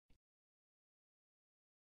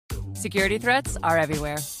Security threats are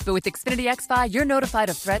everywhere. But with Xfinity XFi, you're notified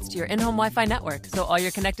of threats to your in-home Wi-Fi network, so all your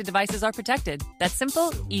connected devices are protected. That's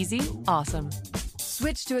simple, easy, awesome.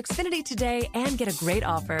 Switch to Xfinity today and get a great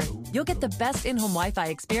offer. You'll get the best in-home Wi-Fi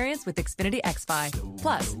experience with Xfinity XFi.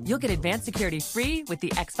 Plus, you'll get advanced security free with the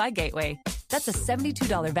XFi Gateway. That's a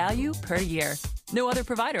 $72 value per year. No other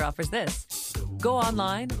provider offers this. Go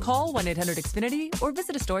online, call 1-800-XFINITY, or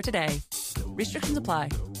visit a store today. Restrictions apply.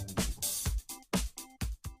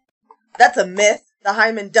 That's a myth. The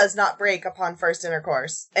hymen does not break upon first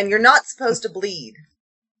intercourse. And you're not supposed to bleed.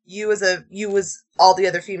 You as all the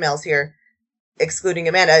other females here, excluding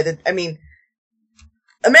Amanda. I mean,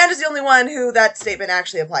 Amanda's the only one who that statement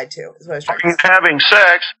actually applied to, is what I was trying to say. Having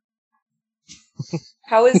sex.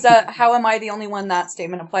 How is that? How am I the only one that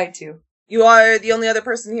statement applied to? You are the only other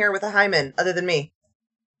person here with a hymen, other than me.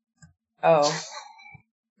 Oh.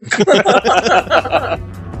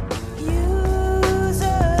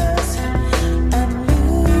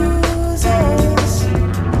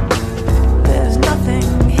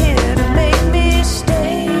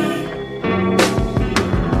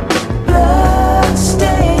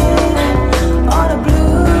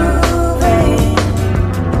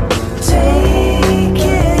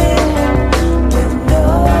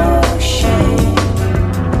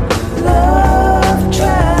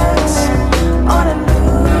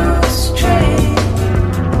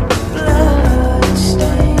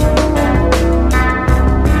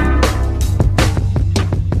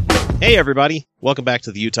 Hey everybody, welcome back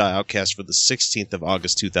to the Utah Outcast for the 16th of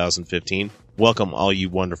August 2015. Welcome all you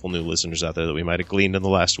wonderful new listeners out there that we might have gleaned in the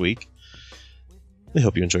last week. We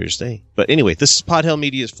hope you enjoy your stay. But anyway, this is Podhell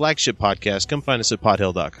Media's flagship podcast. Come find us at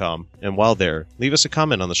podhell.com. And while there, leave us a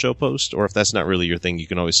comment on the show post, or if that's not really your thing, you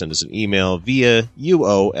can always send us an email via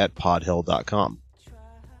uo@podhell.com.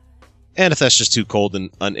 And if that's just too cold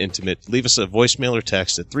and unintimate, leave us a voicemail or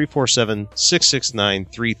text at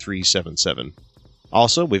 347-669-3377.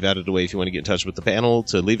 Also, we've added a way if you want to get in touch with the panel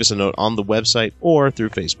to leave us a note on the website or through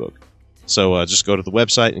Facebook. So just go to the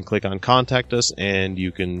website and click on Contact Us, and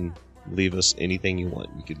you can leave us anything you want.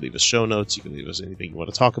 You can leave us show notes, you can leave us anything you want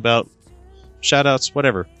to talk about, shout-outs,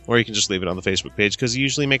 whatever. Or you can just leave it on the Facebook page, because you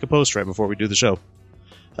usually make a post right before we do the show.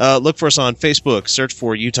 Look for us on Facebook, search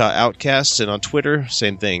for Utah Outcasts, and on Twitter,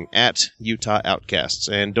 same thing, at Utah Outcasts.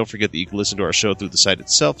 And don't forget that you can listen to our show through the site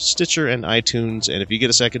itself, Stitcher, and iTunes. And if you get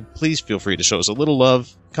a second, please feel free to show us a little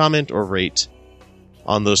love, comment, or rate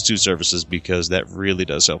on those two services, because that really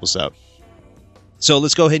does help us out. So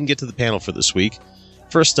let's go ahead and get to the panel for this week.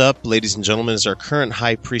 First up, ladies and gentlemen, is our current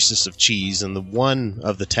High Priestess of Cheese and the one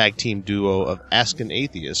of the tag team duo of Ask an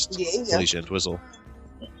Atheist, Felicia and Twizzle.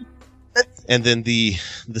 And then the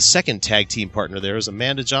second tag team partner there is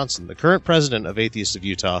Amanda Johnson, the current president of Atheists of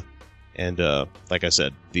Utah. And like I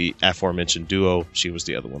said, the aforementioned duo, she was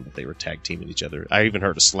the other one that they were tag teaming each other. I even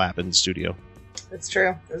heard a slap in the studio. That's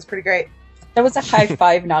true. It was pretty great. That was a high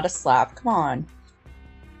five, not a slap. Come on.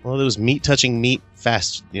 Well, it was meat touching meat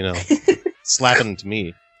fast, slapping into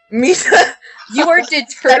me. Meat. You are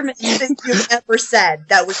determined. You've ever said.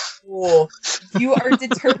 That was cool. You are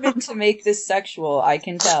determined to make this sexual, I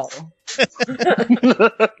can tell.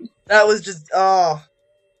 That was just, oh.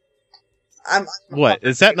 What?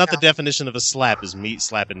 Is that not the definition of a slap, is meat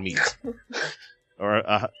slapping meat? Or,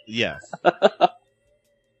 yeah.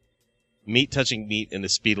 Meat touching meat in a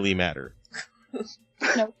speedily matter.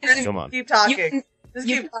 No, come on. Keep talking. Just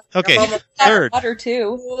keep talking. Okay, third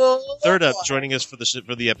Third up, joining us for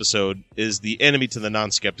the episode is the enemy to the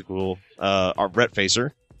non-skeptical, our Rhett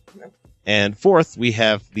Facer. And fourth, we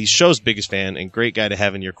have the show's biggest fan and great guy to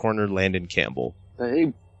have in your corner, Landon Campbell.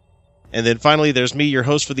 Hey. And then finally, there's me, your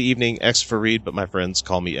host for the evening, X Fareed, but my friends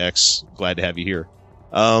call me X. Glad to have you here.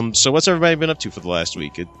 So what's everybody been up to for the last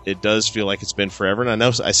week? It does feel like it's been forever, and I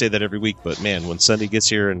know I say that every week, but man, when Sunday gets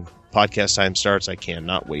here and podcast time starts, I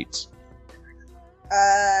cannot wait.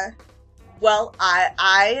 Well,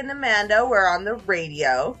 I and Amanda were on the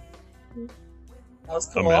radio. That was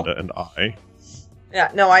cool. Amanda and I. Yeah,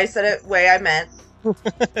 no, I said it the way I meant.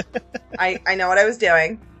 I know what I was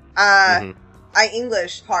doing. I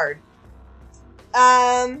English hard.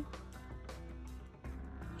 Yeah,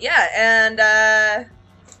 and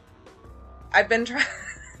I've been trying.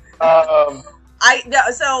 So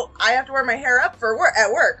I have to wear my hair up for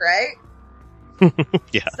at work, right?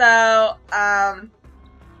 Yeah. So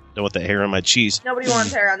Don't want that hair on my cheese. Nobody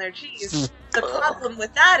wants hair on their cheese. The problem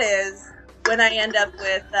with that is when I end up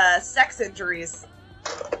with sex injuries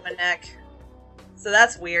on my neck. So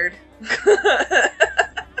that's weird. Okay.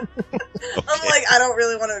 I'm like, I don't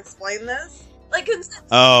really want to explain this. Like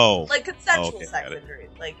consensual sex injuries.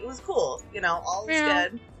 Like, it was cool. All was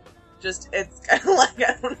good. Just, it's kind of like,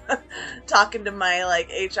 I don't know, talking to my, like,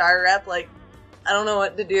 HR rep, like, I don't know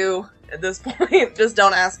what to do at this point. Just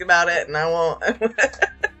don't ask about it, and I won't.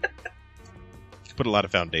 Put a lot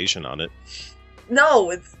of foundation on it.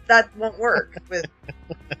 No, that won't work with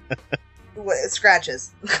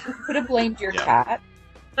scratches. Could have blamed your cat.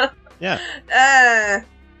 Yeah. Uh,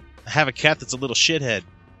 I have a cat that's a little shithead.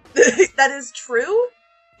 that is true,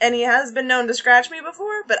 and he has been known to scratch me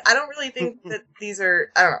before, but I don't really think that these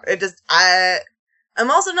are, I don't know, it just,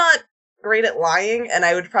 I'm also not great at lying, and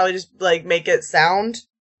I would probably just, like, make it sound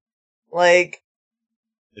like...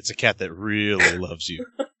 It's a cat that really loves you.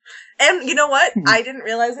 And you know what? I didn't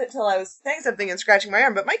realize it till I was saying something and scratching my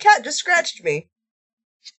arm, but my cat just scratched me.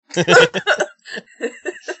 I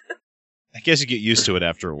guess you get used to it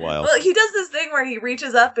after a while. Well, he does this thing where he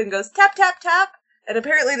reaches up and goes tap, tap, tap, and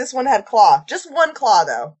apparently this one had claw. Just one claw,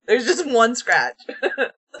 though. There's just one scratch.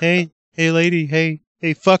 Hey lady, hey,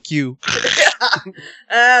 fuck you. Yeah,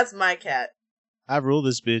 that's my cat. I rule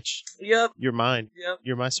this bitch. Yep. You're mine. Yep.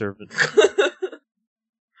 You're my servant.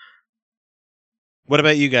 What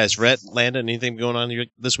about you guys? Rhett, Landon, anything going on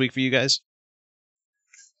this week for you guys?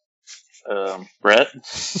 Rhett?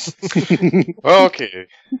 Okay.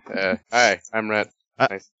 Hi, I'm Rhett.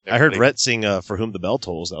 I heard Rhett sing For Whom the Bell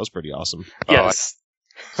Tolls. That was pretty awesome. Yes.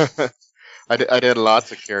 I did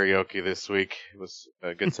lots of karaoke this week. It was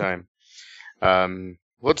a good time.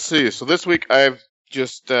 Let's see. So this week I've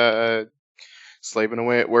just slaving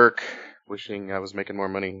away at work, wishing I was making more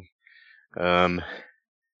money.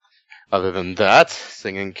 Other than that,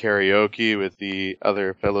 singing karaoke with the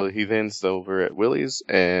other fellow heathens over at Willie's,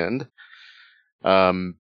 and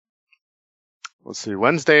let's see,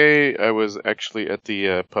 Wednesday I was actually at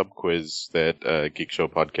the pub quiz that Geek Show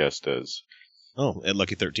Podcast does. Oh, at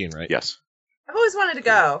Lucky 13, right? Yes. I've always wanted to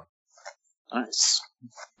go. Nice.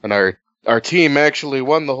 And our team actually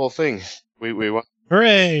won the whole thing. We won.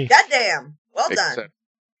 Hooray! Goddamn! Well done.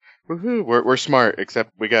 Woohoo! We're smart,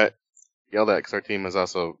 except we got yelled at because our team was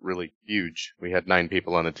also really huge. We had 9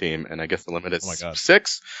 people on the team, and I guess the limit is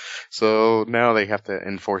 6. So now they have to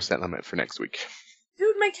enforce that limit for next week.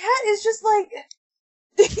 Dude, my cat is just like...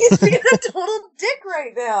 He's being a total dick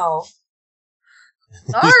right now.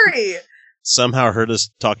 Sorry. Somehow heard us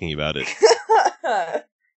talking about it.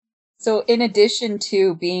 So in addition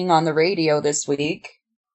to being on the radio this week...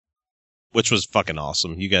 Which was fucking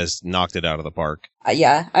awesome. You guys knocked it out of the park.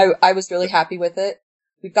 Yeah, I was really happy with it.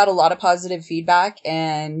 We've got a lot of positive feedback,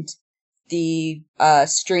 and the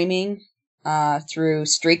streaming through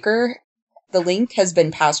Streaker, the link has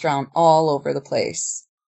been passed around all over the place.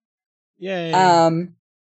 Yay!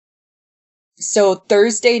 So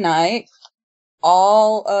Thursday night,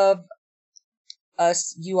 all of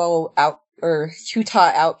us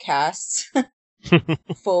Utah Outcasts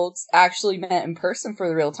folks actually met in person for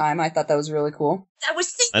the real time. I thought that was really cool. I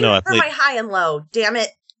was thinking for my high and low. Damn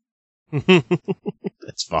it!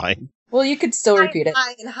 That's fine. Well, you could still repeat it.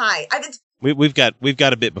 High and high. We've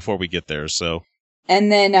got a bit before we get there, so.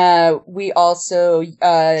 And then we also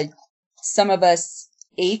some of us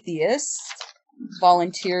atheists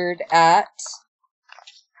volunteered at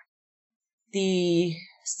the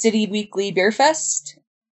City Weekly Beer Fest.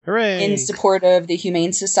 Hooray! In support of the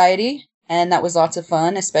Humane Society, and that was lots of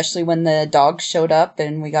fun, especially when the dogs showed up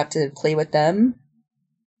and we got to play with them.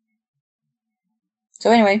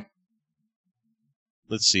 So anyway.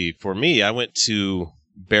 Let's see. For me, I went to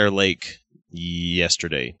Bear Lake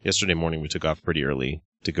yesterday. Yesterday morning, we took off pretty early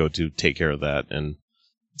to go to take care of that, and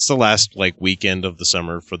it's the last weekend of the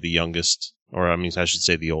summer for the youngest, or I should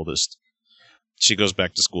say the oldest. She goes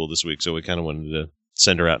back to school this week, so we kind of wanted to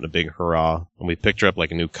send her out in a big hurrah, and we picked her up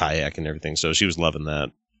a new kayak and everything, so she was loving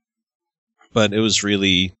that. But it was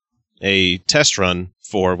really a test run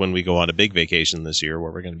for when we go on a big vacation this year,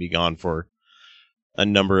 where we're going to be gone for a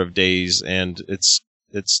number of days, and it's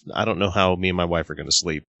I don't know how me and my wife are going to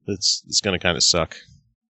sleep. It's going to kind of suck,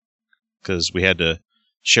 because we had to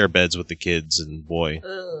share beds with the kids, and boy,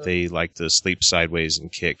 they like to sleep sideways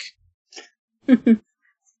and kick.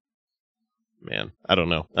 Man, I don't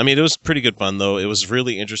know. It was pretty good fun, though. It was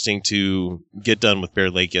really interesting to get done with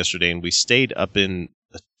Bear Lake yesterday, and we stayed up in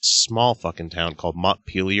a small fucking town called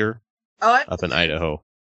Montpelier, up in Idaho.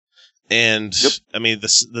 And, yep.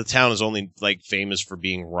 The town is only, famous for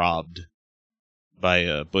being robbed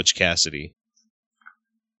by Butch Cassidy.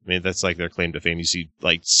 That's their claim to fame. You see,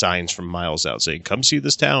 signs from miles out saying, "Come see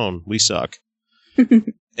this town, we suck."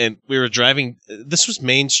 And we were driving, this was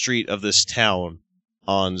Main Street of this town,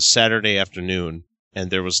 on Saturday afternoon, and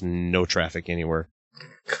there was no traffic anywhere.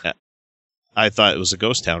 I thought it was a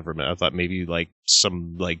ghost town for a minute. I thought maybe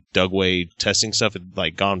some Dugway testing stuff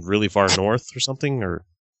had gone really far north or something, or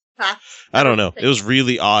I don't know. It was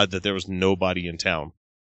really odd that there was nobody in town.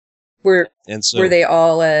 Were So they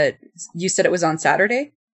all at? You said it was on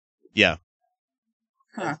Saturday. Yeah.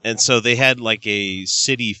 Huh. And so they had like a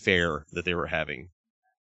city fair that they were having,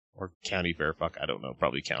 or county fair. Fuck, I don't know.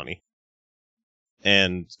 Probably county.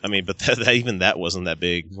 And I mean, but even that wasn't that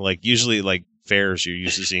big. Like usually, like fairs, you're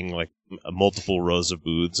usually seeing like multiple rows of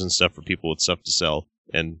booths and stuff for people with stuff to sell.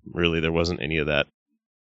 And really, there wasn't any of that.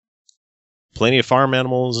 Plenty of farm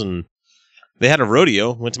animals, and they had a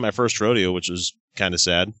rodeo. Went to my first rodeo, which was kind of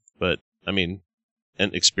sad, but I mean,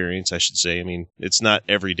 an experience, I should say. I mean, it's not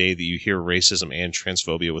every day that you hear racism and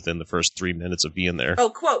transphobia within the first 3 minutes of being there. Oh,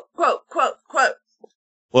 quote.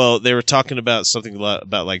 Well, they were talking about something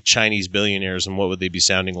about like Chinese billionaires and what would they be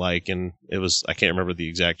sounding like, and it was, I can't remember the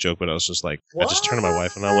exact joke, but I was just like, What? I just turned to my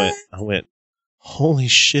wife and I went, holy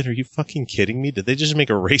shit, are you fucking kidding me? Did they just make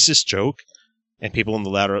a racist joke? And people in the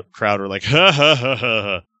louder crowd are like, ha ha ha ha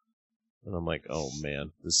ha. And I'm like, oh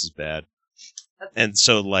man, this is bad. And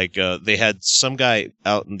so like, they had some guy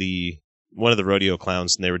out in one of the rodeo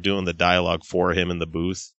clowns, and they were doing the dialogue for him in the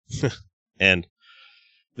booth. And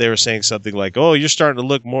they were saying something like, oh, you're starting to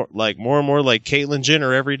look more and more like Caitlyn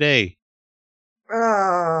Jenner every day.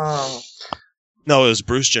 Oh. No, it was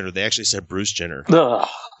Bruce Jenner. They actually said Bruce Jenner. Ugh.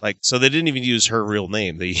 Like, so they didn't even use her real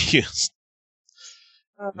name. They used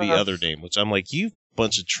the other name, which I'm like, you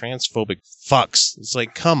bunch of transphobic fucks. It's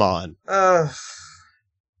like, come on.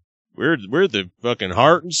 We're the fucking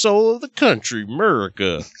heart and soul of the country,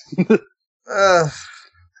 America.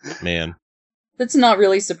 Man. That's not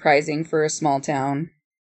really surprising for a small town.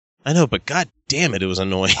 I know, but god damn it, it was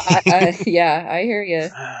annoying. Yeah, I hear you.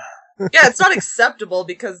 Yeah, it's not acceptable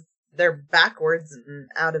because they're backwards and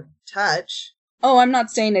out of touch. Oh, I'm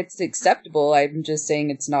not saying it's acceptable. I'm just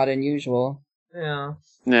saying it's not unusual. Yeah.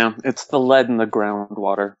 Yeah, it's the lead in the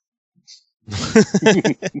groundwater.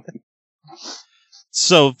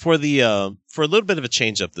 So for a little bit of a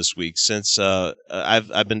change up this week, since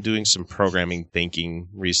I've been doing some programming thinking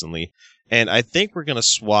recently, and I think we're gonna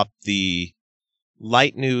swap the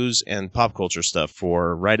light news and pop culture stuff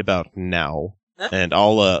for right about now. And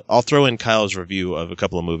I'll throw in Kyle's review of a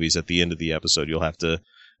couple of movies at the end of the episode. You'll have to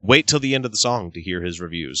wait till the end of the song to hear his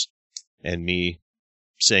reviews and me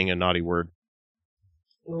saying a naughty word.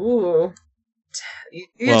 Ooh.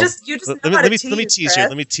 You just let me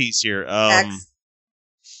tease here.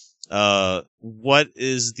 What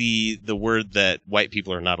is the word that white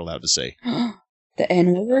people are not allowed to say? The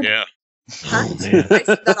N-word? Yeah. Oh, man. I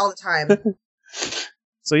say that all the time.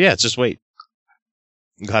 So yeah, just wait.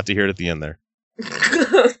 You'll have to hear it at the end there.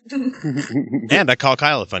 And I call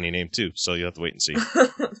Kyle a funny name too, so you'll have to wait and see.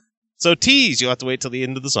 So tease, you'll have to wait till the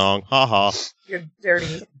end of the song. Ha ha. You're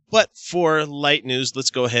dirty. But for light news, let's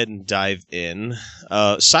go ahead and dive in.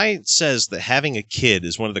 Science says that having a kid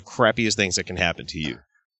is one of the crappiest things that can happen to you.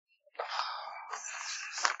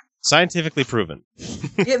 Scientifically proven.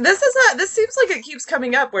 Yeah, this seems like it keeps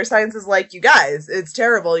coming up where science is like, you guys, it's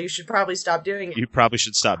terrible. You should probably stop doing it. You probably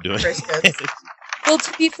should stop doing it. Well,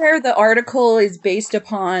 to be fair, the article is based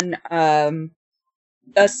upon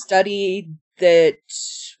a study that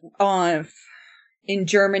in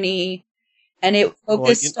Germany, and it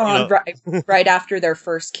focused on right after their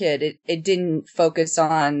first kid. It didn't focus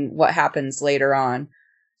on what happens later on.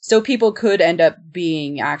 So people could end up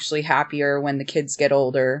being actually happier when the kids get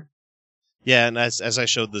older. Yeah, and as I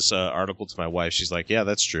showed this article to my wife, she's like, yeah,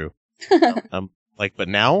 that's true. Like, but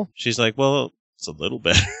now? She's like, well, it's a little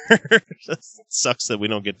better. It sucks that we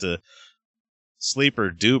don't get to sleep or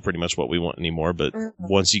do pretty much what we want anymore, but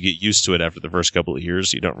once you get used to it after the first couple of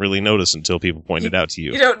years, you don't really notice until people point it out to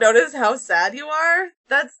you. You don't notice how sad you are?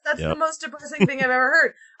 That's Yep. the most depressing thing I've ever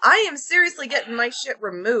heard. I am seriously getting my shit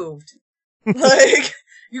removed. Like,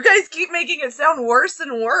 you guys keep making it sound worse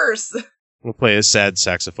and worse. We'll play a sad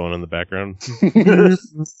saxophone in the background. Rita's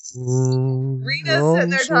sitting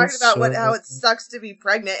there talking about how it sucks to be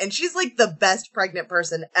pregnant, and she's like the best pregnant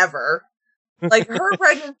person ever. Like, her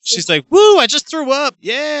pregnancy. She's like, woo, I just threw up.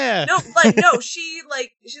 Yeah. She's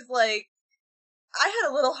like, I had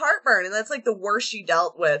a little heartburn, and that's like the worst she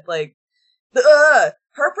dealt with. Like,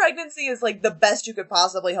 her pregnancy is like the best you could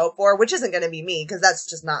possibly hope for, which isn't going to be me, because that's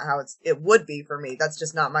just not how it would be for me. That's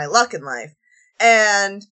just not my luck in life.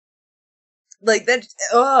 And like then,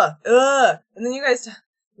 and then you guys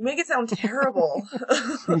make it sound terrible.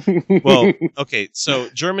 Well, okay, so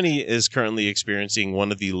Germany is currently experiencing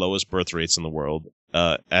one of the lowest birth rates in the world.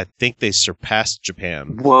 I think they surpassed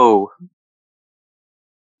Japan. Whoa.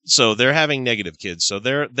 So they're having negative kids. So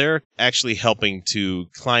they're actually helping to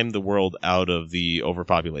climb the world out of the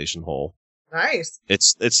overpopulation hole. Nice.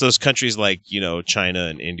 It's those countries like, China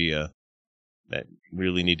and India that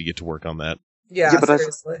really need to get to work on that. Yeah, but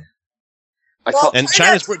seriously. And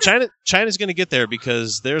China's going to get there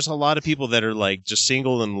because there's a lot of people that are like just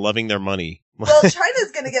single and loving their money. Well,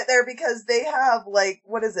 China's going to get there because they have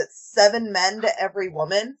 7 men to every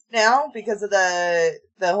woman now because of the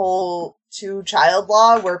whole 2-child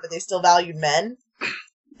law where they still value men.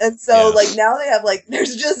 And so now they have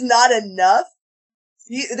there's just not enough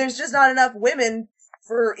women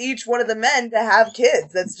for each one of the men to have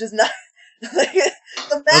kids. That's just not the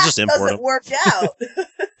math doesn't work out.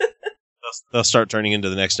 They'll start turning into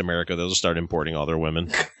the next America. They'll start importing all their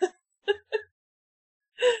women.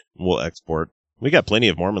 We'll export. We got plenty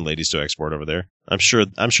of Mormon ladies to export over there. I'm sure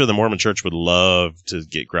the Mormon Church would love to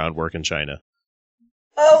get groundwork in China.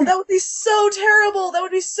 Oh, that would be so terrible. That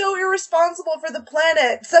would be so irresponsible for the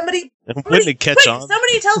planet. Somebody wouldn't it catch on?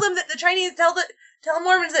 Somebody tell them that the Chinese tell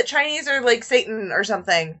Mormons that Chinese are like Satan or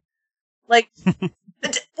something.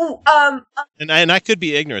 And I could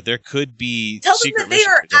be ignorant. There could be tell them that they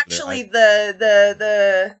are actually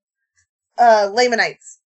the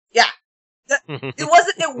Lamanites. Yeah.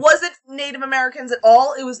 It wasn't Native Americans at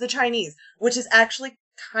all. It was the Chinese, which is actually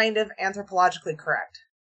kind of anthropologically correct.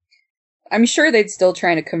 I'm sure they'd still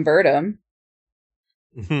try to convert them.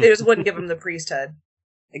 They just wouldn't give them the priesthood.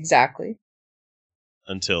 Exactly.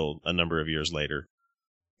 Until a number of years later.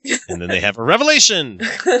 And then they have a revelation!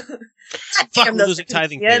 Fuck, we're losing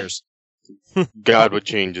tithing payers. God would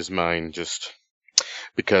change his mind just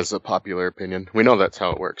because of popular opinion. We know that's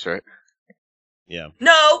how it works, right? Yeah.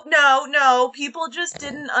 No. People just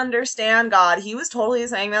didn't understand God. He was totally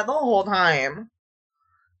saying that the whole time.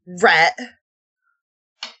 Rhett.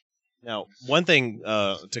 Now, one thing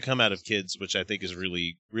to come out of kids, which I think is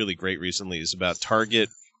really, really great recently, is about Target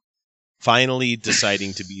finally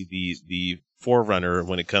deciding to be the forerunner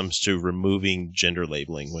when it comes to removing gender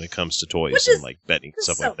labeling when it comes to toys and bedding and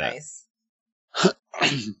stuff like that.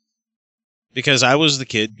 Nice. Because I was the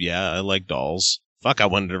kid, I like dolls. Fuck, I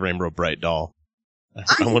wanted a Rainbow Bright doll.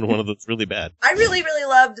 I wanted one of those really bad. I really, really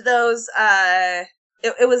loved those.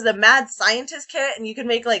 It was the Mad Scientist kit, and you could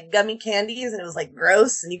make gummy candies, and it was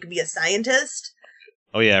gross, and you could be a scientist.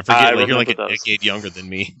 Oh yeah, I forget. You're a decade younger than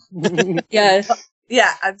me. Yeah.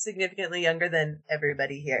 Yeah, I'm significantly younger than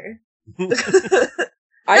everybody here.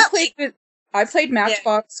 I played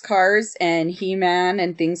Matchbox cars and He-Man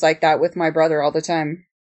and things like that with my brother all the time.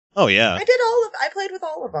 Oh yeah. I played with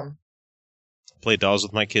all of them. Played dolls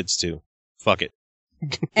with my kids too. Fuck it.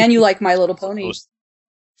 And you like My Little Pony.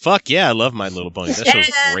 Fuck yeah, I love My Little Pony. That show's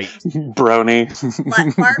great. Brony.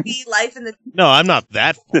 Barbie, Life in the... No, I'm not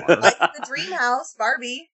that far. Life in the Dream House,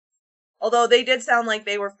 Barbie. Although they did sound like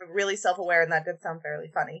they were really self-aware, and that did sound fairly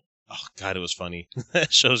funny. Oh god, it was funny.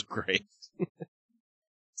 That show's great.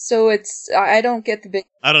 So I don't get the big...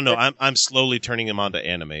 I don't know, I'm slowly turning him on to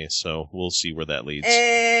anime, so we'll see where that leads.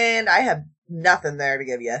 And I have nothing there to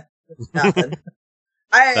give you. Nothing.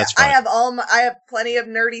 I have plenty of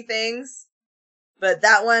nerdy things, but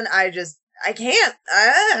that one I can't.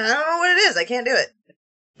 I don't know what it is. I can't do it.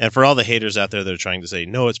 And for all the haters out there that are trying to say,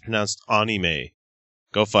 no, it's pronounced anime,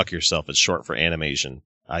 go fuck yourself. It's short for animation.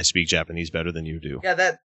 I speak Japanese better than you do. Yeah,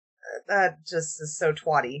 that just is so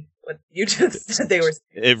twatty. What you just said they were.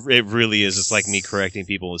 It really is. It's like me correcting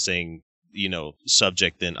people and saying,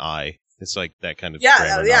 subject then I. It's like that kind of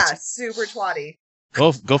grammar nonsense. Super twatty.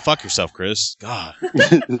 Go fuck yourself, Chris. God.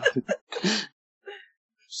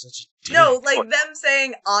 No, them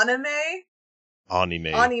saying anime.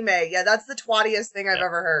 Anime. Yeah, that's the twattiest thing I've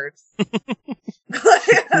ever heard.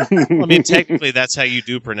 I mean, technically, that's how you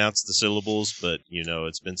do pronounce the syllables, but,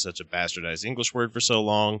 it's been such a bastardized English word for so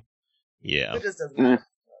long. Yeah. It just doesn't matter.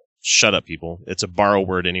 Shut up, people. It's a borrow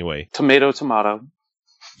word anyway. Tomato.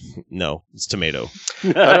 No, it's tomato.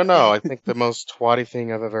 I don't know. I think the most twatty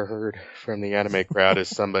thing I've ever heard from the anime crowd is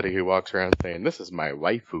somebody who walks around saying, "This is my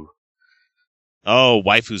waifu." Oh,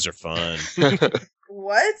 waifus are fun.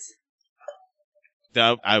 What?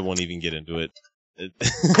 I won't even get into it.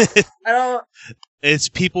 I don't... It's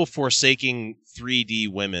people forsaking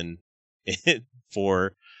 3D women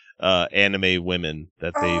for anime women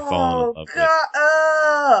that they fall in love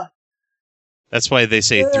with. That's why they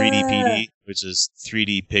say 3D PD, which is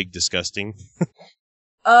 3D pig disgusting.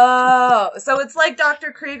 Oh, so it's like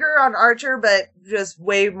Dr. Krieger on Archer, but just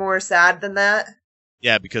way more sad than that?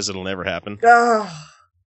 Yeah, because it'll never happen. Oh.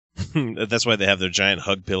 That's why they have their giant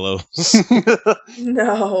hug pillows.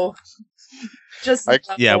 No.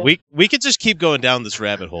 Yeah, we could just keep going down this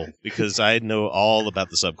rabbit hole because I know all about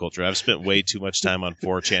the subculture. I've spent way too much time on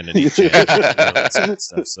 4chan and 8chan.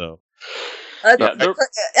 Stuff, so.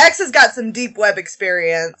 X has got some deep web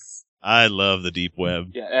experience. I love the deep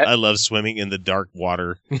web. Yeah, I love swimming in the dark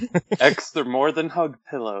water. X, they're more than hug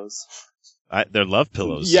pillows. They're love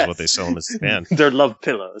pillows Yes. is what they sell them as Japan. They're love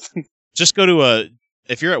pillows. Just go to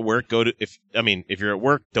if you're at work, if you're at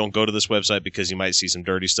work, don't go to this website because you might see some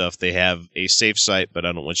dirty stuff. They have a safe site, but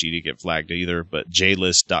I don't want you to get flagged either, but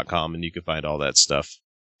jlist.com, and you can find all that stuff.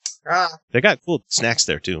 They got cool snacks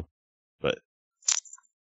there too. But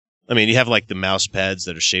I mean, you have like the mouse pads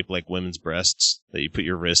that are shaped like women's breasts that you put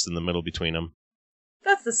your wrist in the middle between them.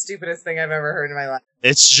 That's the stupidest thing I've ever heard in my life.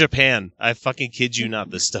 It's Japan. I fucking kid you not.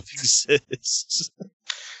 This stuff exists.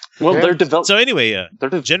 Well, they're developing. So anyway,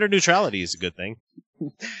 gender neutrality is a good thing.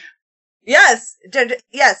 Yes,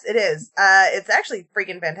 yes, it is. It's actually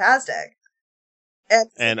freaking fantastic.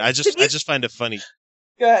 And I just find it funny.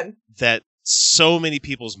 Go ahead. That so many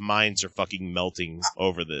people's minds are fucking melting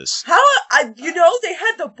over this. How they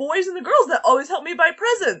had the boys and the girls that always help me buy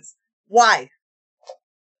presents. Why?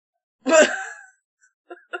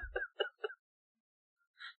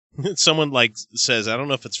 Someone like says, I don't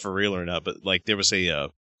know if it's for real or not, but like there was a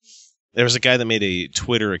guy that made a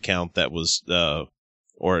Twitter account that was it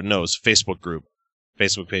was a Facebook group,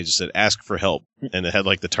 Facebook page that said "Ask for help," and it had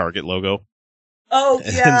like the Target logo. Oh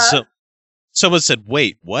yeah. And so someone said,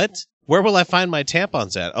 "Wait, what? Where will I find my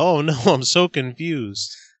tampons at? Oh no, I'm so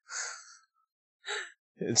confused."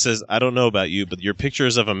 It says, "I don't know about you, but your picture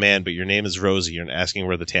is of a man, but your name is Rosie, and asking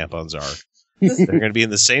where the tampons are." They're going to be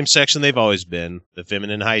in the same section they've always been, the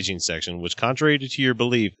feminine hygiene section, which, contrary to your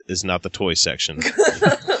belief, is not the toy section.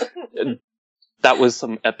 That was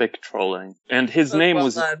some epic trolling. And his name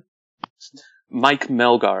was done. Mike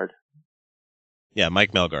Melgard. Yeah,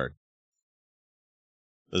 Mike Melgard.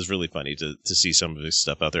 It was really funny to see some of his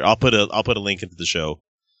stuff out there. I'll put a link into the show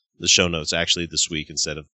notes actually this week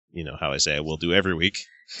instead of, how I say I will do every week.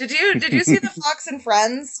 Did you see the Fox and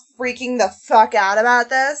Friends freaking the fuck out about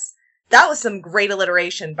this? That was some great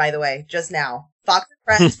alliteration, by the way, just now. Fox and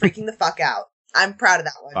Friends freaking the fuck out. I'm proud of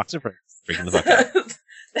that one. Fox and Friends freaking the fuck out.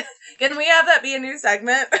 Can we have that be a new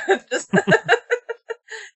segment?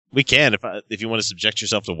 We can if you want to subject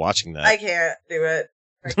yourself to watching that. I can't do it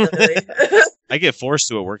regularly. I get forced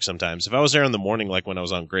to at work sometimes. If I was there in the morning, like when I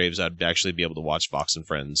was on Graves, I'd actually be able to watch Fox and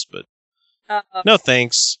Friends. But no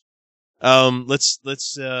thanks.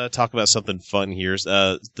 Let's talk about something fun here.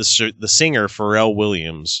 The singer Pharrell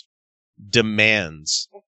Williams demands,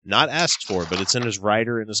 not asked for, but it's in his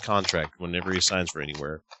rider in his contract whenever he signs for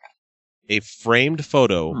anywhere, a framed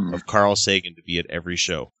photo of Carl Sagan to be at every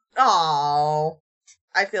show. Aww.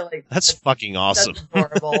 I feel like that's fucking awesome. That's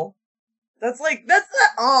adorable. that's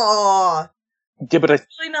aww. Yeah, but it's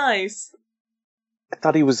really nice. I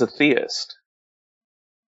thought he was a theist.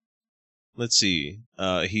 Let's see.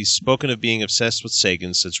 He's spoken of being obsessed with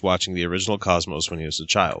Sagan since watching the original Cosmos when he was a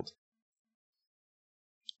child.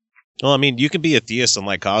 Well, I mean, you can be a theist and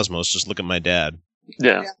like Cosmos. Just look at my dad.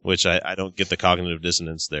 Yeah. Which I don't get the cognitive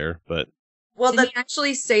dissonance there, but... Well, did he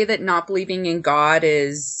actually say that not believing in God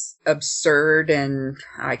is absurd and...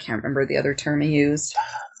 I can't remember the other term he used.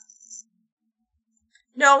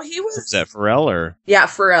 No, he was... Is that Pharrell or... Yeah,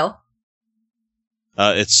 Pharrell.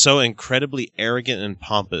 It's so incredibly arrogant and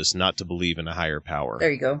pompous not to believe in a higher power.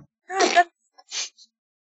 There you go.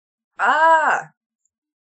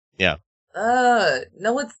 Yeah.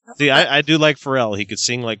 No, it's... See, I do like Pharrell. He could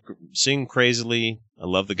sing crazily. I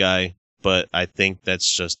love the guy, but I think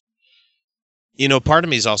that's just... part of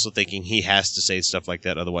me is also thinking he has to say stuff like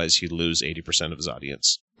that, otherwise he'd lose 80% of his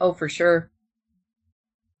audience. Oh, for sure.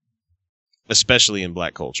 Especially in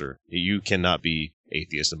black culture. You cannot be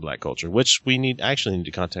atheist in black culture, which we actually need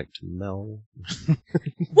to contact Mel.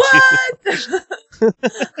 What?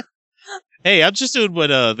 Hey, I'm just doing what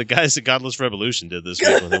the guys at Godless Revolution did this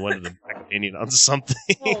week when they wanted a black opinion on something.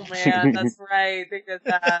 Oh man, that's right. They did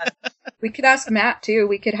that. We could ask Matt too.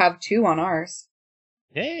 We could have 2 on ours.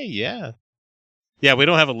 Hey, yeah. Yeah, we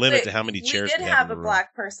don't have a limit to how many chairs we have. We did have in the a room.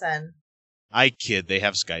 black person. I kid. They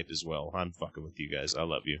have Skype as well. I'm fucking with you guys. I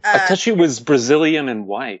love you. I thought she was Brazilian and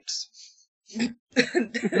white.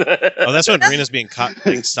 Oh, that's when Rena's being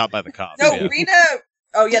stopped by the cops. No, yeah. Rena...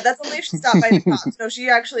 Oh, yeah, that's only if she's stopped by the cops. No, she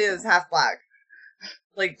actually is half black.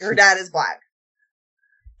 Like, her dad is black.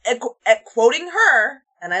 At quoting her,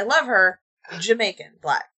 and I love her, Jamaican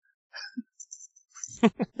black.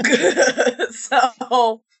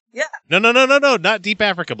 So, yeah. No, not Deep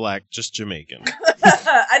Africa black, just Jamaican.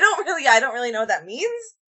 I don't really know what that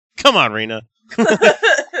means. Come on, Rena.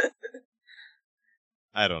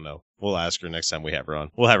 I don't know. We'll ask her next time we have her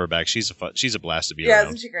on. We'll have her back. She's a blast to be around. Yeah,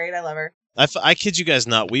 isn't she great? I love her. I kid you guys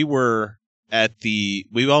not. We were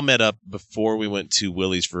we all met up before we went to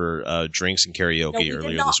Willie's for drinks and karaoke No, we earlier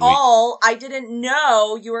did not this week. all. I didn't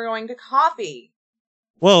know you were going to coffee.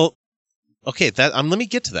 Well, okay, let me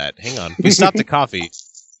get to that. Hang on. We stopped at coffee,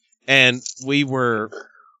 and we were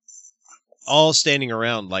all standing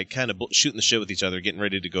around, like, kind of shooting the shit with each other, getting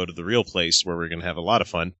ready to go to the real place where we're going to have a lot of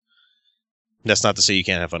fun. That's not to say you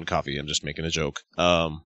can't have fun at coffee. I'm just making a joke.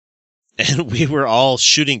 And we were all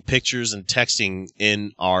shooting pictures and texting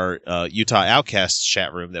in our Utah Outcasts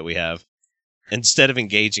chat room that we have instead of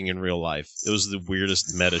engaging in real life. It was the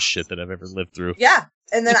weirdest meta shit that I've ever lived through. Yeah,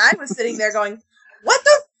 and then I was sitting there going, what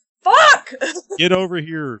the fuck? Get over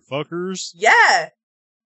here, fuckers. Yeah.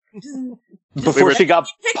 Before she got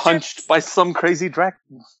punched by some crazy drunk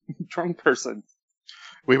person.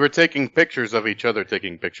 We were taking pictures of each other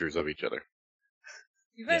taking pictures of each other.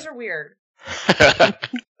 You guys are weird.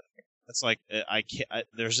 That's like, I can't,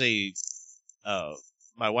 there's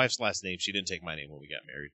my wife's last name, she didn't take my name when we got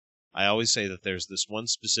married. I always say that there's this one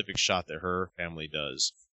specific shot that her family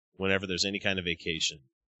does whenever there's any kind of vacation.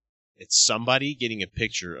 It's somebody getting a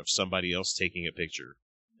picture of somebody else taking a picture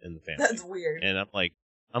in the family. That's weird. And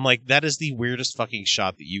I'm like, that is the weirdest fucking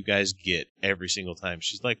shot that you guys get every single time.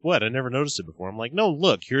 She's like, what? I never noticed it before. I'm like, no,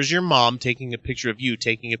 look, here's your mom taking a picture of you,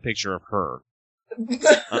 taking a picture of her.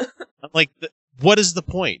 I'm like, what is the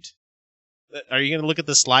point? Are you going to look at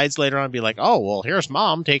the slides later on and be like, oh, well, here's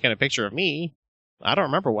mom taking a picture of me. I don't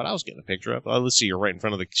remember what I was getting a picture of. Oh, let's see, she's right in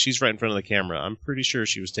front of the camera. I'm pretty sure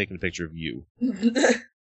she was taking a picture of you.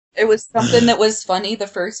 It was something that was funny the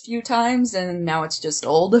first few times, and now it's just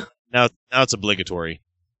old. Now it's obligatory.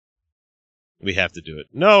 We have to do it.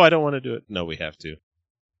 No, I don't want to do it. No, we have to.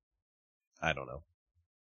 I don't know.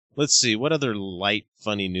 Let's see, what other light,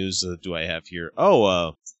 funny news do I have here?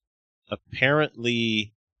 Oh,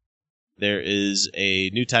 apparently there is a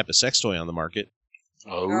new type of sex toy on the market.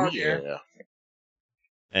 Oh, dear. yeah.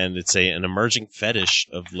 And it's an emerging fetish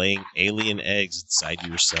of laying alien eggs inside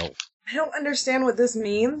yourself. I don't understand what this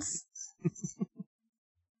means.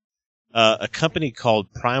 A company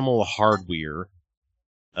called Primal Hardware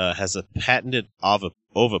has a patented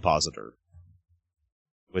ovipositor,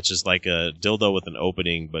 which is like a dildo with an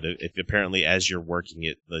opening, but if apparently as you're working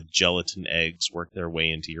it, the gelatin eggs work their way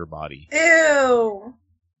into your body. Ew.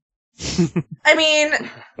 I mean,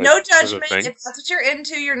 no judgment. thing? If that's what you're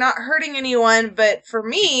into, you're not hurting anyone. But for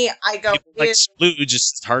me, I go, People like splooge,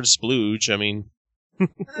 it's hard to splooge. I mean,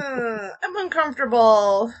 I'm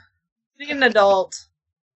uncomfortable. Being an adult.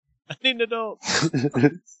 I need an adult.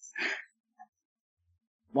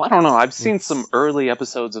 Well, I don't know. I've seen some early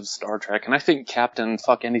episodes of Star Trek, and I think Captain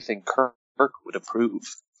Fuck Anything Kirk would approve.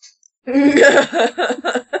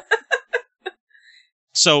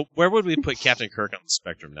 So, where would we put Captain Kirk on the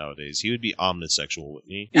spectrum nowadays? He would be omnisexual,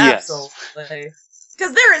 wouldn't he? Yes. Absolutely.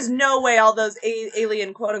 Because there is no way all those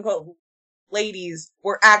alien quote-unquote ladies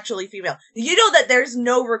were actually female. You know that there's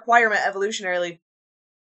no requirement evolutionarily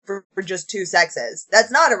for just two sexes.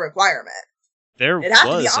 That's not a requirement. It has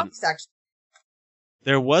to be omnisexual.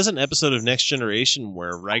 There was an episode of Next Generation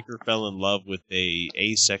where Riker fell in love with a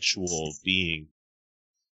asexual being,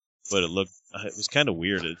 but it was kind of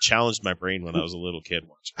weird. It challenged my brain when I was a little kid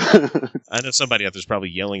watching. I know somebody out there's probably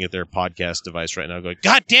yelling at their podcast device right now, going,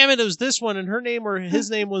 "God damn it! It was this one, and her name or his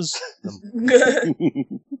name was."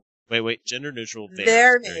 Wait, gender neutral.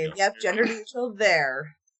 Their name, yep, gender neutral.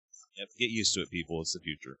 There. Yep, get used to it, people. It's the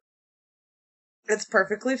future. It's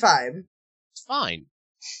perfectly fine. It's fine.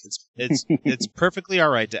 It's perfectly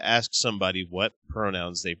all right to ask somebody what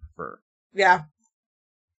pronouns they prefer. Yeah.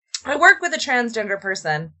 I work with a transgender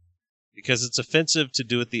person. Because it's offensive to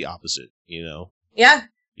do it the opposite, you know? Yeah.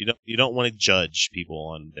 You don't want to judge people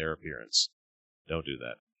on their appearance. Don't do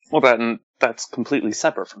that. Well, that's completely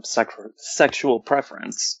separate from sexual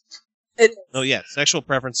preference. Oh, yeah. Sexual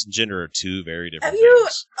preference and gender are two very different things.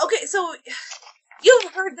 things. Okay, so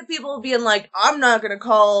you've heard the people being like, I'm not going to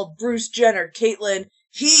call Bruce Jenner Caitlyn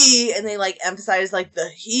he, and they like emphasize like the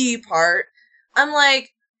he part. I'm like,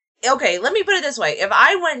 okay, let me put it this way. If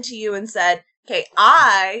I went to you and said, okay,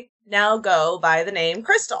 I now go by the name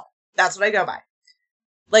Crystal. That's what I go by.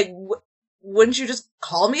 Like, wouldn't you just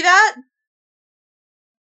call me that?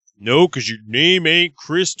 No, because your name ain't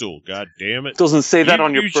Crystal. God damn it! Doesn't say that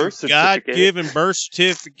on your birth certificate. God-given birth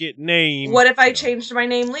certificate name. What if I changed my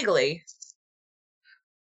name legally?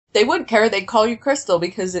 They wouldn't care. They'd call you Crystal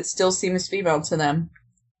because it still seems female to them.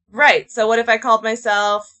 Right. So what if I called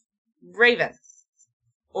myself Raven?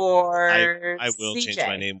 Or I will CJ? change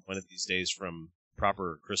my name one of these days from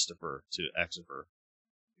proper Christopher to Exifer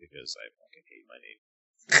because I fucking hate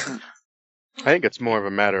my name. I think it's more of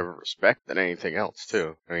a matter of respect than anything else,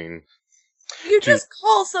 too. I mean, You just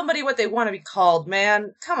call somebody what they want to be called,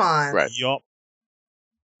 man. Come on. Right. Yup.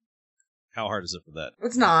 How hard is it for that?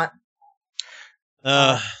 It's not.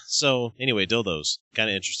 So anyway, dildos, kind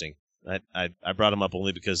of interesting. I brought them up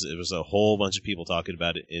only because it was a whole bunch of people talking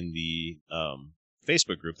about it in the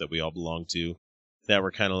Facebook group that we all belong to that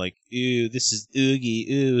were kind of like, ooh, this is oogie,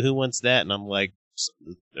 ooh, who wants that? And I'm like,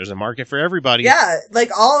 there's a market for everybody. Yeah,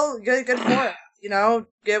 like all good for it. You know,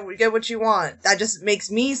 get what you want. That just makes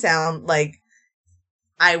me sound like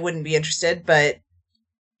I wouldn't be interested, but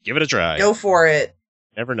Give it a try. go for it.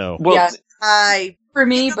 Never know. Well, Yeah. For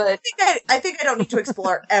me, I but think I don't need to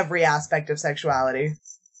explore every aspect of sexuality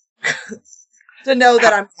to know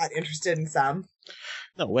that I'm not interested in some.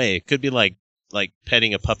 No way. It could be like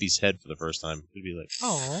petting a puppy's head for the first time. It could be like,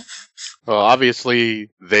 oh. Well,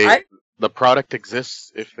 obviously, the product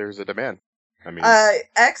exists if there's a demand. I mean,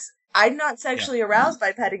 I'm not sexually aroused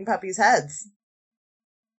by petting puppies' heads.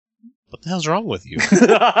 What the hell's wrong with you?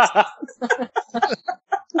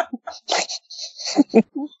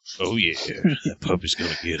 Oh yeah, that puppy's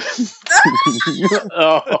gonna get it.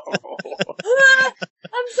 Oh.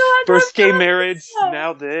 I'm so happy. First gay marriage,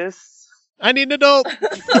 now this. I need an adult.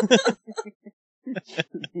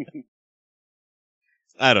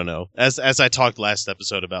 I don't know. As I talked last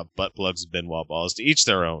episode about butt plugs and Benoit balls, to each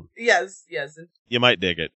their own. Yes. You might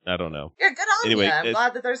dig it. I don't know. Yeah, good on Anyway, you. I'm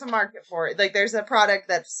glad that there's a market for it. Like, there's a product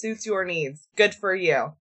that suits your needs. Good for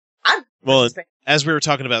you. Well, as we were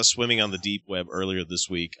talking about swimming on the deep web earlier this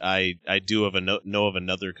week, I do know of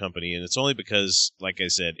another company, and it's only because, like I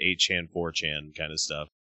said, 8chan, 4chan kind of stuff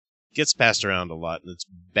gets passed around a lot, and it's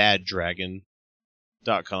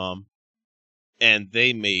baddragon.com, and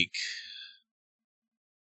they make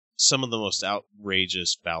some of the most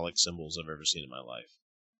outrageous phallic symbols I've ever seen in my life.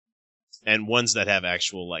 And ones that have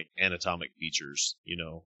actual, like, anatomic features, you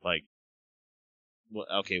know, like, well,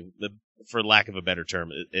 okay, for lack of a better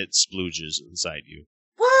term, it splooges inside you.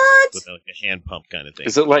 What? With like a hand pump kind of thing.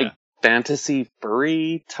 Is it like fantasy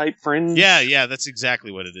furry type fringe? Yeah, that's exactly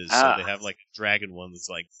what it is. Ah. So they have like a dragon one that's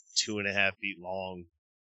like 2.5 feet long.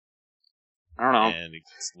 I don't know. And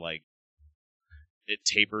it's like, it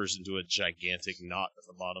tapers into a gigantic knot at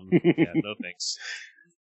the bottom. Yeah, no thanks.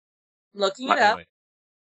 Looking it up. Anyway.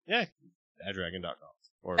 Yeah, baddragon.com.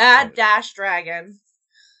 Or Bad-dragon.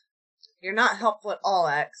 You're not helpful at all,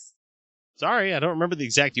 X. Sorry, I don't remember the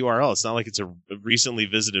exact URL. It's not like it's a recently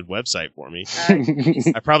visited website for me.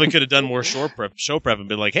 I probably could have done more show prep and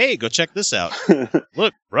been like, hey, go check this out.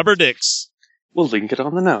 Look, rubber dicks. We'll link it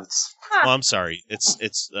on the notes. Huh. Oh, I'm sorry.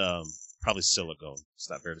 It's probably silicone. It's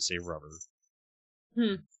not fair to say rubber.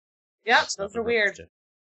 Yep, That's not those the are rubber weird. tip.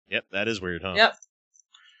 Yep, that is weird, huh? Yep.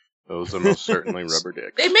 those are most certainly rubber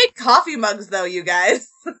dicks. They make coffee mugs, though, you guys.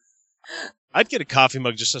 I'd get a coffee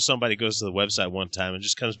mug just so somebody goes to the website one time and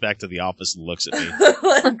just comes back to the office and looks at me.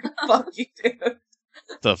 Like, fuck you, dude. What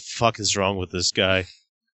the fuck is wrong with this guy?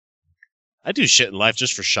 I do shit in life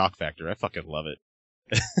just for shock factor. I fucking love it.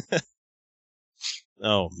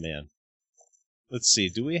 Oh, man. Let's see.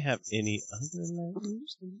 Do we have any other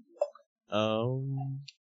news?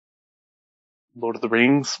 Lord of the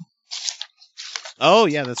Rings. Oh,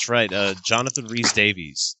 yeah, that's right. Jonathan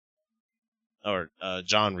Rhys-Davies. Or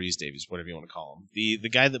John Rhys-Davies, whatever you want to call him. The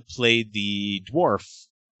guy that played the dwarf,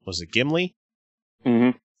 was it Gimli?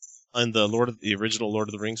 Mm-hmm. On the original Lord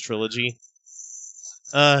of the Rings trilogy,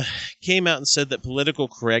 came out and said that political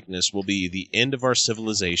correctness will be the end of our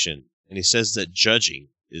civilization, and he says that judging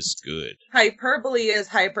is good. Hyperbole is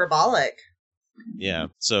hyperbolic. Yeah,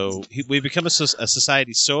 so we've become a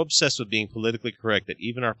society so obsessed with being politically correct that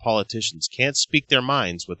even our politicians can't speak their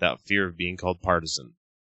minds without fear of being called partisan.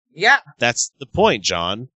 Yeah. That's the point,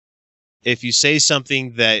 John. If you say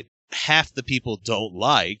something that half the people don't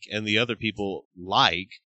like and the other people like,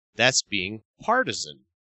 that's being partisan.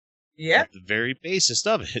 Yeah. At the very basis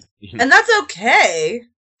of it. And that's okay.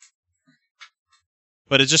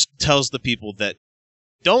 But it just tells the people that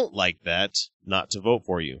don't like that not to vote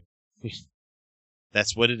for you.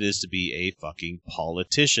 That's what it is to be a fucking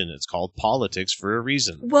politician. It's called politics for a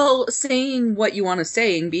reason. well, saying what you want to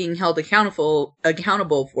say and being held accountable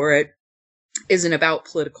for it isn't about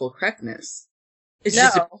political correctness. It's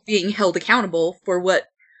just No. about being held accountable for what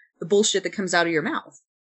the bullshit that comes out of your mouth.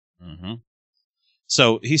 Mm-hmm.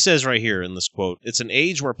 So he says right here in this quote, it's an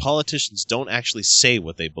age where politicians don't actually say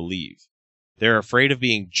what they believe. They're afraid of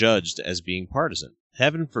being judged as being partisan.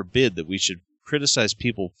 Heaven forbid that we should criticize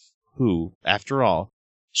people who, after all,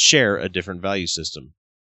 share a different value system.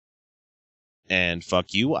 And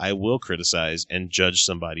fuck you, I will criticize and judge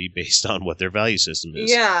somebody based on what their value system is.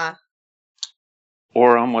 Yeah.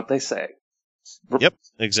 Or on what they say. Yep,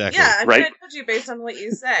 exactly. Yeah, I mean, Right. I judge you based on what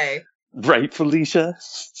you say. Right, Felicia?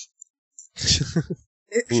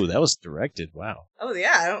 Ooh, that was directed. Wow. Oh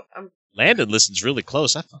yeah, Landon listens really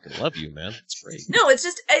close. I fucking love you, man. It's great. no, it's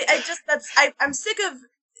just I'm sick of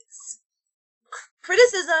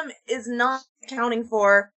criticism is not accounting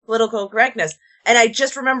for political correctness, and I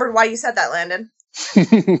just remembered why you said that, Landon.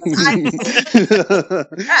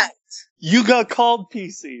 Correct. You got called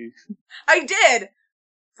PC. I did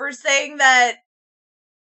for saying that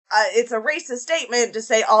it's a racist statement to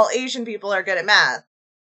say all Asian people are good at math.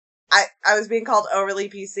 I was being called overly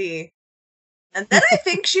PC. And then I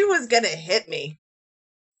think she was gonna hit me.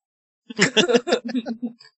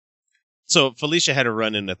 So Felicia had a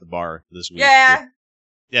run-in at the bar this week. Yeah.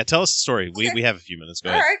 Yeah, tell us the story. We have a few minutes. Go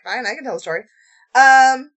ahead. Alright, fine, I can tell the story.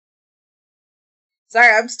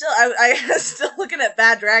 Sorry, I'm still looking at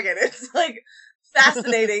Bad Dragon. It's like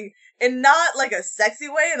fascinating in not like a sexy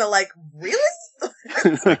way, in a like, really?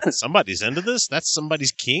 Somebody's into this? That's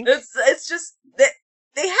somebody's kink? It's just that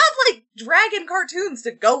they have like dragon cartoons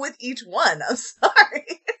to go with each one. I'm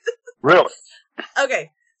sorry. Really?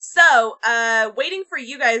 Okay, so waiting for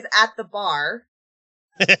you guys at the bar.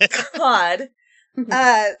 God,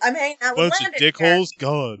 I'm hanging out with Bunch Landon of dickholes,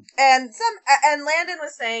 God. and Landon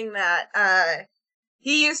was saying that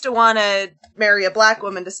he used to want to marry a black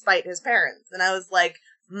woman despite his parents, and I was like,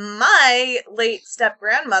 my late step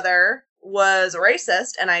grandmother was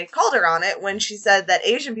racist, and I called her on it when she said that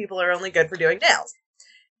Asian people are only good for doing nails.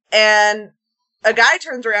 And a guy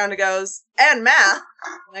turns around and goes, and math.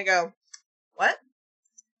 And I go, what?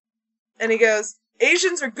 And he goes,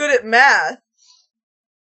 Asians are good at math.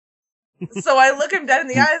 So I look him dead in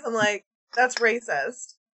the eyes, I'm like, that's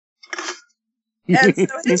racist. And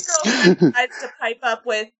so his girlfriend decides to pipe up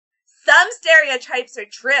with, some stereotypes are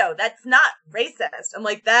true. That's not racist. I'm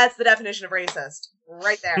like, that's the definition of racist.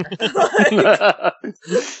 Right there.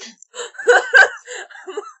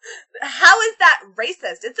 How is that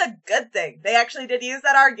racist? It's a good thing. They actually did use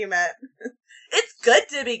that argument. It's good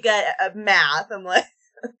to be good at math. I'm like,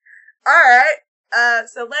 alright.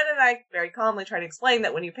 So Len and I very calmly try to explain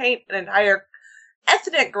that when you paint an entire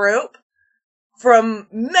ethnic group from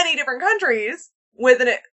many different countries with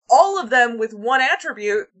all of them with one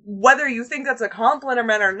attribute, whether you think that's a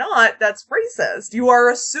compliment or not, that's racist. You are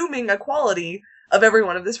assuming equality of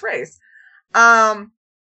everyone of this race.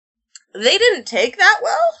 They didn't take that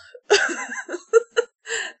well.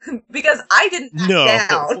 Because I didn't back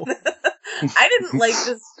down. I didn't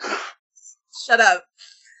just shut up.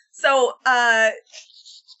 So,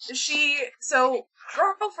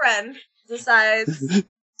 girlfriend decides,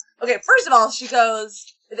 okay, first of all, she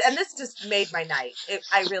goes, and this just made my night.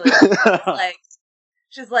 I really like,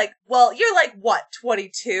 she's like, well, you're like, what,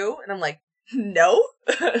 22? And I'm like, no.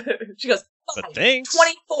 She goes, But thanks.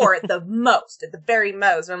 24 at the most, at the very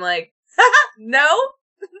most. And I'm like, no?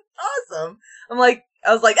 Awesome. I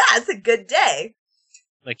was like, it's a good day.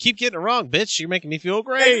 Like, keep getting it wrong, bitch. You're making me feel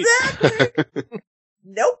great. Exactly.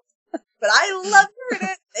 Nope. But I love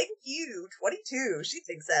hearing it. Thank you. 22. She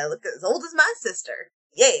thinks I look as old as my sister.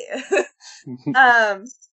 Yeah. So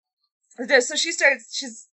what is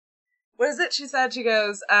it? She said, she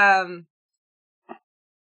goes,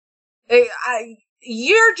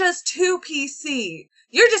 you're just too PC.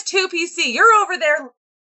 You're just too PC. You're over there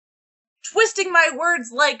twisting my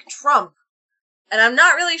words like Trump. And I'm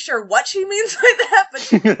not really sure what she means by that, but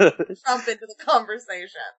she put Trump into the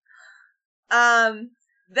conversation.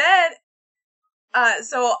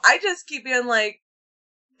 So I just keep being like,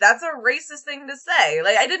 that's a racist thing to say.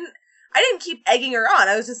 Like, I didn't keep egging her on.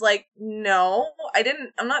 I was just like, no,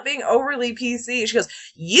 I'm not being overly PC. She goes,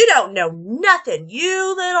 you don't know nothing,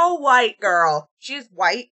 you little white girl. She's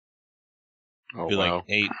white. Oh, Be wow. like,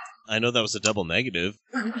 hey, I know that was a double negative.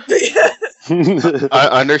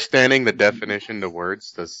 Understanding the definition of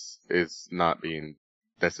words is not being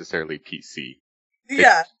necessarily PC.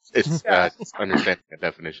 Yeah. It's understanding the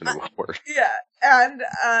definition of a word. Yeah, and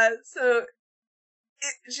so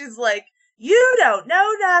she's like, you don't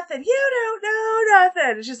know nothing, you don't know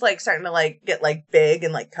nothing. And she's like starting to like get like big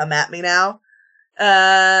and like come at me now.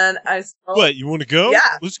 And What, you want to go?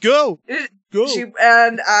 Yeah. Let's go. Go.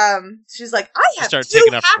 She's like, I have Start two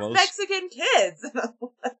taking off half clothes. Mexican kids. And I'm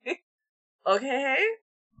like, okay.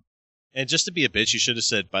 And just to be a bitch, you should have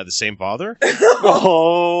said, by the same father?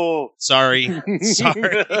 Oh. Sorry. Sorry.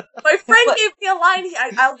 My friend gave me a line.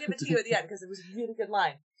 I'll give it to you at the end because it was a really good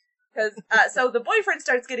line. Because so the boyfriend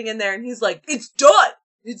starts getting in there and he's like, "It's done.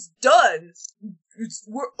 It's done.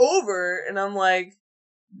 We're over." And I'm like,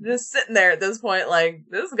 just sitting there at this point, like,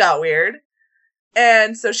 this got weird.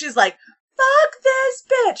 And so she's like, "Fuck this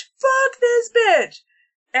bitch. Fuck this bitch."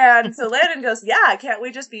 And so Landon goes, "Yeah, can't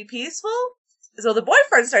we just be peaceful?" So the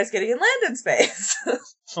boyfriend starts getting in Landon space.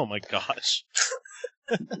 Oh my gosh.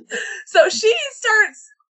 So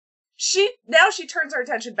now she turns her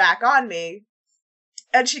attention back on me,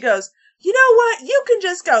 and she goes, you know what? You can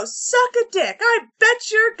just go suck a dick. I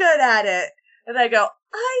bet you're good at it. And I go,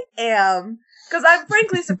 I am. Because I'm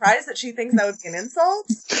frankly surprised that she thinks that would be an insult.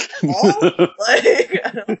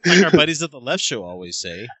 Like our buddies at the Left Show always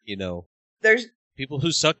say, there's people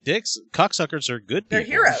who suck dicks, cocksuckers are good people. They're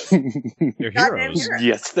heroes. They're Goddamn heroes.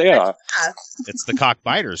 Yes, they are. It's the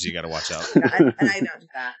cockbiters you gotta watch out. Yeah, and I don't do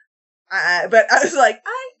that. But I was like,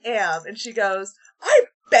 I am. And she goes, I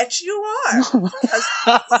bet you are.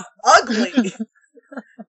 That's ugly.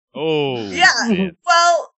 Oh. Yeah. Man.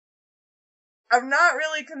 Well, I'm not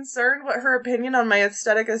really concerned what her opinion on my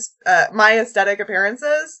aesthetic appearance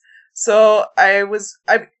is. So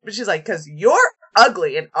she's like, cause you're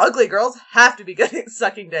ugly and ugly girls have to be good at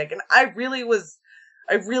sucking dick. And I really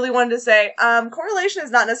wanted to say, correlation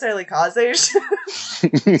is not necessarily causation.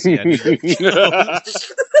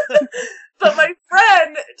 But my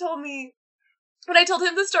friend told me, when I told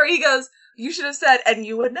him the story, he goes, you should have said, and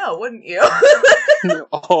you would know, wouldn't you?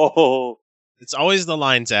 Oh. It's always the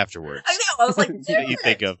lines afterwards. I know. I was like, that you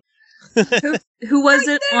think of. Who was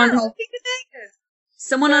it on?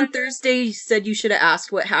 Someone Yeah. on Thursday said you should have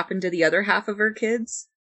asked what happened to the other half of her kids.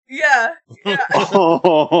 Yeah.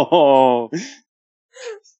 Oh. And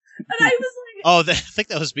I was like, Oh, I think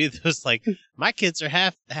that was me. That was like, my kids are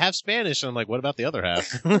half Spanish. And I'm like, what about the other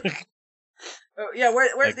half? oh, yeah,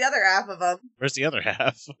 where's Like- the other half of them? Where's the other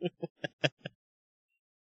half?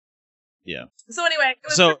 Yeah. So anyway, it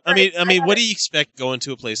was So pretty I nice. mean, had what it- do you expect going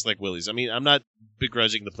to a place like Willie's? I mean, I'm not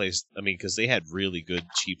begrudging the place. I mean, because they had really good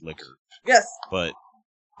cheap liquor, Yes, but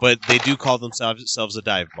they do call themselves a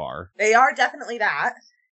dive bar, they are definitely that.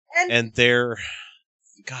 and they're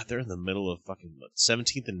in the middle of fucking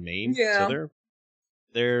 17th and Main. Yeah. So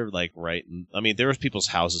they're like right. I mean, there was people's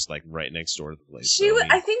houses like right next door to the place. So,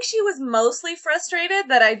 I think she was mostly frustrated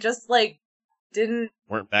that I just didn't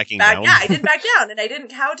weren't backing back. down. Yeah, I didn't back down, and I didn't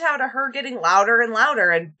kowtow to her getting louder and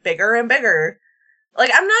louder and bigger. I'm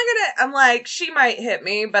like, she might hit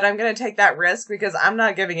me, but I'm gonna take that risk because I'm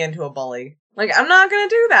not giving in to a bully. Like, I'm not gonna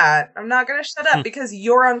do that. I'm not gonna shut up because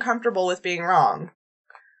you're uncomfortable with being wrong.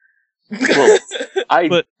 Well,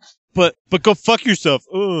 But go fuck yourself.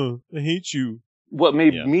 Oh, I hate you. what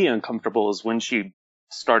made Yeah. me uncomfortable is when she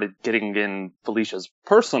started getting in Felicia's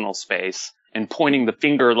personal space and pointing the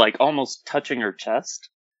finger, like almost touching her chest.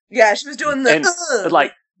 Yeah, she was doing the And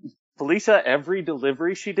like Felicia, every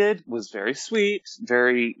delivery she did was very sweet,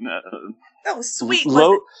 very that was sweet.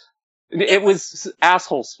 low. wasn't It was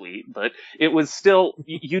asshole sweet, but it was still.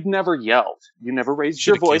 You'd never yelled. You never raised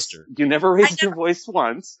your Should've voice. kissed her. You never raised your voice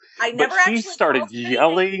once. I But never she actually started called anything.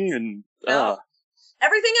 yelling and. No.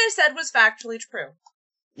 Everything I said was factually true,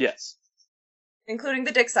 Yes. including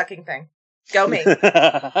the dick sucking thing. Go me.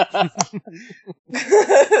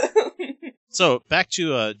 So back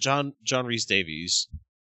to John Rhys Davies,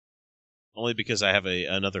 only because I have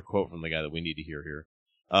another quote from the guy that we need to hear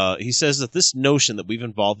here. He says that this notion that we've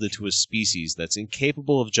evolved into a species that's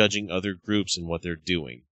incapable of judging other groups and what they're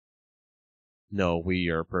doing. No, we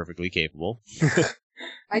are perfectly capable.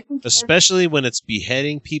 I think Especially when it's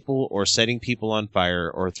beheading people or setting people on fire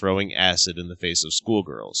or throwing acid in the face of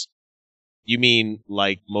schoolgirls. You mean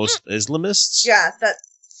like most Islamists? Yeah, that.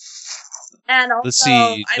 And also, Let's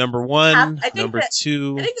see, number one, I think number that-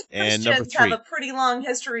 two, I think the and number Christians have three. a pretty long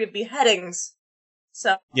history of beheadings.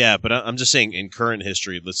 So, Yeah, but I'm just saying, in current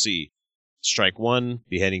history, let's see. Strike one,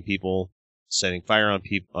 beheading people, setting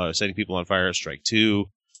people on fire. Strike two,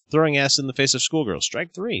 throwing acid in the face of schoolgirls.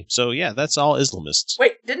 Strike three. So yeah, that's all Islamists.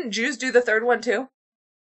 wait, didn't Jews do the third one too?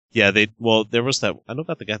 Yeah, there was that. I know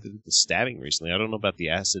about the guy that did the stabbing recently. I don't know about the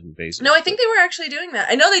acid and base. No, I think they were actually doing that.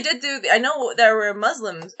 I know they did do. I know there were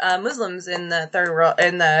Muslims in the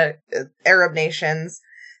in the Arab nations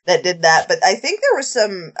that did that, but I think there were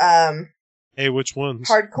some Hey, which ones?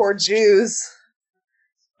 hardcore Jews.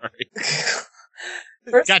 Sorry.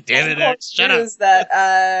 There were God damn it, some hardcore Ed, shut up. Jews that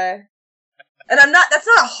and I'm not. That's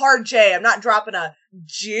not a hard J. I'm not dropping a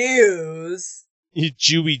Jews. You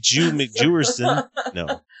Jewy Jew McJewerson.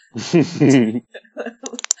 No.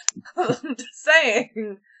 I'm just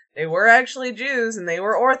saying they were actually Jews and they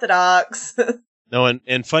were Orthodox. No,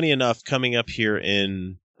 and funny enough, coming up here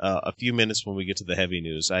in a few minutes when we get to the heavy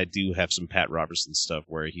news, I do have some Pat Robertson stuff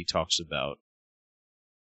where he talks about.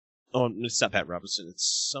 Oh, it's not Pat Robertson.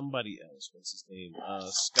 It's somebody else. What's his name?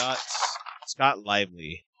 Scott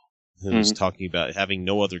Lively, who's talking about having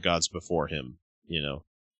no other gods before him.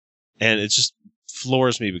 And it just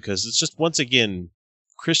floors me because it's just once again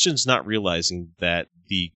Christians not realizing that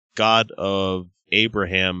the God of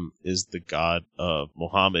Abraham is the God of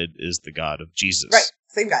Muhammad is the God of Jesus. Right.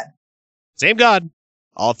 Same God. Same God.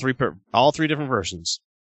 All three different versions.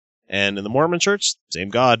 And in the Mormon church, same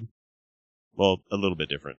God. Well, a little bit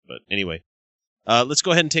different, but anyway. Let's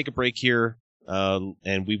go ahead and take a break here,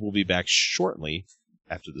 and we will be back shortly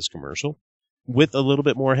after this commercial with a little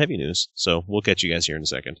bit more heavy news. So we'll catch you guys here in a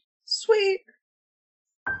second. Sweet.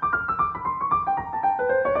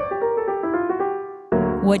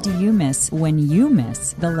 What do you miss when you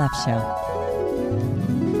miss The Left Show?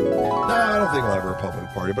 No, I don't think we'll have a Republican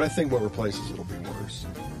Party, but I think what replaces it will be worse.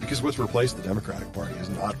 Because what's replaced the Democratic Party is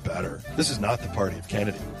not better. This is not the party of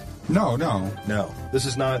Kennedy. No. This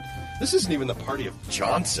isn't even the party of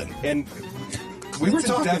Johnson. And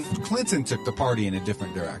Clinton took the party in a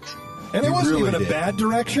different direction. And it wasn't even a bad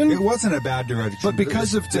direction. It wasn't a bad direction. But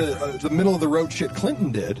because of the middle-of-the-road shit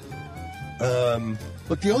Clinton did,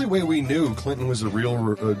 look, the only way we knew Clinton was a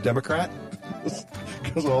real Democrat was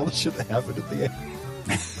because of all the shit that happened at the end.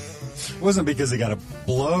 It wasn't because he got a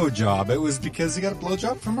blowjob. It was because he got a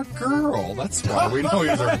blowjob from a girl. That's why we know he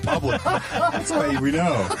was a Republican. That's why we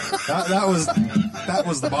know. That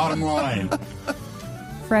was the bottom line.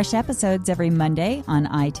 Fresh episodes every Monday on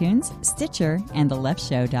iTunes, Stitcher, and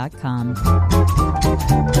theleftshow.com.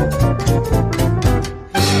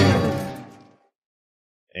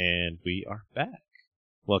 And we are back.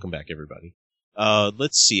 Welcome back, everybody.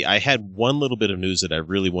 Let's see. I had one little bit of news that I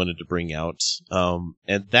really wanted to bring out,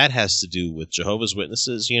 and that has to do with Jehovah's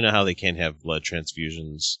Witnesses. You know how they can't have blood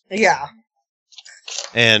transfusions. Yeah.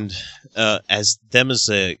 And as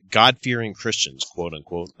a God-fearing Christians, quote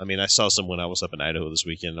unquote. I mean, I saw some when I was up in Idaho this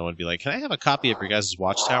weekend, and I would be like, "Can I have a copy of your guys'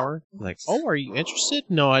 Watchtower?" I'm like, "Oh, are you interested?"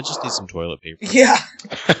 "No, I just need some toilet paper." Yeah.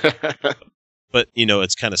 But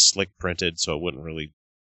it's kind of slick printed, so it wouldn't really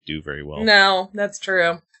do very well. No, that's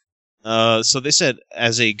true. So they said,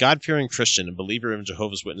 as a God-fearing Christian and believer in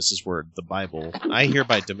Jehovah's Witnesses' word, the Bible, I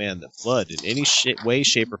hereby demand that blood in any way,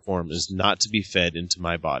 shape, or form is not to be fed into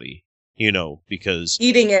my body. Because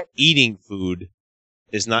eating food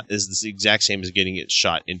is the exact same as getting it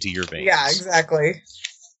shot into your veins. Yeah, exactly.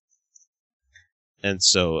 And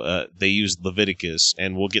so they used Leviticus,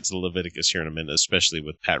 and we'll get to Leviticus here in a minute, especially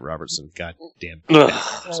with Pat Robertson. God damn.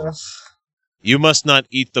 You must not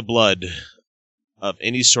eat the blood of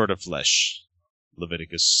any sort of flesh.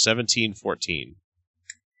 Leviticus 17:14.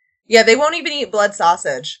 Yeah, they won't even eat blood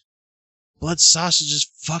sausage. Blood sausage is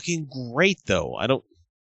fucking great, though.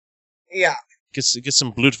 Yeah. Get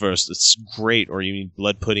some Blutwurst. It's great. Or you mean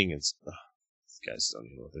blood pudding. These guys don't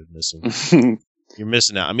even know what they're missing. You're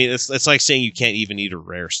missing out. I mean, it's like saying you can't even eat a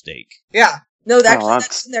rare steak. Yeah. No,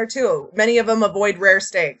 that's in there, too. Many of them avoid rare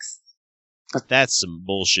steaks. That's some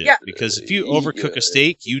bullshit. Yeah. Because if you overcook a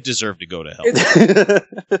steak, you deserve to go to hell.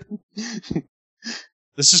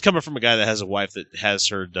 This is coming from a guy that has a wife that has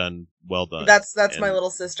her done well done. That's my little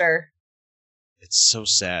sister. It's so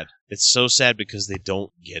sad. It's so sad because they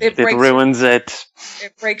don't get it. It ruins it.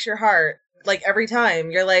 It breaks your heart. Like, every time.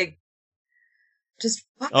 You're like, just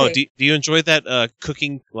fuck Oh, it. do you enjoy that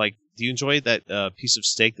cooking? Like, do you enjoy that piece of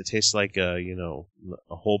steak that tastes like a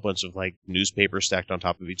whole bunch of like newspaper stacked on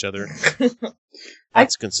top of each other?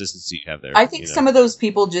 That's consistency you have there. I think some of those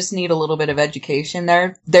people just need a little bit of education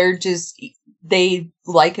there. They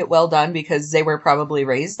like it well done because they were probably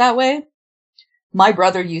raised that way. My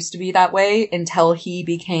brother used to be that way until he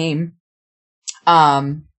became a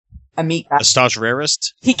meat guy. A staunch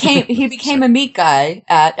rarist? He became a meat guy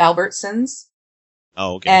at Albertsons.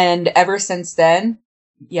 Oh, okay. And ever since then,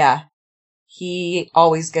 yeah, he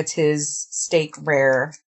always gets his steak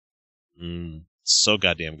rare. So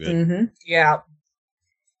goddamn good. Mm-hmm. Yeah.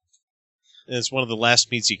 And it's one of the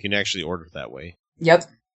last meats you can actually order that way. Yep.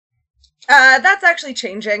 That's actually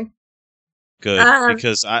changing. Good,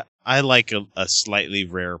 because I like a slightly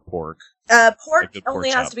rare pork. Pork pork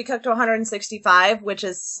only chop. has to be cooked to 165, which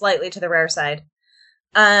is slightly to the rare side.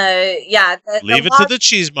 Yeah. Leave it to the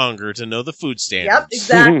cheesemonger to know the food standards. Yep,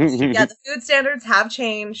 exactly. Yeah, the food standards have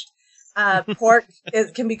changed. Pork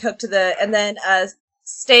can be cooked and then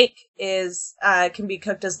steak can be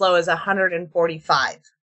cooked as low as 145.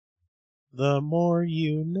 The more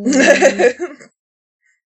you know.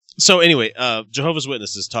 So anyway, Jehovah's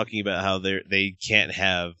Witnesses talking about how they can't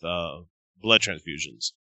have blood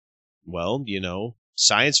transfusions. Well,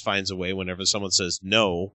 science finds a way. Whenever someone says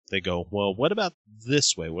no, they go, well, what about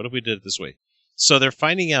this way? What if we did it this way? So they're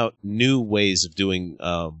finding out new ways of doing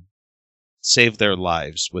save their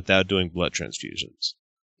lives without doing blood transfusions.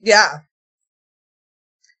 Yeah.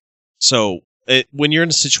 So when you're in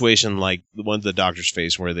a situation like the one the doctors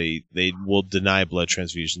face where they will deny blood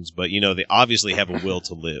transfusions, but they obviously have a will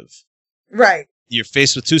to live. Right. you're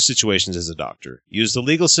faced with two situations as a doctor. Use the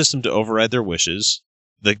legal system to override their wishes,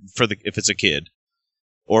 if it's a kid,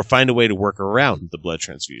 or find a way to work around the blood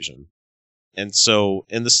transfusion. And so,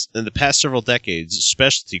 in the past several decades,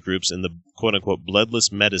 specialty groups in the quote-unquote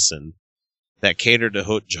bloodless medicine that cater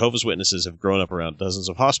to Jehovah's Witnesses have grown up around dozens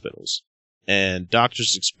of hospitals. And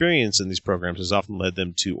doctors' experience in these programs has often led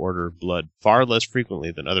them to order blood far less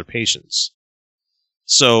frequently than other patients.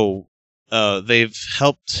 So, they've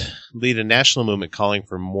helped lead a national movement calling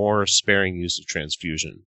for more sparing use of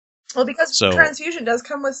transfusion. Well, because transfusion does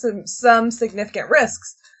come with some significant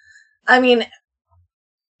risks. I mean...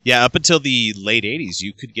 Yeah, up until the late 80s,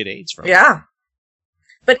 you could get AIDS from it. Yeah.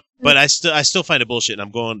 But I still find it bullshit, and I'm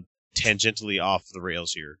going tangentially off the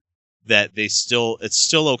rails here, that it's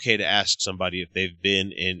still okay to ask somebody if they've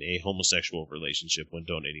been in a homosexual relationship when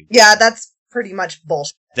donating. Yeah, that's pretty much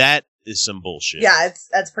bullshit. That is some bullshit. Yeah,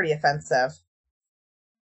 that's pretty offensive.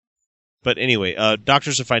 But anyway,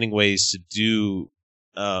 doctors are finding ways to do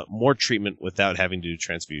more treatment without having to do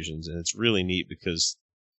transfusions, and it's really neat because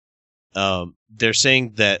they're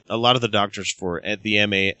saying that a lot of the doctors at the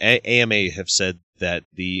AMA have said that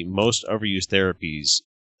the most overused therapies,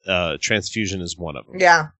 transfusion is one of them.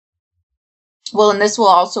 Yeah. Well, and this will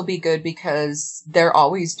also be good because they're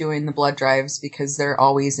always doing the blood drives because they're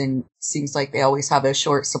always seems like they always have a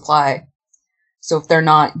short supply. So if they're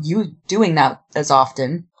not doing that as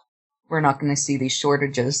often, we're not going to see these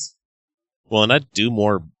shortages. Well, and I'd do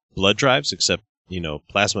more blood drives, except,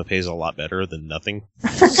 plasma pays a lot better than nothing.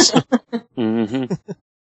 Mm-hmm.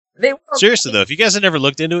 Seriously, though, if you guys have never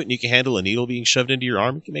looked into it and you can handle a needle being shoved into your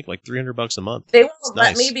arm, you can make like $300 a month. They won't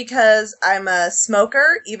let me because I'm a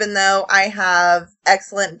smoker, even though I have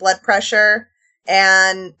excellent blood pressure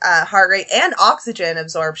and heart rate and oxygen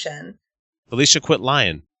absorption. Felicia, quit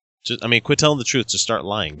lying. Quit telling the truth. Just start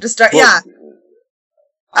lying. Yeah.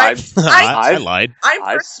 I lied.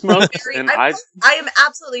 I've smoked, I am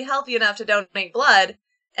absolutely healthy enough to donate blood,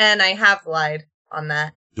 and I have lied on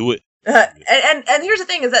that. Do it. And here's the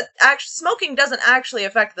thing: is that smoking doesn't actually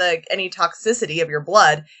affect any toxicity of your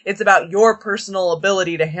blood. It's about your personal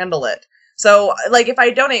ability to handle it. So, like, if I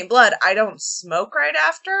donate blood, I don't smoke right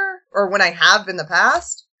after, or when I have in the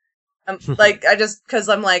past. Because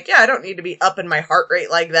I'm like, I don't need to be upping my heart rate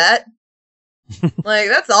like that. Like,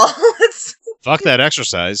 that's all. Fuck that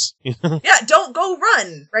exercise. Yeah, don't go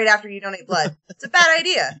run right after you donate blood. It's a bad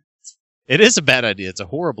idea. It is a bad idea. It's a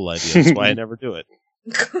horrible idea. That's why I never do it.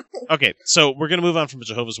 Okay, so we're going to move on from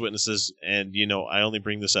Jehovah's Witnesses, and, I only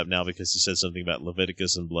bring this up now because he said something about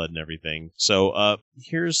Leviticus and blood and everything. So,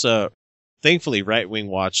 here's, thankfully, Right Wing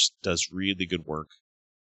Watch does really good work,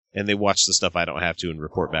 and they watch the stuff I don't have to and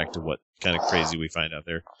report back to what kind of crazy we find out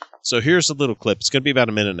there. So here's a little clip. It's going to be about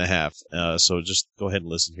a minute and a half, so just go ahead and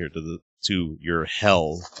listen here to your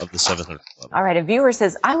hell of the 700 Club. All right, a viewer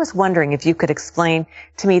says, I was wondering if you could explain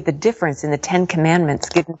to me the difference in the 10 Commandments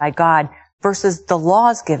given by God versus the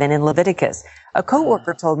laws given in Leviticus. A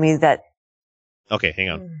coworker told me that... Okay, hang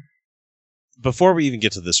on. Before we even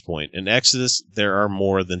get to this point, in Exodus, there are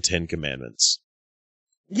more than 10 Commandments.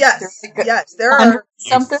 Yes, there are.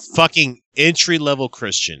 Something. Fucking entry-level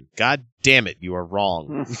Christian. God damn it, you are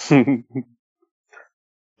wrong.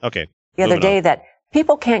 Okay. The other day that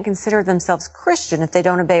people can't consider themselves Christian if they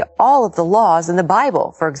don't obey all of the laws in the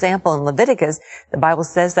Bible. For example, in Leviticus, the Bible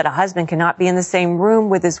says that a husband cannot be in the same room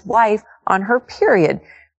with his wife on her period.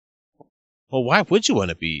 Well, why would you want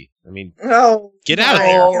to be? Get out of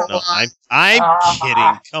there. No, I'm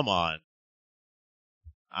kidding. Come on.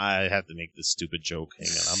 I have to make this stupid joke. Hang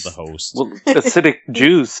on, I'm the host. Well, Hasidic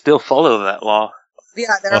Jews still follow that law.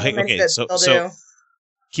 Yeah, there are many that still do.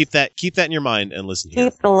 Keep that in your mind and listen here.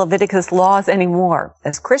 Keep the Leviticus laws anymore.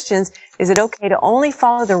 As Christians, is it okay to only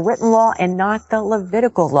follow the written law and not the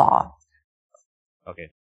Levitical law?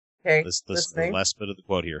 Okay. This is the last bit of the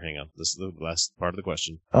quote here. Hang on. This is the last part of the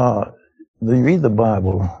question. When you read the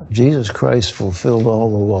Bible, Jesus Christ fulfilled all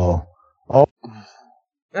the law.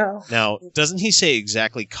 Now, doesn't he say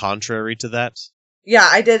exactly contrary to that? Yeah,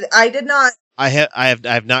 I did not. I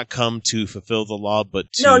have not come to fulfill the law,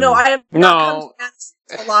 but to... No, I have not come to pass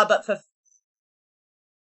the law, but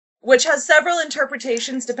which has several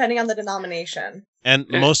interpretations depending on the denomination. And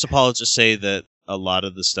most apologists say that a lot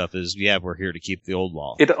of the stuff is, we're here to keep the old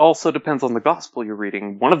law. It also depends on the gospel you're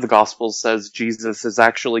reading. One of the gospels says Jesus is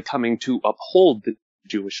actually coming to uphold the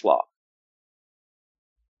Jewish law.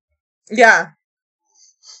 Yeah.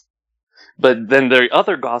 But then the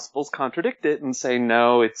other gospels contradict it and say,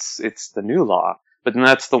 no, it's the new law. But then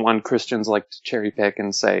that's the one Christians like to cherry pick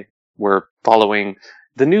and say, we're following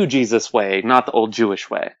the new Jesus way, not the old Jewish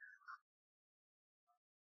way.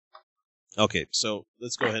 Okay, so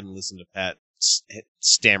let's go ahead and listen to Pat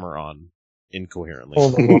stammer on incoherently. All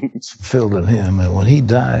the law was fulfilled in him, and when he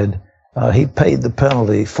died, he paid the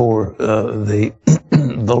penalty for the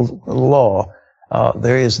law.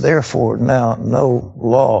 There is therefore now no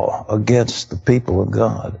law against the people of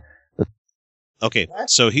God. Okay,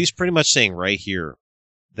 so he's pretty much saying right here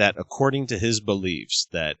that according to his beliefs,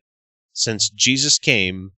 that since Jesus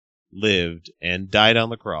came, lived, and died on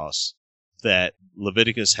the cross, that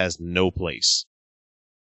Leviticus has no place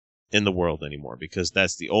in the world anymore, because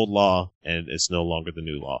that's the old law, and it's no longer the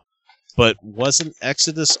new law. But wasn't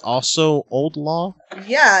Exodus also old law?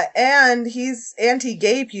 Yeah, and he's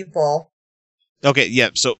anti-gay people. Okay, yeah,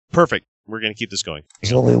 so perfect. We're going to keep this going.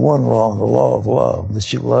 There's only one law, the law of love,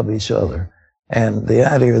 that you love each other. And the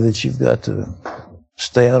idea that you've got to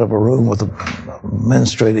stay out of a room with a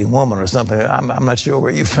menstruating woman or something, I'm not sure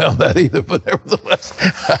where you found that either, but nevertheless.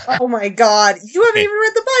 Oh my God. You haven't even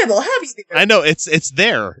read the Bible, have you? I know, it's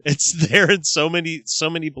there. It's there in so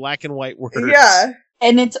many black and white words. Yeah.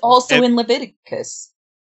 And it's also in Leviticus.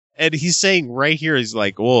 And he's saying right here, he's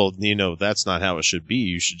like, well, that's not how it should be.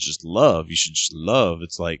 You should just love. You should just love.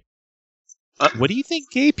 It's like, what do you think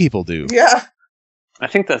gay people do? Yeah. I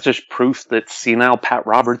think that's just proof that senile Pat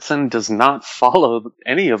Robertson does not follow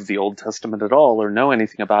any of the Old Testament at all or know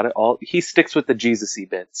anything about it. He sticks with the Jesus-y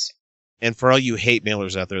bits. And for all you hate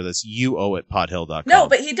mailers out there, that's UO@podhill.com. No,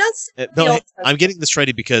 but he does. I'm getting this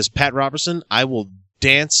ready because Pat Robertson, I will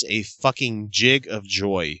dance a fucking jig of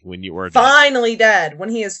joy when you are dead. Finally dead. When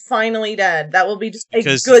he is finally dead. That will be just a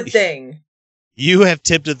good thing. You have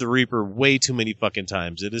tempted the Reaper way too many fucking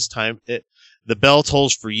times. It is time. The bell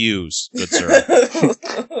tolls for you, good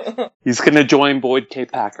sir. He's going to join Boyd K.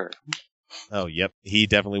 Packer. Oh, yep. He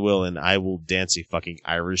definitely will, and I will dance a fucking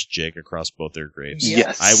Irish jig across both their graves.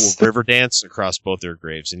 Yes. I will river dance across both their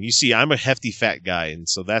graves. And you see, I'm a hefty fat guy, and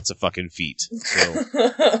so that's a fucking feat. So,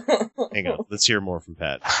 hang on. Let's hear more from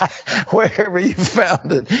Pat. Wherever you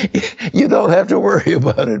found it, you don't have to worry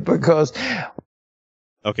about it because...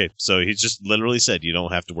 Okay, so he just literally said you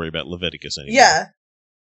don't have to worry about Leviticus anymore. Yeah.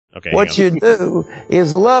 Okay. What you do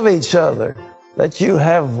is love each other, that you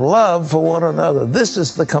have love for one another. This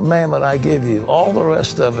is the commandment I give you. All the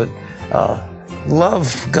rest of it,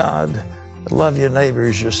 love God, love your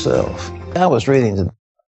neighbors yourself. I was reading today.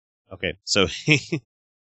 Okay, so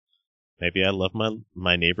maybe I love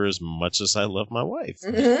my neighbor as much as I love my wife.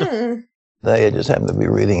 Mm-hmm. I just happened to be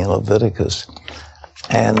reading in Leviticus.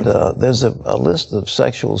 And there's a list of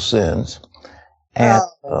sexual sins, and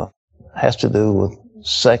has to do with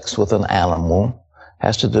sex with an animal,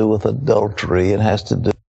 has to do with adultery, and has to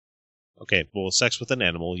do... Okay, well, sex with an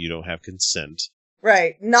animal, you don't have consent.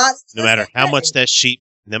 Right, not... No matter how much that sheep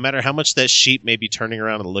may be turning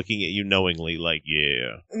around and looking at you knowingly, like,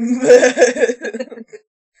 yeah.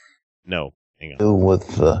 No, hang on. Do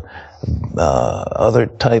with other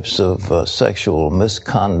types of sexual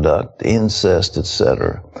misconduct, incest,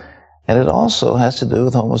 etc. And it also has to do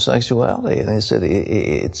with homosexuality. And he said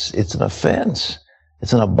it's an offense.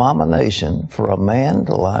 It's an abomination for a man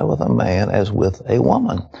to lie with a man as with a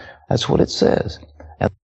woman. That's what it says.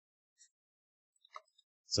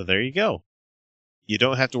 So there you go. You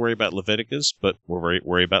don't have to worry about Leviticus, but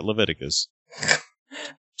worry about Leviticus.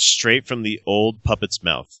 Straight from the old puppet's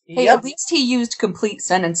mouth. Hey, at least he used complete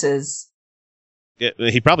sentences. Yeah,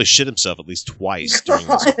 he probably shit himself at least twice during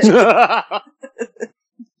this.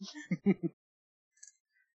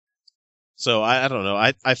 So I don't know.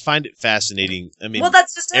 I find it fascinating. I mean, well,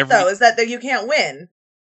 that's just it, though, is that you can't win.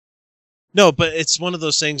 No, but it's one of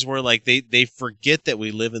those things where like they forget that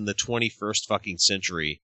we live in the 21st fucking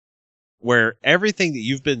century, where everything that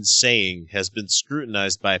you've been saying has been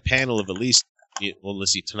scrutinized by a panel of at least. Well,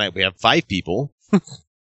 let's see. Tonight we have 5 people,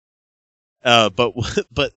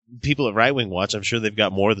 but people at Right Wing Watch, I'm sure they've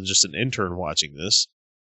got more than just an intern watching this.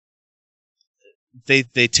 They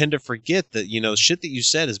tend to forget that shit that you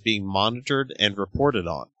said is being monitored and reported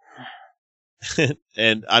on.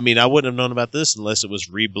 And I mean, I wouldn't have known about this unless it was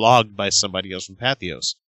reblogged by somebody else from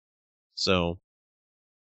Pathos. So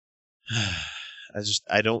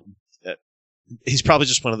I don't. He's probably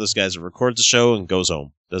just one of those guys that records the show and goes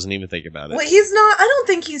home. Doesn't even think about it. Well, he's not. I don't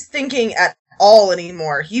think he's thinking at all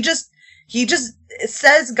anymore. He just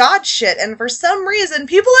says God shit, and for some reason,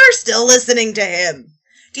 people are still listening to him.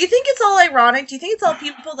 Do you think it's all ironic? Do you think it's all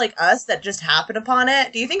people like us that just happen upon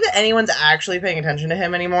it? Do you think that anyone's actually paying attention to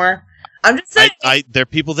him anymore? I'm just saying. There are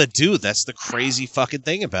people that do. That's the crazy fucking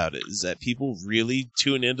thing about it, is that people really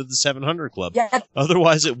tune into the 700 Club. Yeah.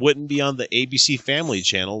 Otherwise, it wouldn't be on the ABC Family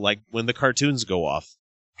channel like when the cartoons go off.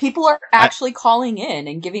 People are actually calling in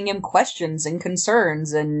and giving him questions and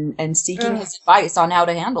concerns and seeking his advice on how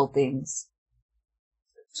to handle things.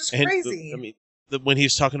 Just crazy. When he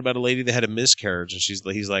was talking about a lady that had a miscarriage, and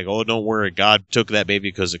he's like, "Oh, don't worry, God took that baby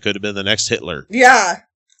because it could have been the next Hitler." Yeah.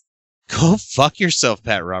 Go fuck yourself,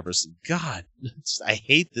 Pat Robertson. God, I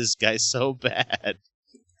hate this guy so bad.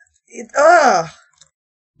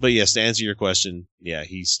 But yes, to answer your question, yeah,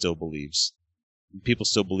 he still believes. People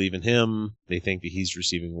still believe in him. They think that he's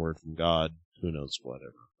receiving word from God. Who knows,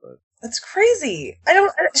 whatever. But that's crazy. I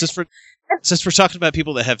don't. Since we're talking about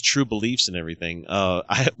people that have true beliefs and everything,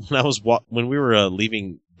 when we were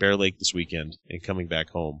leaving Bear Lake this weekend and coming back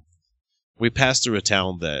home, we passed through a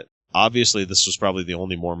town that obviously this was probably the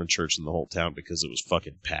only Mormon church in the whole town because it was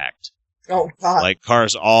fucking packed. Oh God! Like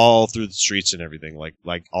cars all through the streets and everything,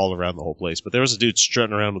 like all around the whole place. But there was a dude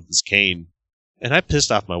strutting around with his cane, and I pissed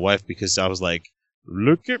off my wife because I was like,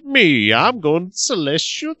 "Look at me! I'm going to the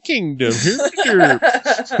celestial kingdom."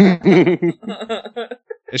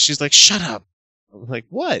 And she's like, "Shut up!" I'm like,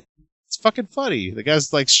 "What? It's fucking funny." The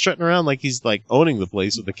guy's like strutting around like he's like owning the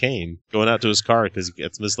place with a cane, going out to his car because he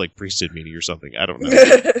gets this like priesthood meeting or something. I don't know.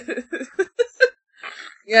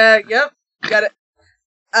 Yeah. Yep. Got it.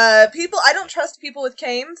 People. I don't trust people with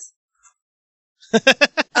canes. They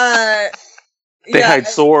hide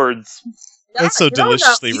swords. That's so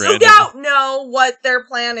deliciously random. You don't know what their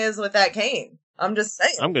plan is with that cane. I'm just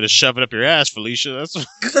saying. I'm gonna shove it up your ass, Felicia. That's.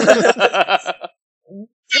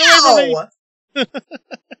 No!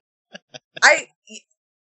 I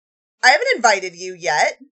haven't invited you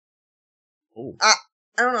yet. Oh. I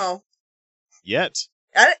don't know. Yet.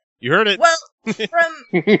 You heard it. Well, shut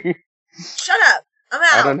up. I'm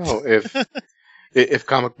out. I don't know if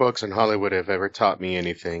comic books and Hollywood have ever taught me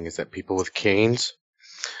anything, is that people with canes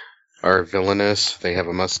are villainous. They have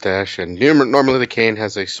a mustache, and normally the cane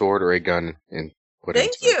has a sword or a gun.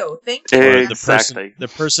 Thank you. Exactly. The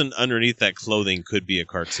person underneath that clothing could be a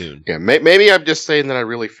cartoon. Yeah, maybe I'm just saying that I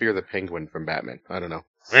really fear the Penguin from Batman. I don't know.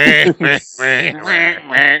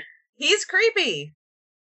 He's creepy.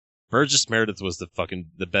 Burgess Meredith was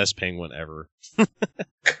the best penguin ever.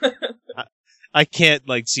 I can't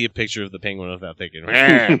see a picture of the penguin without thinking,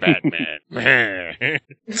 Batman.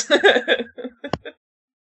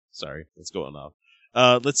 Sorry, that's going off.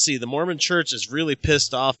 Let's see. The Mormon Church is really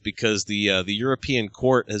pissed off because the European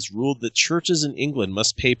court has ruled that churches in England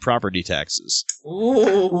must pay property taxes.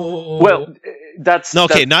 Ooh. Well, that's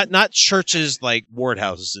not churches like ward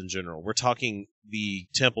houses in general. We're talking the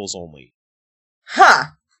temples only. Huh.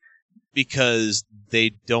 Because they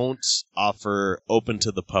don't offer open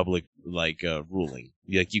to the public ruling.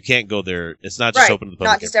 You can't go there. It's not just open to the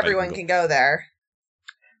public. Not just everyone can go there.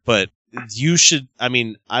 But you should.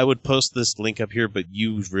 I would post this link up here, but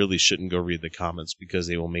you really shouldn't go read the comments because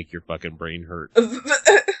they will make your fucking brain hurt.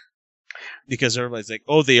 Because everybody's like,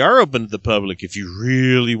 "Oh, they are open to the public if you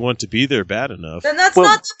really want to be there bad enough." Then that's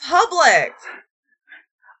not the public.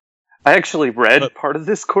 I actually read part of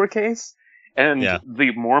this court case. And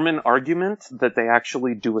the Mormon argument that they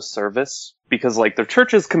actually do a service, because their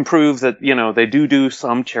churches can prove that, they do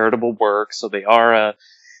some charitable work, so they are a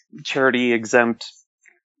charity exempt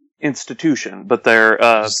institution, but their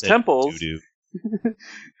temples,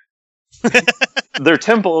 their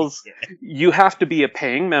temples, you have to be a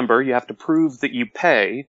paying member, you have to prove that you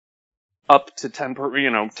pay up to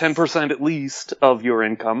 10% at least of your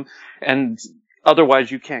income, and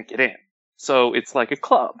otherwise you can't get in. So it's like a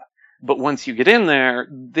club. But once you get in there,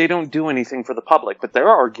 they don't do anything for the public. But their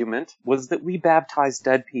argument was that we baptize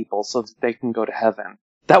dead people so that they can go to heaven.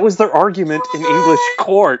 That was their argument in English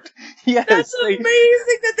court. Yes, that's amazing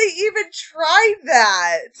that they even tried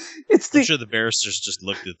that. I'm sure the barristers just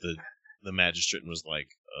looked at the magistrate and was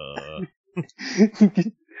like,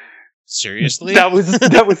 seriously?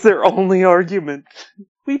 That was their only argument.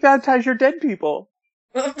 We baptize your dead people.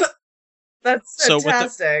 That's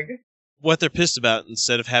fantastic. What they're pissed about,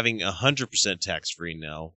 instead of having 100% tax-free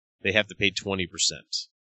now, they have to pay 20%.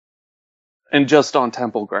 And just on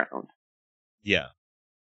temple ground. Yeah.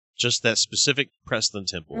 Just that specific Preston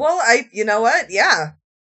temple. Well, you know what? Yeah.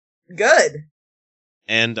 Good.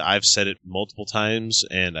 And I've said it multiple times,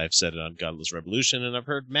 and I've said it on Godless Revolution, and I've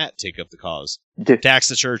heard Matt take up the cause. Tax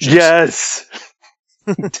the churches. Yes!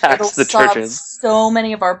 Tax the churches. So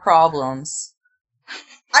many of our problems.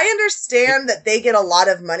 I understand that they get a lot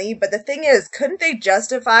of money, but the thing is, couldn't they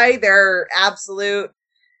justify their absolute,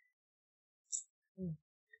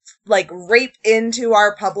 rape into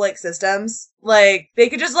our public systems? They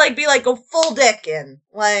could just, be go full dick in.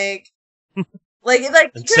 They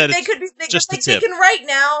can right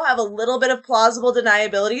now have a little bit of plausible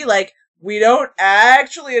deniability, we don't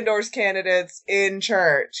actually endorse candidates in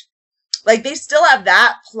church. Like, they still have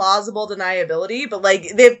that plausible deniability, but, like,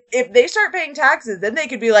 if they start paying taxes, then they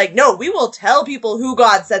could be like, no, we will tell people who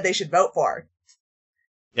God said they should vote for.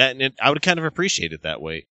 Yeah, and I would kind of appreciate it that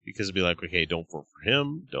way, because it'd be like, okay, don't vote for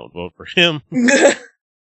him, don't vote for him.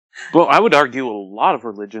 Well, I would argue a lot of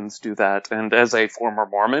religions do that, and as a former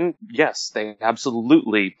Mormon, yes, they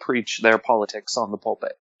absolutely preach their politics on the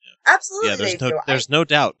pulpit. Absolutely, Yeah, they do. There's no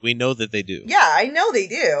doubt. We know that they do. Yeah, I know they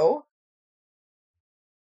do.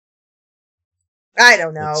 I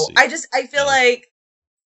don't know. I feel like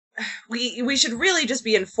we should really just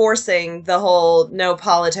be enforcing the whole no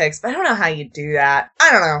politics, but I don't know how you do that.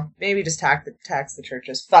 I don't know. Maybe just tax the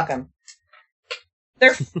churches. Fuck them.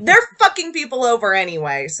 They're fucking people over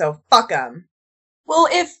anyway, so fuck them. Well,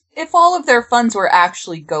 if all of their funds were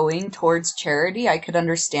actually going towards charity, I could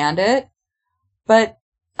understand it. But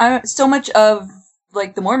so much of,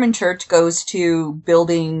 like, the Mormon Church goes to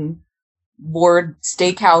building board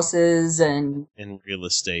steakhouses and real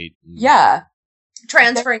estate. Yeah.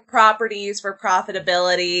 Transferring properties for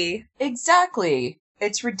profitability. Exactly.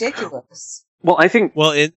 It's ridiculous. Well, I think...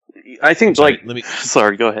 Sorry, like...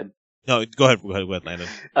 Sorry, go ahead. No, go ahead, Landon.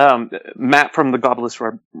 Matt from the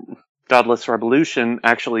Godless Revolution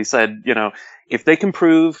actually said, if they can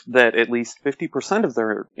prove that at least 50% of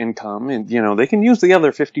their income, and, they can use the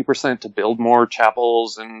other 50% to build more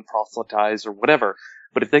chapels and proselytize or whatever.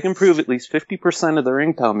 But if they can prove at least 50% of their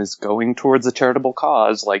income is going towards a charitable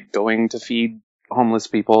cause, like going to feed homeless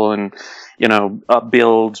people and,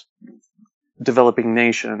 upbuild developing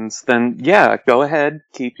nations, then yeah, go ahead,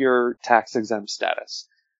 keep your tax-exempt status.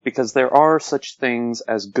 Because there are such things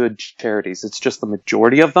as good charities. It's just the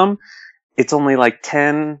majority of them. It's only like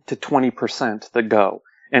 10 to 20% that go.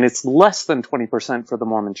 And it's less than 20% for the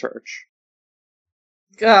Mormon Church.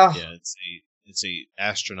 Oh. Yeah, it's a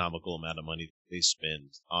astronomical amount of money they spend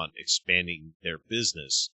on expanding their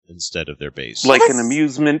business instead of their base. Like an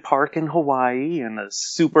amusement park in Hawaii and a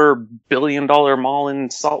super billion-dollar mall in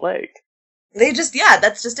Salt Lake. That's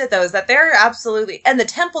just it though, is that they're absolutely, and the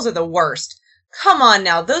temples are the worst. Come on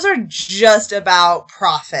now, those are just about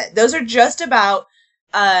profit. Those are just about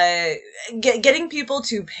getting people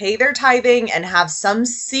to pay their tithing and have some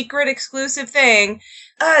secret exclusive thing.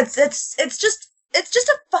 It's just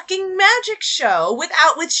a fucking magic show with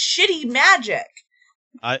shitty magic.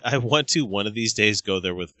 I want to one of these days go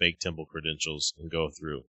there with fake temple credentials and go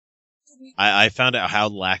through. I found out how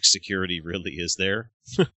lax security really is there.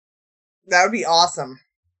 That would be awesome.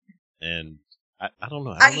 And I don't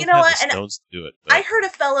know. I don't know if I have the stones to do it. I heard a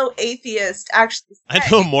fellow atheist actually say, I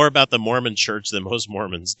know more about the Mormon Church than most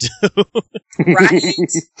Mormons do.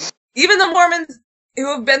 Right? Even the Mormons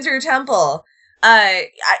who have been through temple. I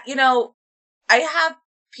have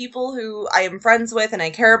people who I am friends with and I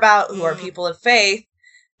care about who are people of faith,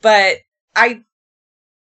 but I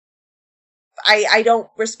don't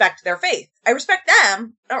respect their faith. I respect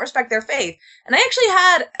them, I don't respect their faith. And I actually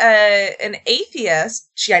had an atheist,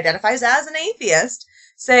 she identifies as an atheist,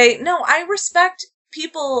 say, no, I respect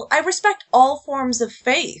all forms of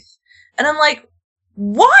faith. And I'm like,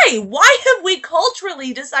 why? Why have we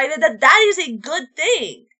culturally decided that is a good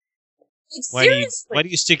thing? Like, seriously. Why do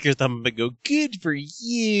you stick your thumb up and go, good for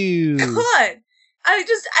you? Good.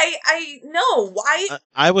 I know. Why?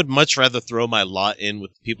 I would much rather throw my lot in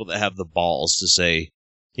with the people that have the balls to say,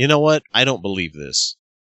 you know what? I don't believe this.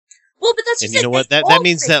 Well, but that's just and you know what? That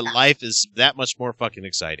means that life is that much more fucking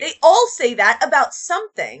exciting. They all say that about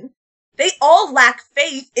something. They all lack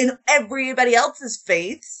faith in everybody else's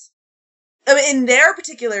faiths, in their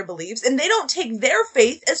particular beliefs, and they don't take their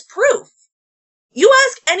faith as proof. You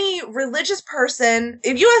ask any religious person,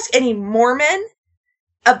 if you ask any Mormon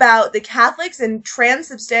about the Catholics and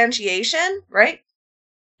transubstantiation, right?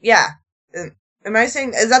 Yeah. Am I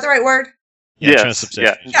saying, is that the right word? Yeah,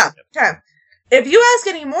 transubstantiation. Yeah. Okay. If you ask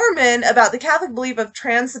any Mormon about the Catholic belief of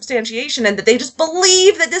transubstantiation and that they just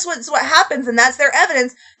believe that this is what happens and that's their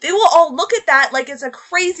evidence, they will all look at that like it's a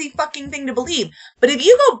crazy fucking thing to believe. But if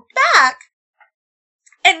you go back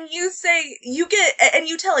and you say, you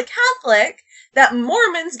tell a Catholic that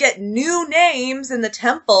Mormons get new names in the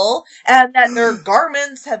temple and that their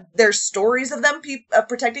garments have their stories of them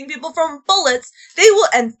protecting people from bullets, they will,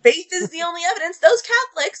 and faith is the only evidence. Those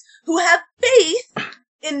Catholics who have faith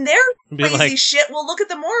in their crazy shit will look at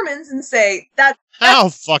the Mormons and say, how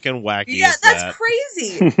fucking wacky is that? Yeah, that's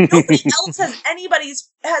crazy. Nobody else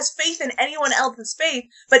has faith in anyone else's faith,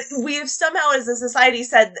 but we have somehow as a society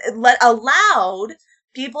said, allowed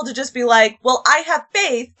people to just be like, well, I have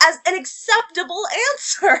faith as an acceptable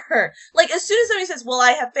answer. Like, as soon as somebody says, well,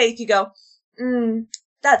 I have faith, you go,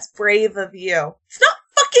 that's brave of you. It's not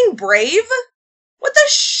fucking brave. What the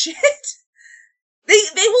shit?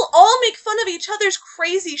 They will all make each other's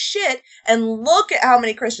crazy shit, and look at how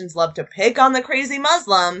many Christians love to pick on the crazy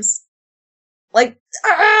Muslims. Like,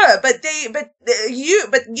 but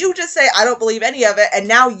you just say, I don't believe any of it, and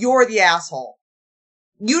now you're the asshole.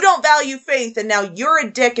 You don't value faith, and now you're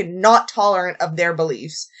a dick and not tolerant of their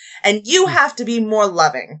beliefs. And you have to be more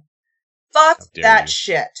loving. Fuck that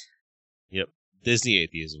shit. Yep. Disney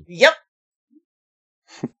atheism. Yep.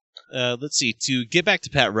 Let's see. To get back to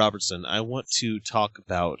Pat Robertson, I want to talk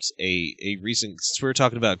about a recent... Since we were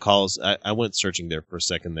talking about calls, I went searching there for a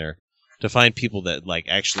second there to find people that like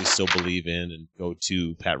actually still believe in and go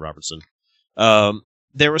to Pat Robertson.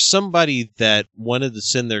 There was somebody that wanted to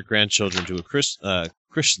send their grandchildren to a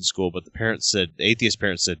Christian school, but the atheist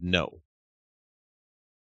parents said no.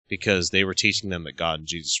 Because they were teaching them that God and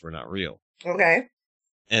Jesus were not real. Okay.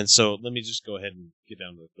 And so let me just go ahead and get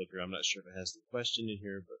down to the clicker. I'm not sure if it has the question in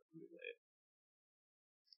here, but let me lay it.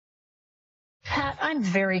 Pat, I'm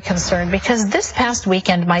very concerned because this past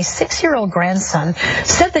weekend, my 6-year-old grandson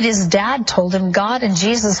said that his dad told him God and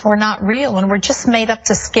Jesus were not real and were just made up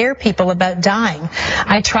to scare people about dying.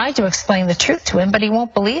 I tried to explain the truth to him, but he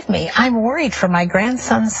won't believe me. I'm worried for my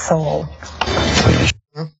grandson's soul.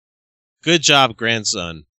 Good job,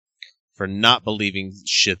 grandson, for not believing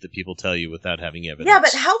shit that people tell you without having evidence. Yeah,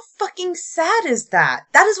 but how fucking sad is that?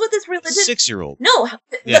 That is what this religion... 6-year-old. No,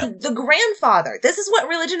 the grandfather. This is what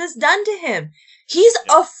religion has done to him. He's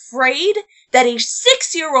afraid that a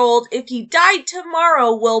 6-year-old, if he died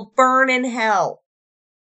tomorrow, will burn in hell.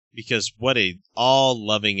 Because what a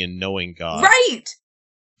all-loving and knowing God. Right!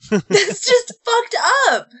 That's just fucked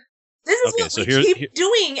up. This is what we keep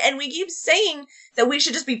doing, and we keep saying that we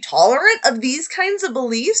should just be tolerant of these kinds of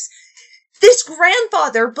beliefs. This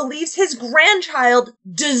grandfather believes his grandchild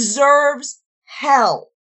deserves hell.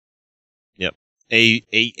 Yep.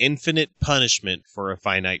 A infinite punishment for a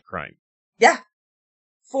finite crime. Yeah.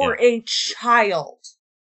 For a child.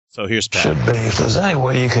 So here's Pat. Should be. If there's any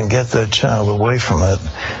way you can get that child away from it,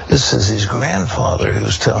 this is his grandfather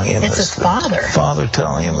who's telling him it's his father. Father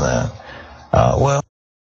telling him that. Well,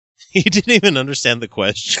 he didn't even understand the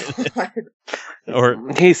question.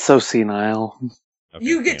 Or he's so senile. Okay,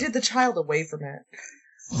 you get the child away from it.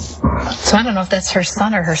 So I don't know if that's her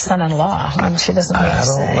son or her son-in-law. She doesn't know. I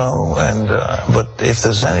don't know. And but if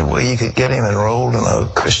there's any way you could get him enrolled in a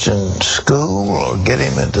Christian school or get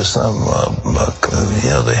him into some,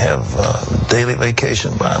 they have daily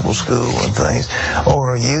vacation Bible school and things,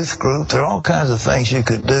 or a youth group. There are all kinds of things you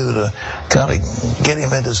could do to kind of get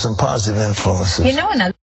him into some positive influences. You know,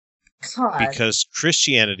 another. Because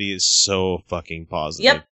Christianity is so fucking positive.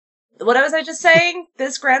 Yep. What was I just saying?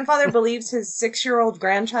 This grandfather believes his 6-year-old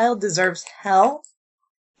grandchild deserves hell,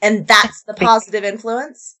 and that's the positive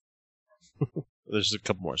influence? There's a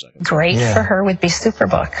couple more seconds. Great for her would be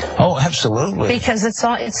Superbook. Oh, absolutely. Because it's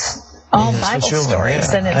all Bible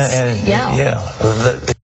stories, and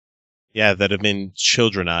it's that have been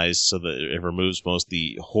childrenized so that it removes most of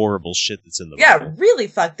the horrible shit that's in the Bible. Really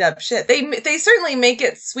fucked up shit. They certainly make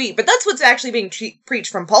it sweet, but that's what's actually being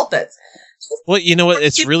preached from pulpits. Well, you know what?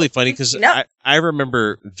 It's really funny because I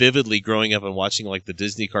remember vividly growing up and watching like the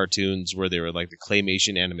Disney cartoons where they were like the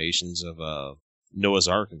claymation animations of Noah's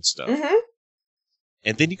Ark and stuff. Mm-hmm.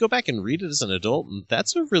 And then you go back and read it as an adult, and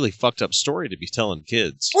that's a really fucked up story to be telling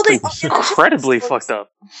kids. Well, it's incredibly fucked up.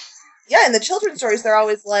 Yeah, in the children's stories, they're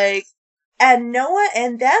always like, and Noah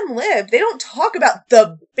and them lived. They don't talk about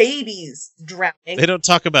the babies drowning. They don't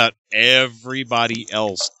talk about everybody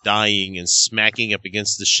else dying and smacking up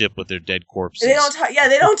against the ship with their dead corpses. They don't talk. Yeah,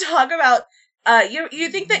 they don't talk about. You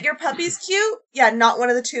think that your puppy's cute? Yeah, not one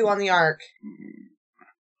of the two on the ark.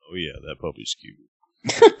 Oh yeah, that puppy's cute.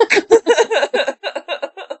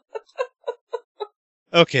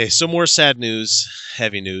 Okay, so more sad news,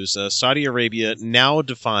 heavy news. Saudi Arabia now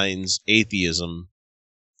defines atheism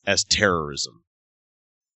as terrorism.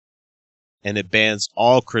 And it bans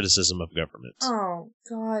all criticism of government. Oh,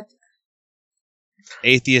 God.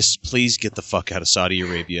 Atheists, please get the fuck out of Saudi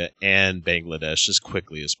Arabia and Bangladesh as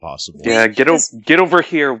quickly as possible. Yeah, get over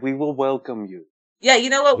here. We will welcome you. Yeah,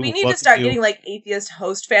 you know what? We need to start getting like atheist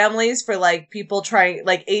host families for like people trying,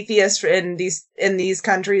 like atheists in these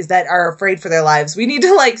countries that are afraid for their lives. We need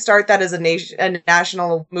to like start that as a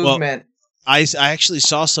national movement. Well, I actually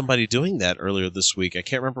saw somebody doing that earlier this week. I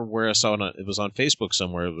can't remember where I saw it. It was on Facebook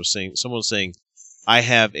somewhere. It was saying someone was saying, "I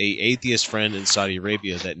have a atheist friend in Saudi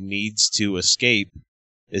Arabia that needs to escape.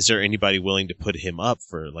 Is there anybody willing to put him up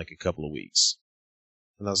for like a couple of weeks?"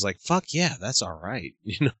 And I was like, "Fuck yeah, that's all right."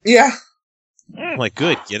 You know? Yeah. I'm like,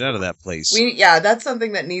 good, get out of that place. That's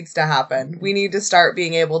something that needs to happen. We need to start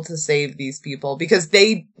being able to save these people because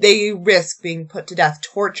they risk being put to death,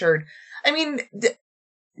 tortured. I mean,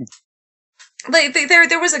 Like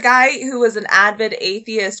there was a guy who was an avid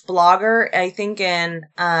atheist blogger, I think in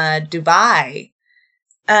Dubai,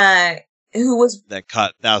 who was That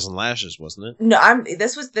caught 1,000 lashes, wasn't it? no.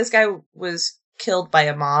 This guy was killed by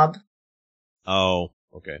a mob. Oh,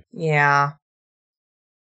 okay. Yeah,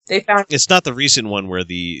 they found It's not the recent one where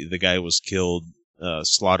the guy was killed,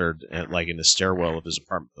 slaughtered, like in the stairwell of his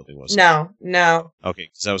apartment building, was it? no. Okay,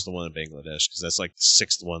 because that was the one in Bangladesh, because that's like the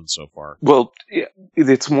 6th one so far. Well,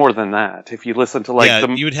 it's more than that. If you listen to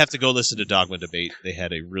you would have to go listen to Dogma Debate. They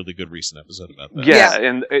had a really good recent episode about that. Yeah,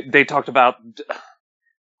 and they talked about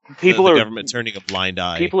people the are government turning a blind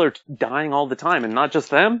eye. People are dying all the time, and not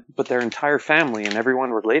just them, but their entire family and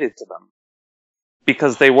everyone related to them.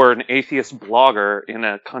 Because they were an atheist blogger in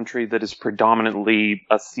a country that is predominantly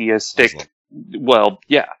a theistic, Muslim.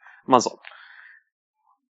 Yeah,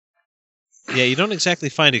 you don't exactly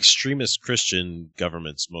find extremist Christian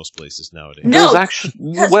governments most places nowadays. No,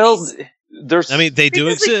 there's. I mean, they do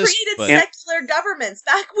because exist. we created secular governments.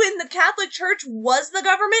 Back when the Catholic Church was the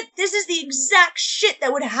government, this is the exact shit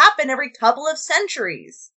that would happen every couple of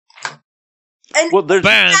centuries. And burn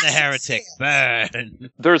the heretic, burn.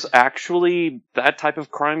 There's actually that type of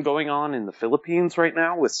crime going on in the Philippines right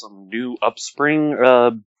now with some new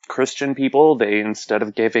upspring Christian people. They, instead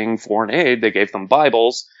of giving foreign aid, they gave them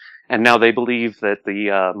Bibles, and now they believe that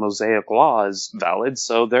the Mosaic Law is valid,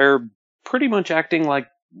 so they're pretty much acting like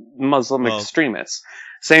Muslim extremists.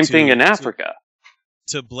 Same thing in Africa.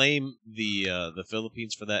 To blame the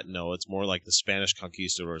Philippines for that, no, it's more like the Spanish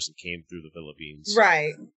conquistadors that came through the Philippines.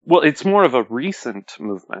 Right. Well, it's more of a recent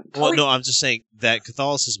movement. Well, no, I'm just saying that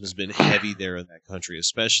Catholicism has been heavy there in that country,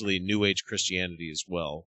 especially New Age Christianity as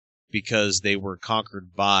well, because they were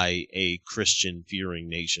conquered by a Christian-fearing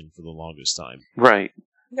nation for the longest time. Right.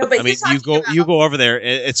 No, but I mean, you go over there.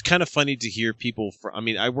 It's kind of funny to hear people.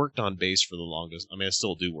 I worked on base for the longest. I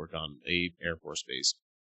still do work on a Air Force base.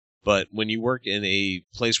 But when you work in a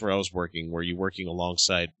place where I was working, where you're working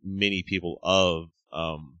alongside many people of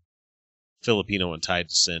Filipino and Thai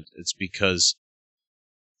descent, it's because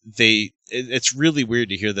it's really weird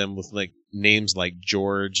to hear them with like names like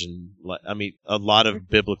George and a lot of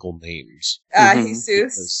biblical names.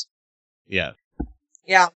 Jesus. Yeah.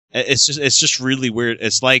 Yeah. It's just really weird.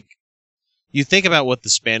 It's like you think about what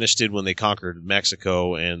the Spanish did when they conquered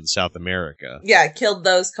Mexico and South America. Yeah, killed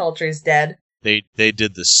those cultures dead. They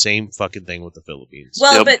did the same fucking thing with the Philippines.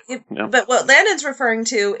 Well, but what Landon's referring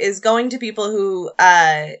to is going to people who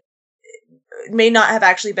may not have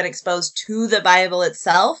actually been exposed to the Bible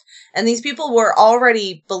itself, and these people were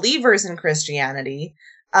already believers in Christianity,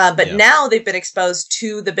 but now they've been exposed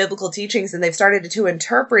to the biblical teachings and they've started to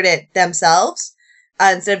interpret it themselves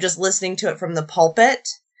instead of just listening to it from the pulpit.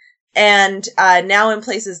 And now in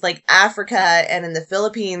places like Africa and in the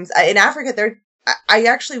Philippines, in Africa, I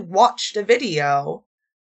actually watched a video.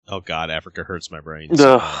 Oh God, Africa hurts my brain.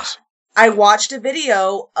 I watched a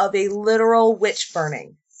video of a literal witch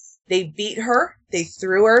burning. They beat her, they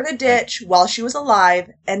threw her in a ditch while she was alive,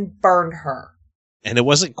 and burned her. And it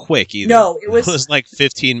wasn't quick either. No, it was like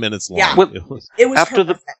 15 minutes long. Yeah, it was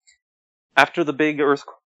after the big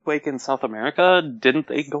earthquake in South America. Didn't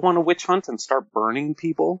they go on a witch hunt and start burning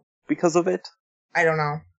people because of it? I don't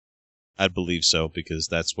know. I'd believe so, because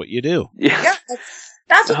that's what you do. Yeah,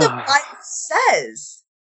 that's what the Bible says.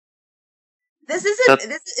 This isn't.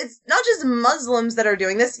 It's not just Muslims that are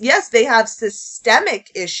doing this. Yes, they have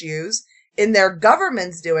systemic issues in their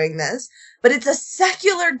governments doing this, but it's a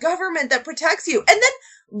secular government that protects you. And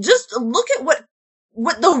then just look at what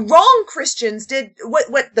the wrong Christians did.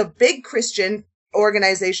 What the big Christian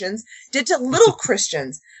organizations did to little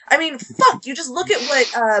Christians. I mean, fuck. You just look at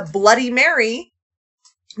what Bloody Mary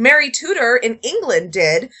Tudor in England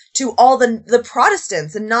did to all the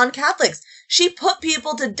Protestants and non-Catholics. She put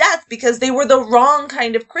people to death because they were the wrong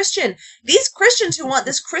kind of Christian. These Christians who want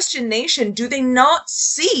this Christian nation, do they not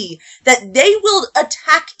see that they will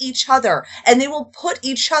attack each other and they will put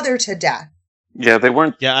each other to death? Yeah, they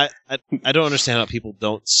weren't. Yeah, I don't understand how people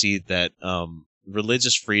don't see that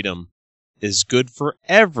religious freedom is good for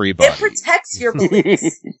everybody. It protects your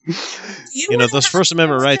beliefs. Those First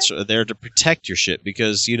Amendment rights are there to protect your shit,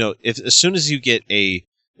 because, as soon as you get a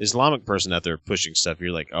Islamic person out there pushing stuff,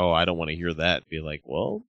 you're like, oh, I don't want to hear that. Be like,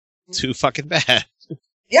 well, too fucking bad.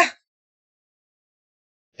 Yeah.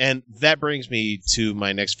 And that brings me to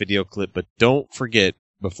my next video clip, but don't forget,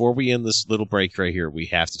 before we end this little break right here, we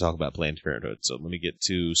have to talk about Planned Parenthood. So let me get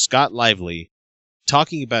to Scott Lively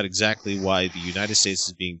talking about exactly why the United States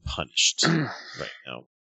is being punished right now.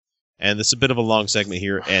 And this is a bit of a long segment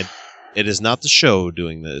here, and it is not the show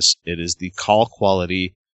doing this. It is the call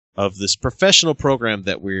quality of this professional program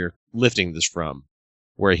that we're lifting this from.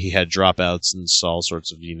 where he had dropouts and all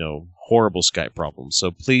sorts of, horrible Skype problems.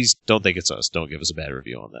 So please don't think it's us. Don't give us a bad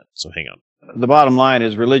review on that. So hang on. The bottom line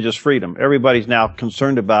is religious freedom. Everybody's now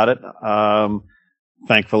concerned about it.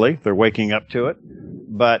 Thankfully, they're waking up to it.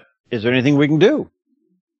 But is there anything we can do?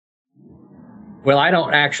 Well, I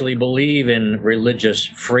don't actually believe in religious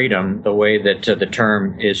freedom the way that the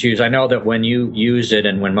term is used. I know that when you use it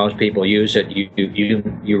and when most people use it,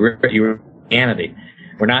 you Christianity.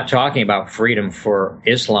 We're not talking about freedom for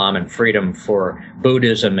Islam and freedom for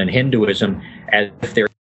Buddhism and Hinduism as if they're.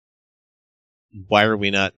 Why are we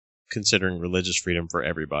not considering religious freedom for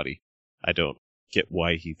everybody? I don't get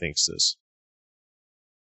why he thinks this.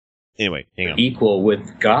 Anyway, hang on. Equal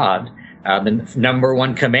with God. The number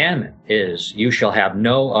one commandment is, "You shall have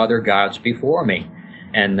no other gods before me."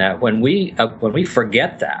 And when we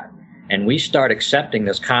forget that, and we start accepting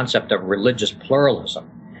this concept of religious pluralism,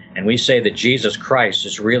 and we say that Jesus Christ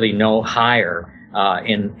is really no higher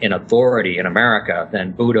in authority in America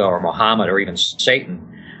than Buddha or Muhammad or even Satan,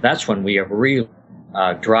 that's when we have really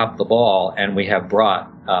dropped the ball, and we have brought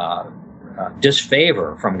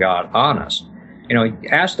disfavor from God on us.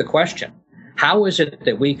 Ask the question: how is it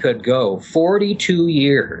that we could go 42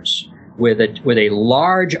 years with a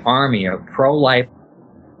large army of pro-life?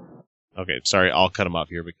 Okay, sorry, I'll cut him off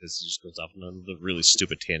here because he just goes off on a really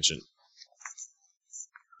stupid tangent.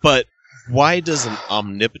 But why does an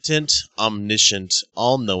omnipotent, omniscient,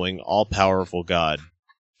 all-knowing, all-powerful God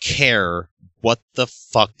care what the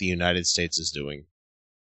fuck the United States is doing?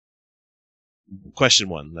 Question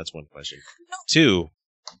one, that's one question. Two,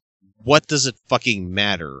 what does it fucking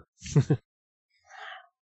matter?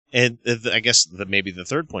 And I guess maybe the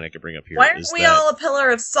third point I could bring up here Why aren't is we all a pillar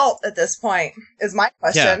of salt at this point, is my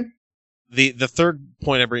question. Yeah. The third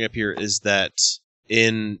point I bring up here is that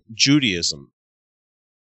in Judaism,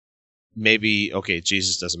 maybe, okay,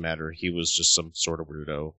 Jesus doesn't matter. He was just some sort of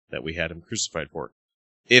weirdo that we had him crucified for.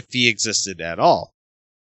 If he existed at all.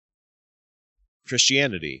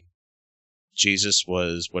 Christianity. Jesus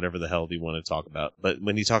was whatever the hell you want to talk about. But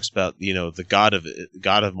when he talks about, the God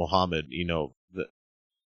of Muhammad,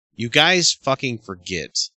 you guys fucking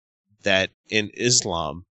forget that in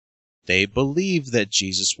Islam, they believe that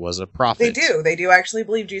Jesus was a prophet. They do. They do actually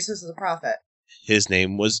believe Jesus is a prophet. His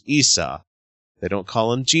name was Isa. They don't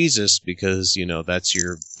call him Jesus because, that's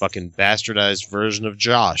your fucking bastardized version of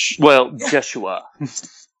Josh. Well, Yeshua.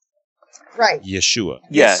 Right. Yeshua.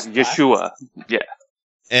 Yeah, Yeshua. Yeah.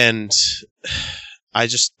 And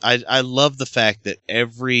I love the fact that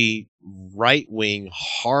every right-wing,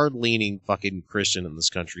 hard-leaning fucking Christian in this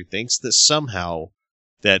country thinks that somehow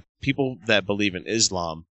that people that believe in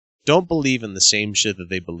Islam don't believe in the same shit that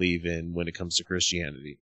they believe in when it comes to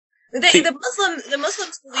Christianity. The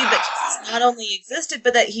Muslims believe that Jesus not only existed,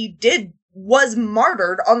 but that he was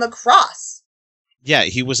martyred on the cross. Yeah,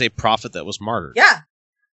 he was a prophet that was martyred. Yeah.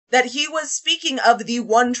 That he was speaking of the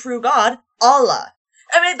one true God, Allah.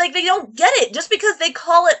 I mean, they don't get it. Just because they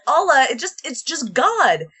call it Allah, it's just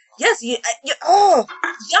God. Yes,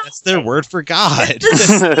 that's their word for God. It's the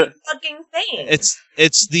same fucking thing.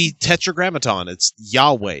 It's the Tetragrammaton. It's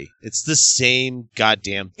Yahweh. It's the same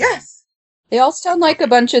goddamn thing. Yes. They all sound like a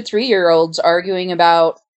bunch of 3-year-olds arguing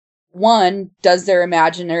about, one, does their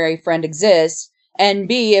imaginary friend exist? And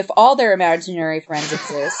B, if all their imaginary friends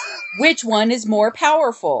exist, which one is more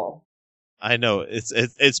powerful? I know.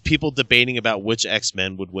 It's people debating about which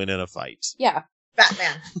X-Men would win in a fight. Yeah.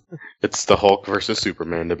 Batman. It's the Hulk versus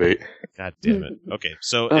Superman debate. God damn it. Okay,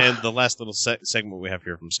 so, and the last little segment we have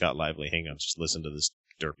here from Scott Lively. Hang on, just listen to this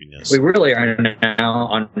derpiness. We really are now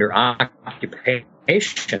under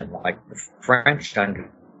occupation, like the French.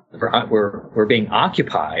 We're being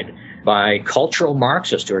occupied by cultural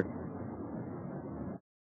Marxists.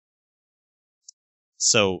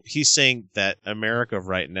 So he's saying that America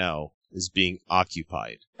right now is being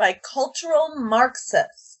occupied by cultural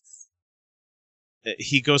Marxists.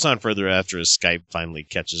 He goes on further after his Skype finally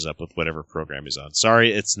catches up with whatever program he's on.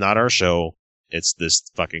 Sorry, it's not our show. It's this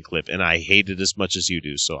fucking clip, and I hate it as much as you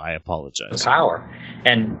do, so I apologize. Power,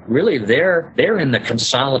 and really, they're in the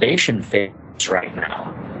consolidation phase right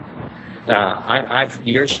now. I've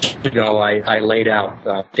years ago I laid out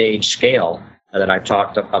a stage scale that I've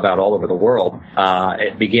talked about all over the world.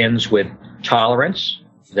 It begins with tolerance,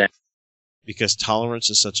 then because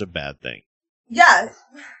tolerance is such a bad thing. Yeah.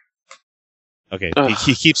 Okay,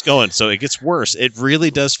 he keeps going, so it gets worse. It really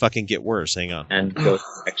does fucking get worse. Hang on. And goes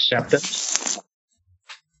acceptance.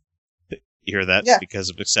 You hear that? Yeah. Because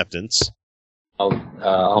of acceptance.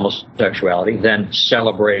 Homosexuality, then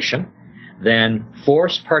celebration, then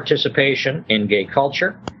forced participation in gay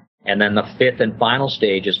culture, and then the fifth and final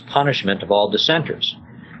stage is punishment of all dissenters.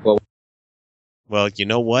 Well, Well, you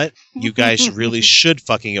know what? You guys really should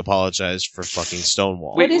fucking apologize for fucking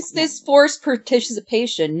Stonewall. What is this forced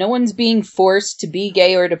participation? No one's being forced to be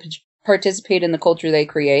gay or to participate in the culture they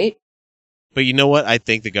create. But you know what? I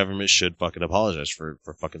think the government should fucking apologize for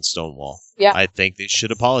fucking Stonewall. Yeah. I think they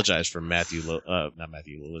should apologize for not Matthew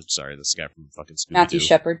Lillard, sorry, this guy from fucking Scooby-Doo. Matthew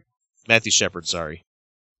Shepard. Matthew Shepard, sorry.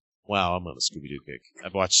 Wow, I'm on a Scooby-Doo kick. I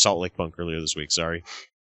watched Salt Lake Punk earlier this week, sorry.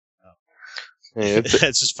 I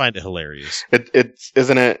just find it hilarious.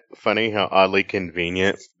 Isn't it funny how oddly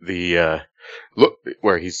convenient the look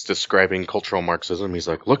where he's describing cultural Marxism? He's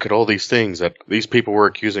like, look at all these things that these people we're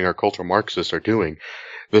accusing our cultural Marxists are doing.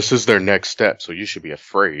 This is their next step, so you should be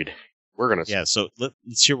afraid. We're gonna So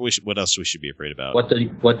let's hear what else we should be afraid about. What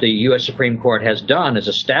the U.S. Supreme Court has done is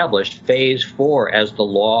established Phase 4 as the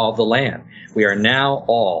law of the land. We are now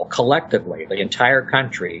all collectively, the entire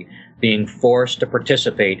country, being forced to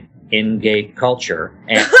participate in gay culture.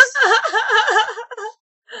 And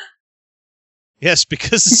yes,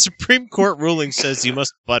 because the Supreme Court ruling says you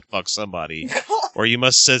must butt fuck somebody, or you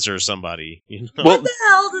must scissor somebody. You know? What the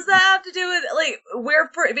hell does that have to do with, like, we're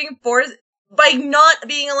being forced by not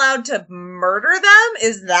being allowed to murder them?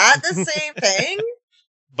 Is that the same thing?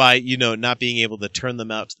 By, not being able to turn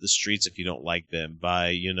them out to the streets if you don't like them.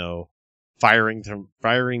 By, firing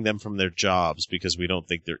them from their jobs because we don't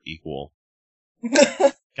think they're equal.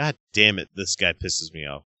 God damn it, this guy pisses me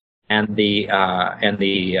off. And the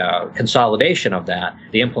consolidation of that,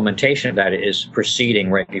 the implementation of that is proceeding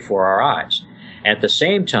right before our eyes. At the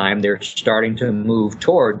same time, they're starting to move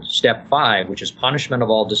toward step 5, which is punishment of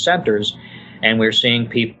all dissenters, and we're seeing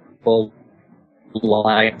people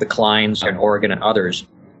like the Kleins in Oregon and others,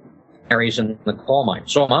 canaries in the coal mine.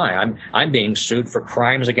 So am I. I'm being sued for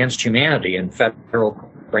crimes against humanity in federal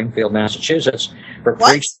Springfield, Massachusetts, for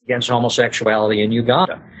preaching against homosexuality in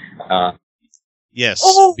Uganda. Yes,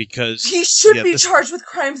 because he should be charged with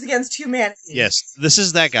crimes against humanity. Yes, this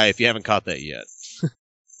is that guy. If you haven't caught that yet.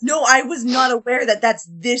 No, I was not aware that that's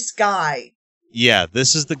this guy. Yeah,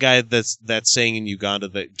 this is the guy that's saying in Uganda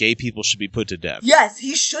that gay people should be put to death. Yes,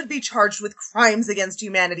 he should be charged with crimes against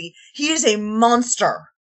humanity. He is a monster.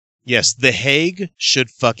 Yes, The Hague should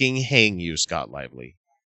fucking hang you, Scott Lively.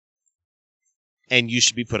 And you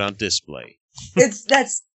should be put on display.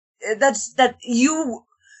 You.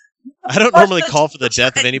 I don't normally call for the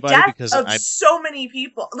death of anybody because I'm so many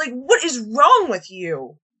people. Like, what is wrong with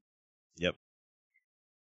you? Yep.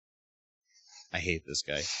 I hate this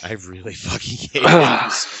guy. I really fucking hate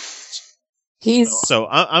him. So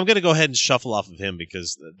I'm going to go ahead and shuffle off of him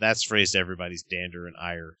because that's phrased everybody's dander and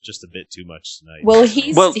ire just a bit too much tonight. Well,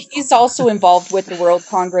 he's also involved with the World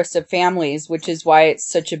Congress of Families, which is why it's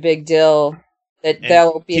such a big deal that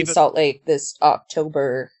they'll be in Salt Lake this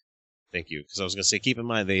October. Thank you, because I was going to say, keep in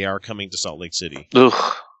mind they are coming to Salt Lake City.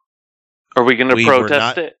 Ugh. Are we going to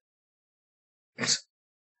protest it?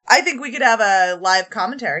 I think we could have a live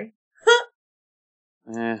commentary.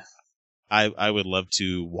 I would love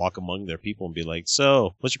to walk among their people and be like,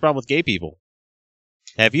 so, what's your problem with gay people?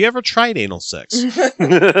 Have you ever tried anal sex? Hold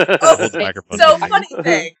the microphone. So, funny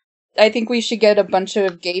thing. I think we should get a bunch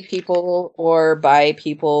of gay people or bi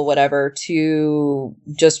people, whatever, to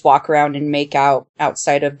just walk around and make out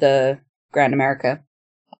outside of the Grand America.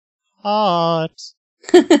 Hot.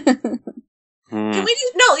 Can we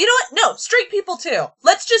do, no, you know what? No, straight people too.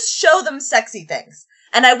 Let's just show them sexy things.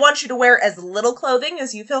 And I want you to wear as little clothing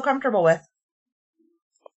as you feel comfortable with.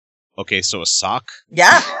 Okay, so a sock?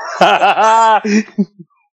 Yeah.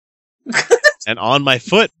 And on my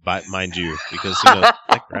foot, mind you, because that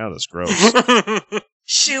ground is gross.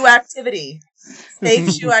 Shoe activity.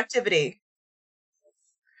 Safe shoe activity.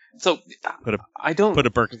 So, I don't... Put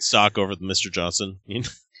a Birkenstock over the Mr. Johnson.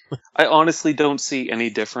 I honestly don't see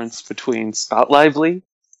any difference between Scott Lively,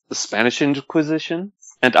 the Spanish Inquisition,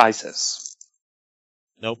 and ISIS.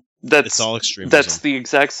 Nope. It's all extremism. That's the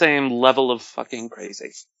exact same level of fucking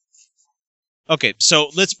crazy. Okay,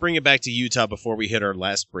 so let's bring it back to Utah before we hit our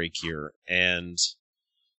last break here. And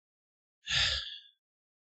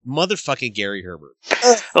motherfucking Gary Herbert.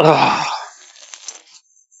 I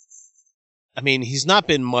mean, he's not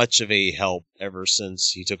been much of a help ever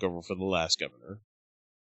since he took over for the last governor.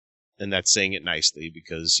 And that's saying it nicely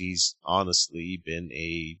because he's honestly been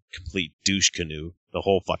a complete douche canoe the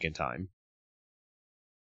whole fucking time.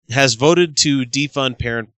 Has voted to defund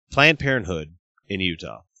Planned Parenthood in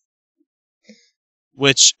Utah.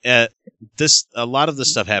 Which, a lot of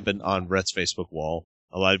this stuff happened on Rhett's Facebook wall.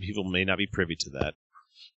 A lot of people may not be privy to that.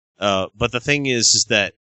 But the thing is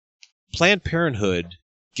that Planned Parenthood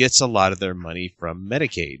gets a lot of their money from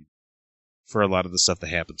Medicaid for a lot of the stuff that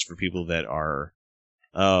happens for people that are,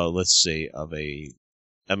 let's say, of a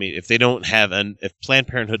I mean, if they don't have if Planned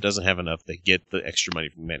Parenthood doesn't have enough, they get the extra money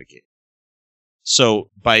from Medicaid. So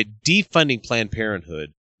by defunding Planned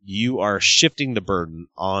Parenthood, you are shifting the burden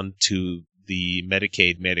onto the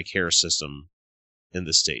Medicaid, Medicare system in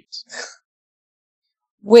the states.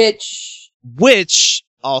 Which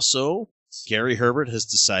also, Gary Herbert has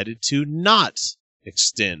decided to not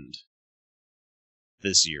extend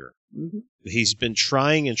this year. Mm-hmm. He's been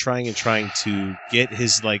trying to get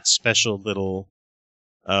his like special little.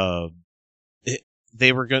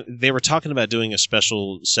 They were talking about doing a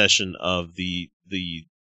special session of the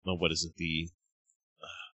what is it,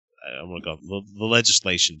 I want to go the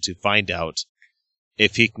legislation to find out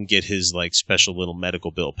if he can get his like special little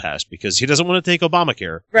medical bill passed, because he doesn't want to take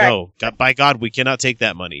Obamacare. Right. No, by God, we cannot take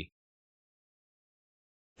that money.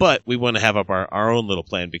 But we want to have up our own little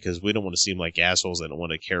plan because we don't want to seem like assholes that don't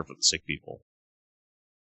want to care for the sick people.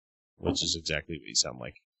 Which is exactly what you sound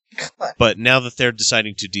like. But now that they're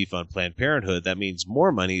deciding to defund Planned Parenthood, that means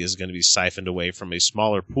more money is going to be siphoned away from a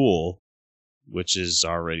smaller pool, which is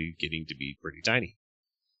already getting to be pretty tiny.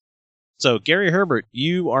 So, Gary Herbert,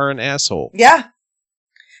 you are an asshole. Yeah.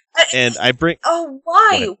 And I bring... Oh,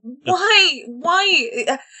 why?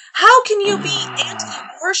 Why? How can you be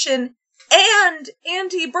anti-abortion and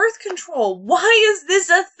anti-birth control? Why is this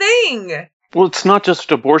a thing? Well, it's not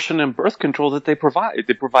just abortion and birth control that they provide.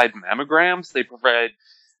 They provide mammograms. They provide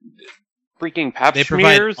freaking pap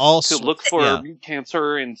smears to look for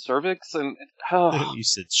cancer in cervix. And you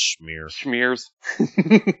said schmear. Schmears.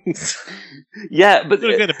 Yeah, but I'm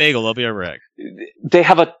going to get a bagel. I'll be right back. They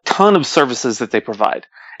have a ton of services that they provide,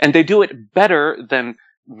 and they do it better than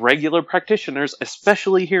regular practitioners,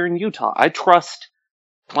 especially here in Utah. I trust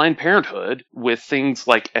Planned Parenthood with things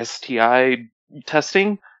like STI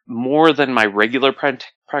testing more than my regular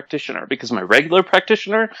practitioner, because my regular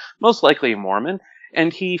practitioner, most likely a Mormon,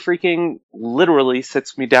 and he freaking literally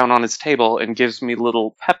sits me down on his table and gives me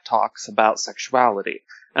little pep talks about sexuality.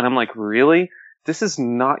 And I'm like, really? This is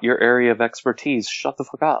not your area of expertise. Shut the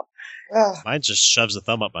fuck up. Ugh. Mine just shoves a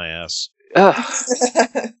thumb up my ass.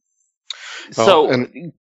 So,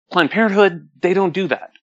 Planned Parenthood, they don't do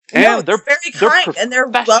that. And no, they're very kind, and they're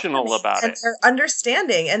professional about and it. they're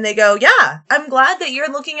understanding, and they go, "Yeah, I'm glad that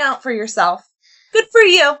you're looking out for yourself. Good for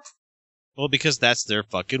you." Well, because that's their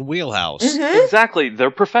fucking wheelhouse. Mm-hmm. Exactly.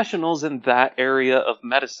 They're professionals in that area of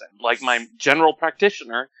medicine. Like my general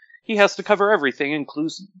practitioner, he has to cover everything,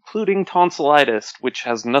 including tonsillitis, which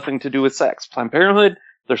has nothing to do with sex. Planned Parenthood,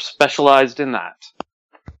 they're specialized in that.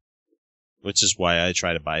 Which is why I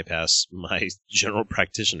try to bypass my general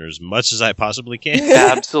practitioner as much as I possibly can.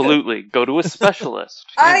 Absolutely. Go to a specialist.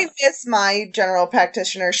 I miss my general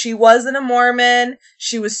practitioner. She wasn't a Mormon.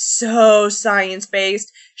 She was so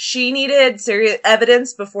science-based. She needed serious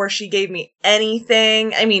evidence before she gave me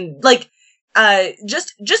anything. I mean, like,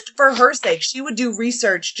 just for her sake, she would do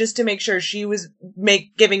research just to make sure she was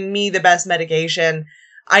giving me the best medication.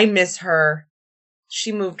 I miss her.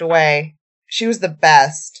 She moved away. She was the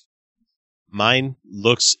best. Mine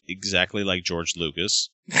looks exactly like George Lucas.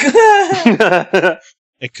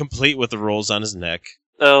 Complete with the rolls on his neck.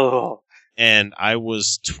 Oh. And I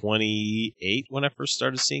was 28 when I first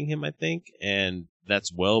started seeing him, I think. And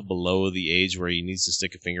that's well below the age where he needs to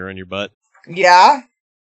stick a finger on your butt. Yeah.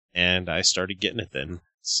 And I started getting it then.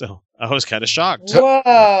 So I was kind of shocked.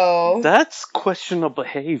 Whoa. That's questionable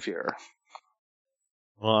behavior.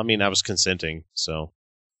 Well, I mean, I was consenting, so.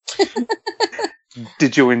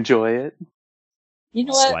 Did you enjoy it? You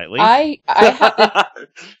know what? Slightly. I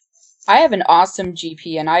have an awesome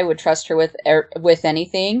GP, and I would trust her with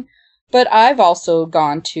anything. But I've also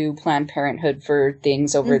gone to Planned Parenthood for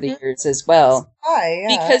things over the years as well. Why?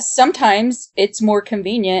 Yeah. Because sometimes it's more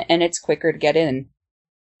convenient and it's quicker to get in.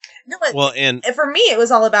 No, and for me, it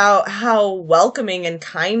was all about how welcoming and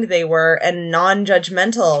kind they were and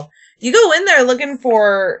non-judgmental. You go in there looking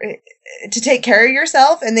to take care of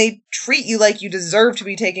yourself, and they treat you like you deserve to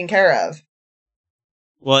be taken care of.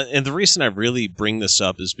 Well, and the reason I really bring this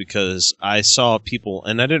up is because I saw people,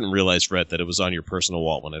 and I didn't realize, Rhett, that it was on your personal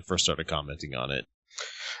wall when I first started commenting on it.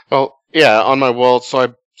 Well, yeah, on my wall.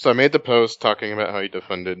 So I made the post talking about how he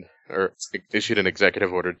defunded or issued an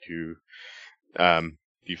executive order to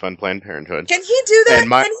defund Planned Parenthood. Can he do that?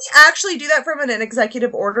 Can he actually do that from an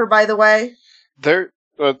executive order? By the way,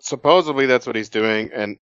 supposedly that's what he's doing,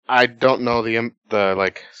 and I don't know the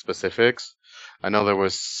like specifics. I know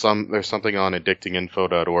there's something on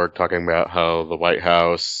addictinginfo.org talking about how the White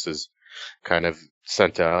House has kind of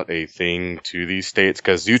sent out a thing to these states,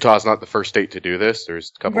 because Utah's not the first state to do this.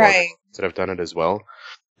 There's a couple others that have done it as well.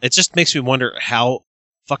 It just makes me wonder how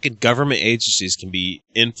fucking government agencies can be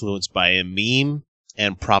influenced by a meme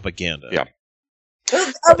and propaganda. Yeah.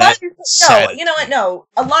 A lot of you know what? No,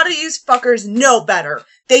 a lot of these fuckers know better.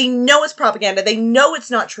 They know it's propaganda. They know it's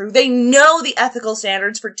not true. They know the ethical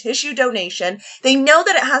standards for tissue donation. They know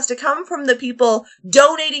that it has to come from the people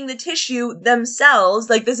donating the tissue themselves.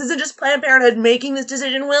 Like, this isn't just Planned Parenthood making this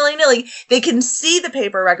decision willy-nilly. They can see the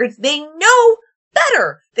paper records. They know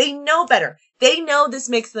better. They know better. They know this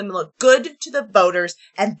makes them look good to the voters,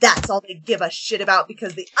 and that's all they give a shit about,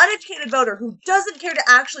 because the uneducated voter who doesn't care to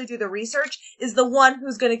actually do the research is the one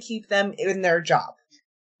who's going to keep them in their job.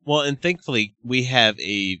 Well, and thankfully, we have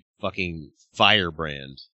a fucking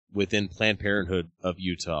firebrand within Planned Parenthood of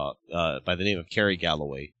Utah by the name of Carrie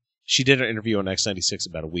Galloway. She did an interview on X96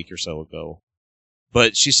 about a week or so ago.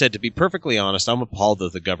 But she said, to be perfectly honest, I'm appalled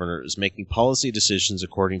that the governor is making policy decisions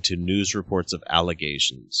according to news reports of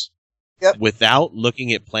allegations. Yep. Without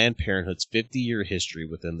looking at Planned Parenthood's 50-year history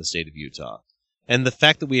within the state of Utah, and the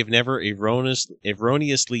fact that we have never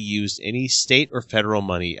erroneously used any state or federal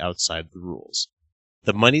money outside the rules.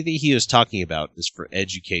 The money that he is talking about is for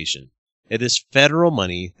education. It is federal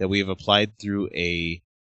money that we have applied through a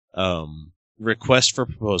request for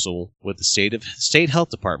proposal with the state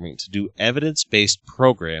health department to do evidence-based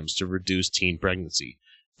programs to reduce teen pregnancy.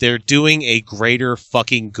 They're doing a greater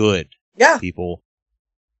fucking good, people.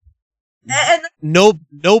 And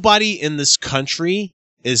nobody in this country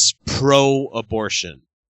is pro-abortion.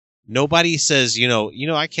 Nobody says, you know,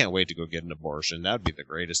 I can't wait to go get an abortion. That would be the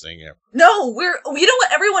greatest thing ever. No, you know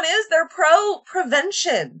what everyone is? They're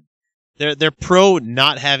pro-prevention. They're pro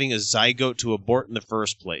not having a zygote to abort in the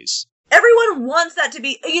first place. Everyone wants that to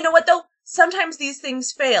be, you know what though? Sometimes these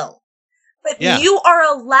things fail. But Yeah. You are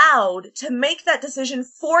allowed to make that decision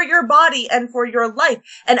for your body and for your life.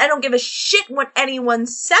 And I don't give a shit what anyone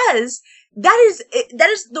says. That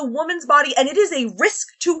is the woman's body, and it is a risk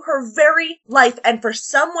to her very life, and for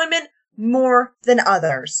some women more than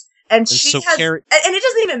others. And she has, and it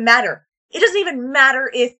doesn't even matter. It doesn't even matter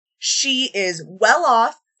if she is well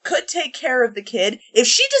off, could take care of the kid. If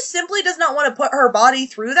she just simply does not want to put her body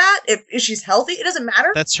through that, if she's healthy, it doesn't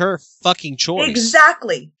matter. That's her fucking choice.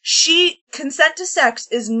 Exactly. Consent to sex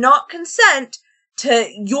is not consent to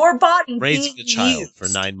your body raising being a child used. for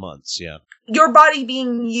 9 months, yeah. Your body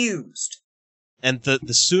being used. And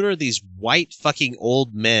the sooner these white fucking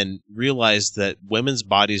old men realize that women's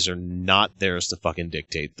bodies are not theirs to fucking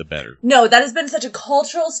dictate, the better. No, that has been such a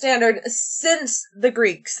cultural standard since the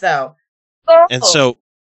Greeks, though. And so,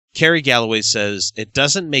 Carrie Galloway says, it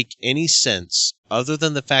doesn't make any sense other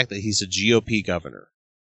than the fact that he's a GOP governor.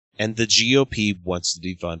 And the GOP wants to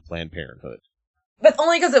defund Planned Parenthood. But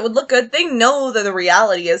only because it would look good. They know that the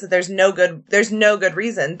reality is that there's no good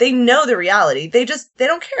reason. They know the reality. They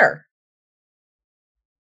don't care.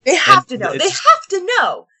 They have to know. They have to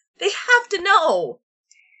know. They have to know.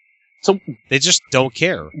 So they just don't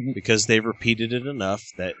care because they've repeated it enough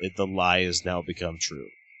that the lie has now become true.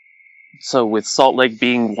 So with Salt Lake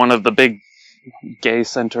being one of the big gay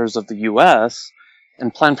centers of the U.S.,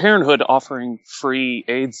 and Planned Parenthood offering free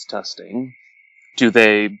AIDS testing, do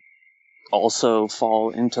they also fall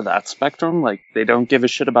into that spectrum? Like, they don't give a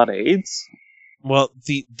shit about AIDS? Well,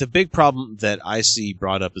 the big problem that I see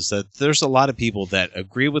brought up is that there's a lot of people that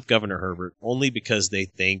agree with Governor Herbert only because they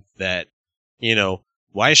think that,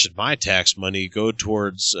 why should my tax money go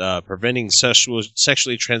towards preventing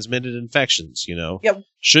sexually transmitted infections, Yep.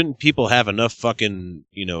 Shouldn't people have enough fucking,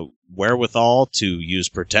 wherewithal to use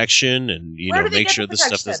protection and, make sure this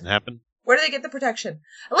stuff doesn't happen? Where do they get the protection?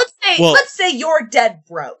 Let's say you're dead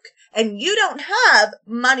broke and you don't have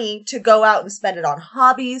money to go out and spend it on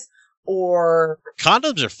hobbies or...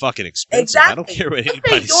 Condoms are fucking expensive. Exactly. I don't care what anybody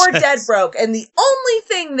Let's say you're says. dead broke and the only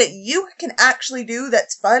thing that you can actually do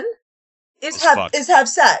that's fun is have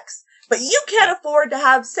sex. But you can't afford to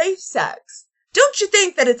have safe sex. Don't you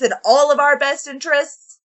think that it's in all of our best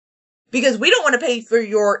interests? Because we don't want to pay for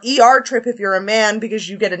your ER trip if you're a man because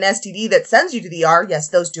you get an STD that sends you to the ER. Yes,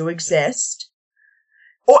 those do exist.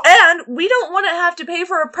 And we don't want to have to pay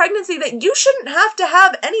for a pregnancy that you shouldn't have to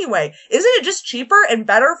have anyway. Isn't it just cheaper and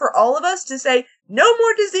better for all of us to say, no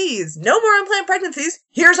more disease, no more unplanned pregnancies,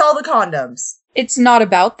 here's all the condoms? It's not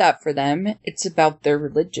about that for them. It's about their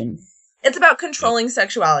religion. It's about controlling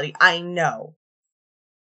sexuality. I know.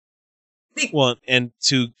 Well, and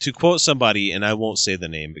to quote somebody, and I won't say the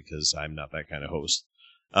name because I'm not that kind of host,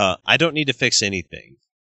 I don't need to fix anything,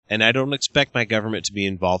 and I don't expect my government to be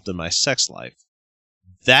involved in my sex life.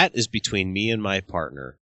 That is between me and my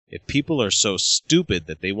partner. If people are so stupid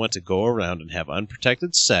that they want to go around and have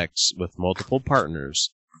unprotected sex with multiple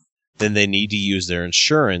partners, then they need to use their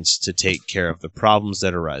insurance to take care of the problems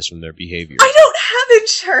that arise from their behavior. I don't have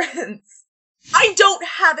insurance. I don't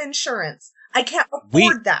have insurance. I can't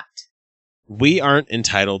afford that. we aren't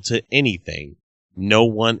entitled to anything. No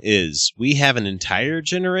one is. We have an entire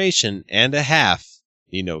generation and a half,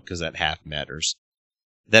 because that half matters,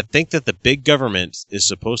 that think that the big government is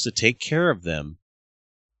supposed to take care of them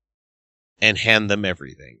and hand them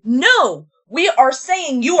everything. No! We are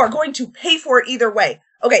saying you are going to pay for it either way.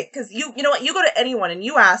 Okay, because you know what? You go to anyone and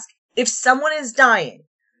you ask if someone is dying,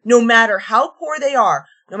 no matter how poor they are,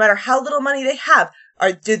 no matter how little money they have,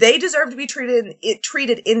 do they deserve to be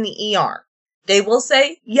treated in the ER? They will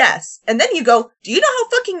say yes. And then you go, do you know how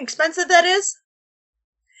fucking expensive that is?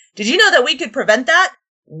 Did you know that we could prevent that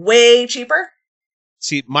way cheaper?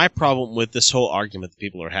 See, my problem with this whole argument that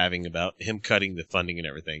people are having about him cutting the funding and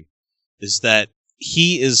everything is that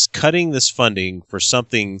he is cutting this funding for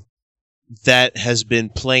something that has been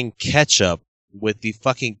playing catch up with the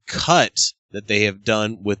fucking cut that they have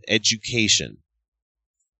done with education.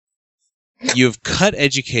 You have cut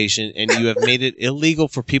education and you have made it illegal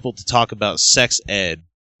for people to talk about sex ed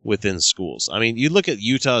within schools. I mean, you look at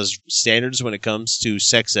Utah's standards when it comes to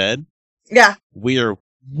sex ed. Yeah. We are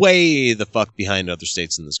way the fuck behind other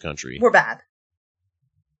states in this country. We're bad.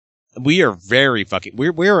 We are very fucking...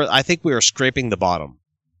 I think we are scraping the bottom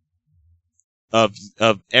of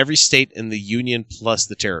every state in the union plus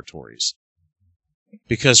the territories.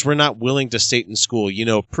 Because we're not willing to state in school,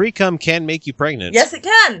 pre-cum can make you pregnant. Yes, it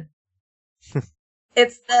can.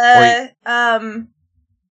 It's the...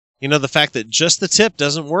 the fact that just the tip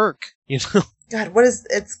doesn't work, God, what is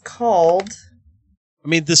it's called? I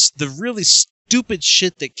mean, the really stupid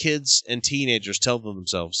shit that kids and teenagers tell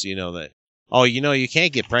themselves, that, oh, you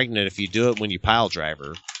can't get pregnant if you do it when you pile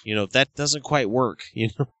driver. That doesn't quite work,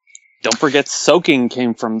 Don't forget soaking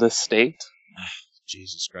came from this state.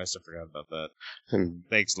 Jesus Christ, I forgot about that.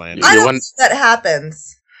 Thanks, Landon. I don't think that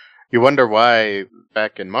happens. You wonder why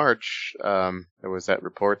back in March there was that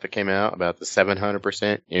report that came out about the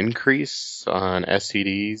 700% increase on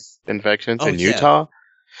STDs infections in Utah.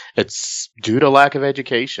 It's due to lack of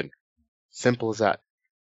education. Simple as that.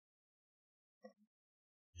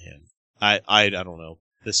 Man, I don't know.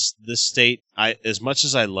 This state, as much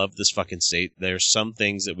as I love this fucking state, there's some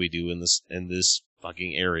things that we do in this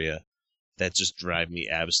fucking area that just drive me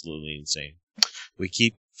absolutely insane. We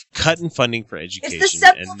keep cutting funding for education,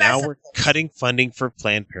 and now we're cutting funding for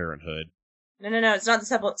Planned Parenthood. No, it's not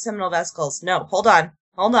the seminal vesicles. No, hold on.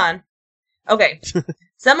 Okay.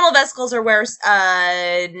 Seminal vesicles are where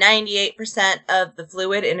 98% of the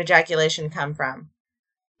fluid in ejaculation come from.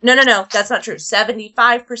 No, that's not true.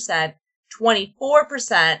 75%,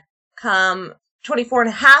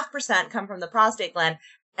 24.5% come from the prostate gland,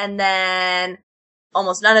 and then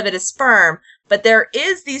almost none of it is sperm. But there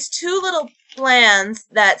is these two little glands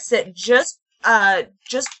that sit just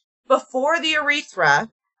before the urethra,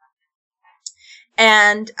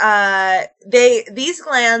 and these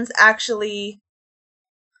glands actually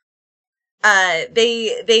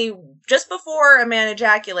they just before a man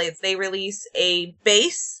ejaculates, they release a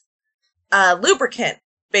base lubricant,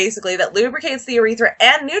 basically, that lubricates the urethra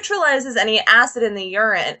and neutralizes any acid in the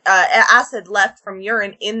urine, acid left from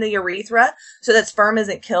urine in the urethra, so that sperm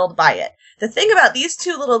isn't killed by it. The thing about these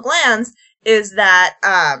two little glands is that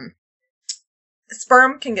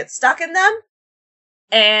sperm can get stuck in them,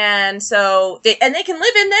 and so they can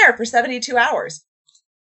live in there for 72 hours.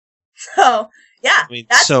 So yeah,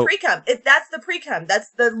 that's pre-cum. That's the pre-cum. That's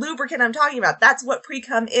the lubricant I'm talking about. That's what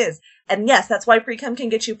pre-cum is, and yes, that's why pre-cum can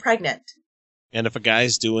get you pregnant. And if a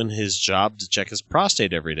guy's doing his job to check his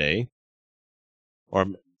prostate every day, or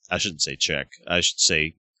I shouldn't say check, I should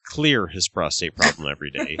say clear his prostate problem every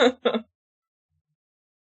day,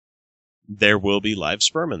 there will be live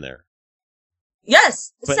sperm in there.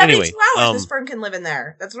 Yes, but 72 anyway, hours the sperm can live in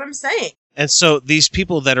there. That's what I'm saying. And so these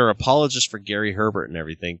people that are apologists for Gary Herbert and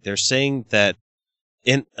everything, they're saying that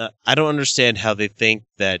I don't understand how they think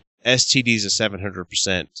that STDs at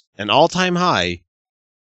 700%, an all-time high,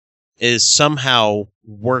 is somehow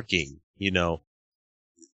working,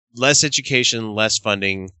 Less education, less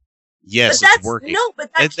funding. Yes, it's working. No, but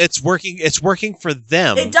it's working. It's working for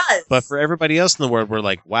them. It does. But for everybody else in the world, we're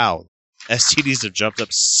like, wow, STDs have jumped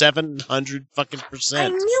up 700 fucking %. I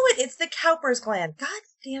knew it. It's the Cowper's gland. God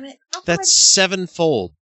damn it. That's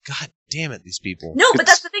sevenfold. God damn it, these people. No, but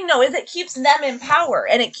that's the thing, though, is it keeps them in power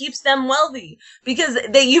and it keeps them wealthy because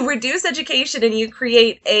you reduce education and you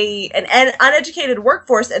create an uneducated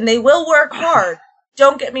workforce, and they will work hard.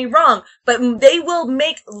 Don't get me wrong, but they will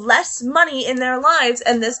make less money in their lives,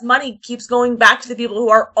 and this money keeps going back to the people who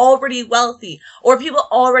are already wealthy or people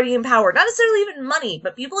already in power. Not necessarily even money,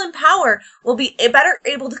 but people in power will be better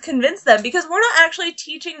able to convince them because we're not actually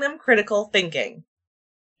teaching them critical thinking.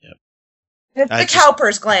 Yep. It's the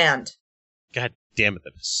Cowper's gland. God Damn it,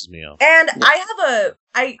 that pisses me off. And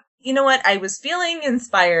you know what? I was feeling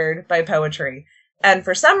inspired by poetry. And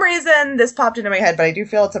for some reason, this popped into my head, but I do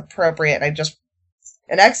feel it's appropriate.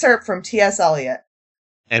 An excerpt from T.S. Eliot.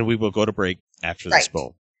 And we will go to break after this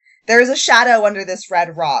poem. There is a shadow under this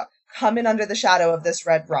red rock. Come in under the shadow of this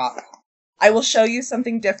red rock. I will show you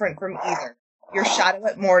something different from either. Your shadow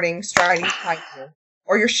at morning striding behind you,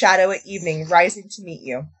 or your shadow at evening rising to meet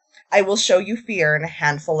you. I will show you fear in a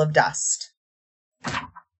handful of dust.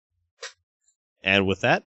 And with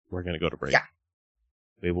that, we're going to go to break. Yeah.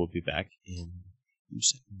 We will be back in a few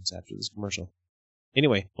seconds after this commercial.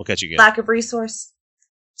 Anyway, we'll catch you again. Lack of resource.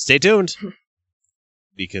 Stay tuned.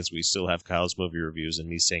 Because we still have Kyle's movie reviews and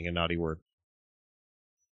me saying a naughty word.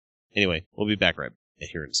 Anyway, we'll be back right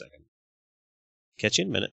here in a second. Catch you in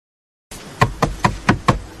a minute.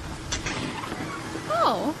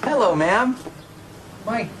 Oh. Hello, ma'am.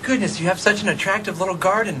 My goodness, you have such an attractive little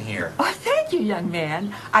garden here. Oh, thank you, young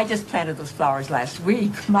man. I just planted those flowers last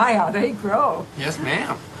week. My, how they grow. Yes,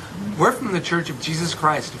 ma'am. We're from the Church of Jesus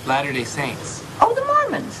Christ of Latter-day Saints. Oh, the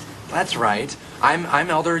Mormons. That's right. I'm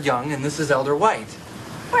Elder Young, and this is Elder White.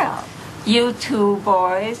 Well, you two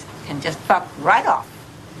boys can just fuck right off.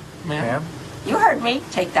 Ma'am? You heard me.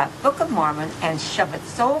 Take that Book of Mormon and shove it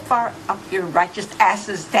so far up your righteous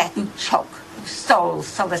asses that you choke. You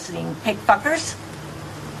soul-soliciting pig fuckers.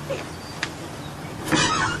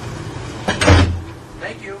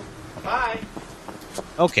 Thank you. Bye.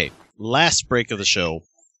 Okay, last break of the show.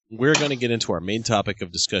 We're going to get into our main topic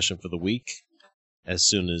of discussion for the week as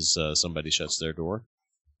soon as somebody shuts their door.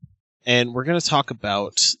 And we're going to talk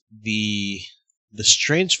about the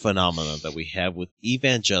strange phenomena that we have with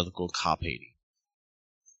evangelical cop hating.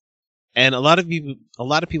 And a lot of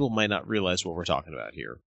people might not realize what we're talking about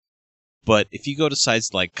here. But if you go to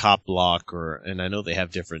sites like Cop Block, and I know they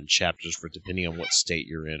have different chapters for depending on what state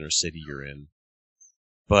you're in or city you're in,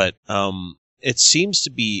 but it seems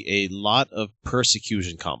to be a lot of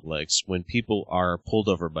persecution complex when people are pulled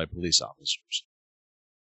over by police officers.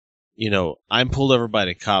 You know, I'm pulled over by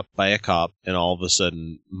a cop, and all of a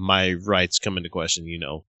sudden my rights come into question. You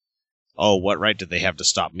know, oh, what right did they have to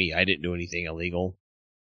stop me? I didn't do anything illegal.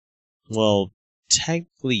 Well,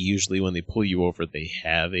 technically, usually when they pull you over, they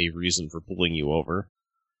have a reason for pulling you over.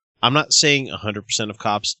 I'm not saying 100% of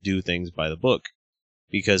cops do things by the book,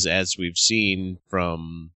 because as we've seen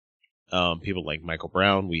from people like Michael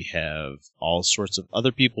Brown, we have all sorts of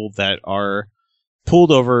other people that are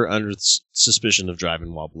pulled over under suspicion of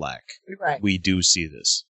driving while black. Right. We do see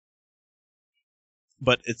this.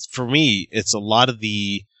 But for me, it's a lot of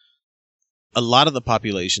the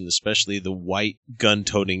population, especially the white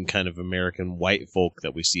gun-toting kind of American white folk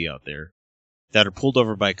that we see out there, that are pulled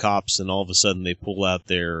over by cops, and all of a sudden they pull out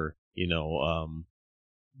their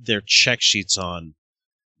check sheets on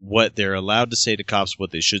what they're allowed to say to cops,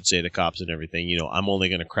 what they should say to cops, and everything. You know, I'm only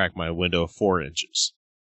going to crack my window 4 inches.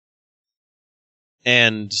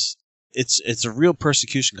 And it's a real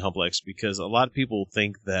persecution complex, because a lot of people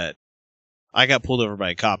think that I got pulled over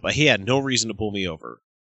by a cop, but he had no reason to pull me over.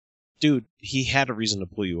 Dude, he had a reason to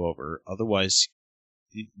pull you over. Otherwise,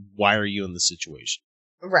 why are you in the situation?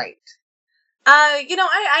 Right.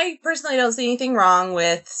 I personally don't see anything wrong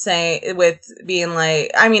with being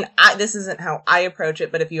like, I mean, this isn't how I approach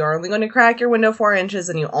it, but if you are only going to crack your window 4 inches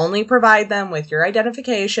and you only provide them with your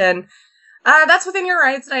identification, that's within your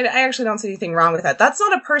rights, and I actually don't see anything wrong with that. That's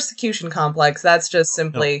not a persecution complex. That's just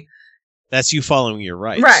simply... No, that's you following your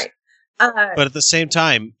rights. Right. But at the same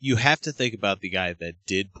time, you have to think about the guy that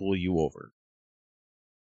did pull you over.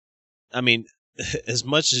 I mean, as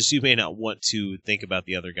much as you may not want to think about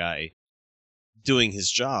the other guy doing his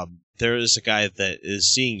job, there is a guy that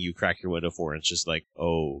is seeing you crack your window 4 inches like,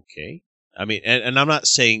 okay. I mean, and I'm not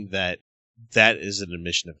saying that is an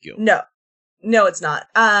admission of guilt. No, it's not.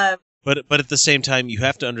 But at the same time, you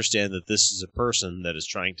have to understand that this is a person that is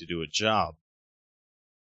trying to do a job.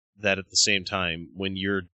 That at the same time, when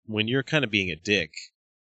you're kind of being a dick,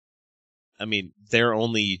 I mean, their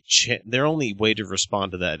only way to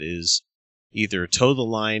respond to that is either toe the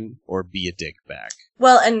line or be a dick back.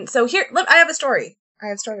 Well, and so here, I have a story.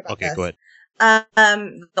 About this. Okay, go ahead.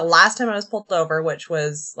 The last time I was pulled over, which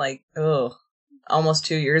was like, almost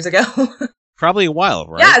 2 years ago. Probably a while,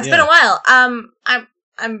 right? Yeah, it's been a while.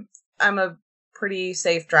 I'm a pretty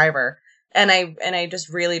safe driver, and I just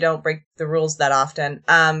really don't break the rules that often.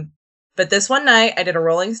 But this one night I did a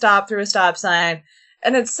rolling stop through a stop sign,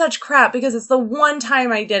 and it's such crap because it's the one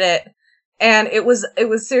time I did it, And it was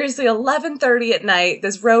seriously 11:30 at night.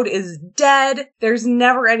 This road is dead. There's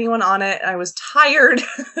never anyone on it. I was tired.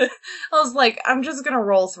 I was like, I'm just gonna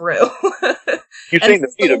roll through. You And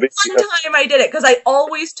this is the one time I did it, because I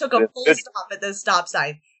always took a full stop at this stop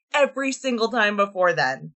sign every single time before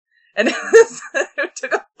then. And so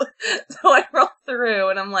I rolled through,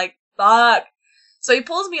 and I'm like, fuck. So he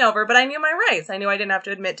pulls me over, but I knew my rights. I knew I didn't have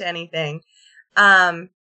to admit to anything.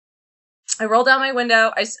 I rolled down my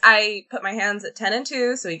window. I put my hands at 10 and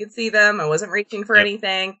 2 so he could see them. I wasn't reaching for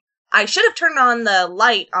anything. I should have turned on the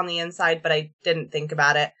light on the inside, but I didn't think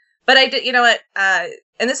about it. But I did, you know what?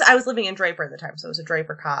 And this, I was living in Draper at the time, so it was a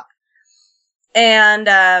Draper cop. And,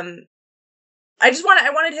 I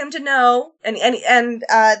wanted him to know, and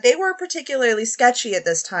they were particularly sketchy at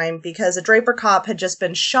this time because a Draper cop had just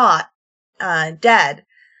been shot, dead,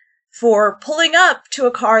 for pulling up to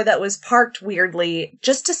a car that was parked weirdly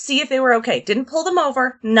just to see if they were okay. Didn't pull them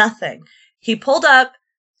over, nothing. He pulled up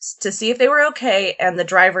to see if they were okay, and the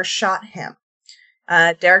driver shot him.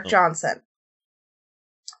 Derek Johnson.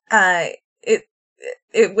 It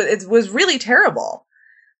was really terrible.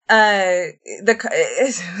 It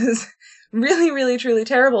was really, really, truly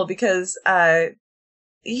terrible because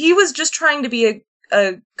he was just trying to be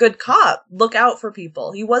a good cop, look out for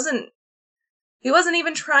people. He wasn't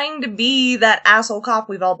even trying to be that asshole cop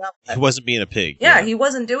we've all dealt with. He wasn't being a pig. Yeah, he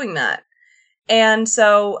wasn't doing that. And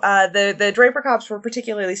so the Draper cops were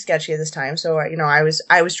particularly sketchy at this time. So I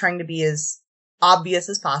was trying to be as obvious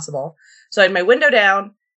as possible. So I had my window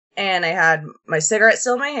down, and I had my cigarette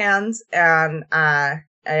still in my hands, and I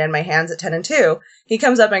had my hands at 10 and 2. He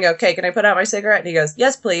comes up and I go, "Okay, can I put out my cigarette?" And he goes,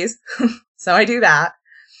 "Yes, please." So I do that.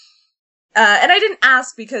 And I didn't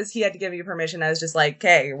ask because he had to give me permission. I was just like,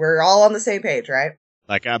 "Okay, we're all on the same page, right?"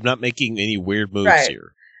 Like, I'm not making any weird moves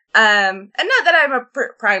here. And not that I'm a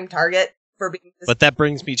prime target for being this. But that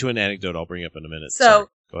brings me to an anecdote I'll bring up in a minute. So,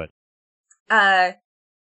 sorry. Go ahead.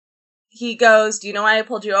 He goes, "Do you know why I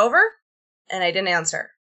pulled you over?" And I didn't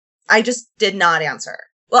answer. I just did not answer.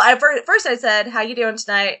 Well, first I said, "How you doing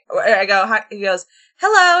tonight?" I go, hi. He goes,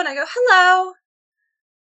 "Hello." And I go, "Hello."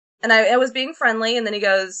 And I was being friendly. And then he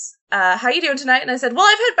goes, "How you doing tonight?" And I said, "Well,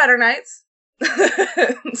 I've had better nights."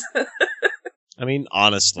 I mean,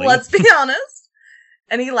 honestly. Let's be honest.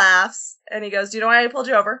 And he laughs. And he goes, "Do you know why I pulled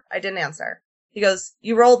you over?" I didn't answer. He goes,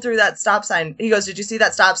 "You rolled through that stop sign." He goes, "Did you see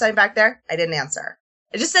that stop sign back there?" I didn't answer.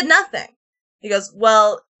 I just said nothing. He goes,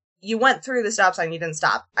 "Well, you went through the stop sign. You didn't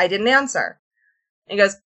stop." I didn't answer. And he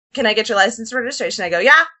goes, "Can I get your license and registration?" I go,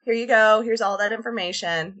 "Yeah, here you go. Here's all that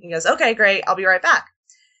information." He goes, "Okay, great. I'll be right back."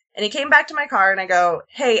 And he came back to my car, and I go,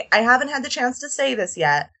 "Hey, I haven't had the chance to say this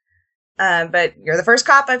yet, but you're the first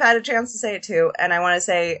cop I've had a chance to say it to. And I want to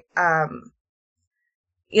say,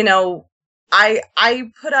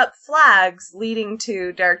 I put up flags leading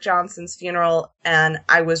to Derek Johnson's funeral, and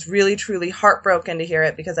I was really, truly heartbroken to hear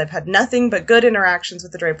it because I've had nothing but good interactions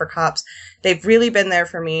with the Draper cops. They've really been there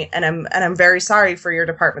for me, and I'm very sorry for your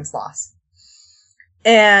department's loss."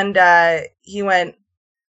 And he went,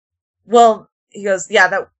 "Well," he goes, "Yeah,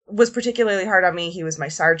 that was particularly hard on me. He was my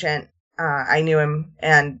sergeant. I knew him."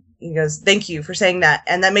 And he goes, "Thank you for saying that.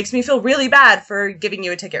 And that makes me feel really bad for giving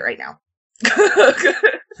you a ticket right now."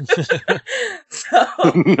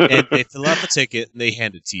 And they fill out the ticket, and they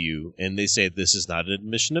hand it to you, and they say this is not an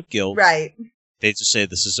admission of guilt. Right. They just say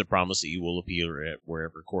this is a promise that you will appear at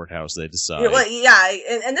wherever courthouse they decide. Well, yeah,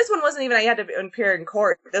 and this one wasn't even I had to appear in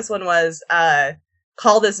court. This one was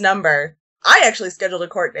call this number. I actually scheduled a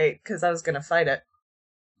court date because I was going to fight it.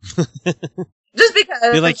 Just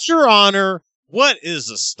because. Be like, "Your Honor, what is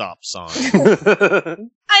a stop sign?"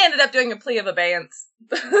 I ended up doing a plea of abeyance.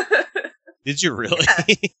 Did you really?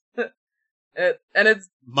 Yeah. And it's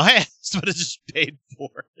my ass would have just paid for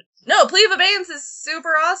it. No, plea of abeyance is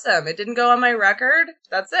super awesome. It didn't go on my record.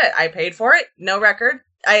 That's it. I paid for it. No record.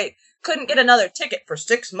 I couldn't get another ticket for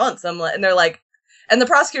 6 months. And they're like, and the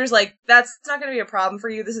prosecutor's like, "That's not going to be a problem for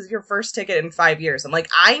you. This is your first ticket in 5 years." I'm like,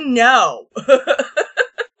 I know.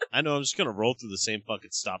 I know. I'm just going to roll through the same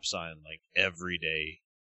fucking stop sign like every day.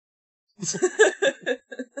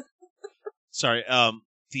 Sorry.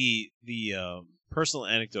 The personal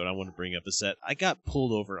anecdote I want to bring up is that I got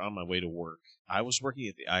pulled over on my way to work. I was working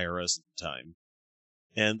at the IRS at the time,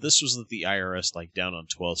 and this was at the IRS like down on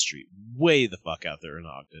 12th Street, way the fuck out there in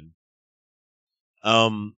Ogden.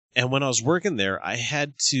 And when I was working there, I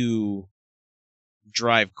had to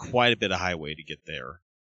drive quite a bit of highway to get there,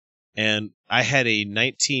 and I had a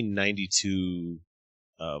 1992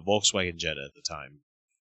 Volkswagen Jetta at the time.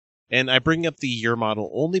 And I bring up the year model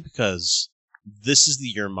only because this is the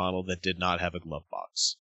year model that did not have a glove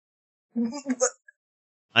box.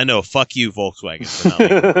 I know, fuck you, Volkswagen, for not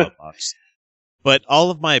making a glove box. But all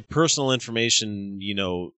of my personal information,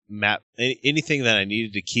 map, anything that I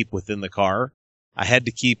needed to keep within the car, I had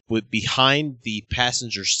to keep behind the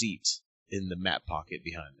passenger seat in the map pocket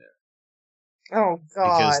behind there. Oh,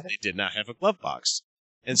 God. Because they did not have a glove box.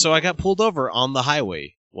 And so I got pulled over on the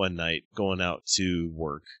highway one night going out to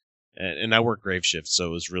work. And I work grave shift, so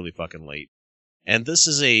it was really fucking late. And this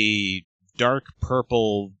is a dark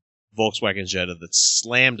purple Volkswagen Jetta that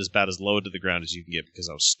slammed about as low to the ground as you can get because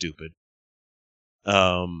I was stupid.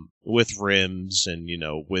 With rims and,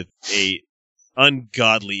 with a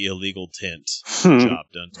ungodly illegal tint job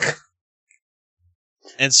done to it.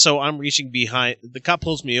 And so I'm reaching behind, the cop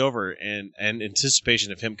pulls me over, and in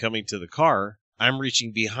anticipation of him coming to the car, I'm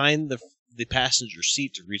reaching behind the passenger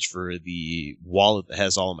seat to reach for the wallet that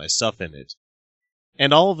has all of my stuff in it.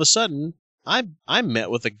 And all of a sudden, I'm met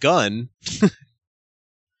with a gun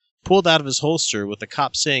pulled out of his holster with the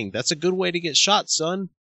cop saying, "That's a good way to get shot, son,"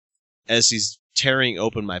 as he's tearing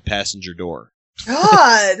open my passenger door.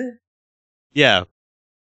 God! Yeah.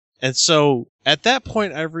 And so, at that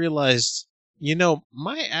point, I realized,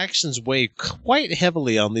 my actions weigh quite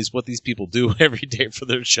heavily on what these people do every day for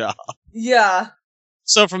their job. Yeah.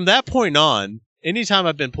 So from that point on, anytime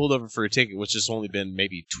I've been pulled over for a ticket, which has only been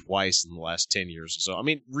maybe twice in the last 10 years or so, I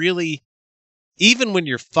mean, really, even when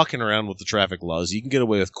you're fucking around with the traffic laws, you can get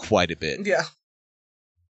away with quite a bit. Yeah.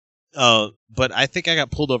 But I think I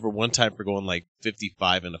got pulled over one time for going like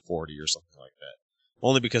 55 and a 40 or something like that.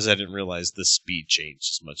 Only because I didn't realize the speed changed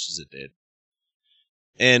as much as it did.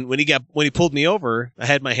 And when he pulled me over, I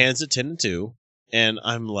had my hands at 10 and 2, and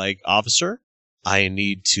I'm like, "Officer, I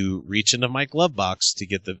need to reach into my glove box to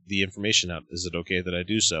get the information out. Is it okay that I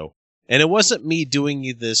do so?" And it wasn't me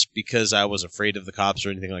doing this because I was afraid of the cops or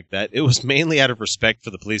anything like that. It was mainly out of respect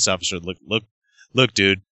for the police officer. Look,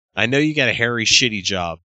 dude, I know you got a hairy, shitty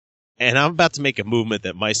job, and I'm about to make a movement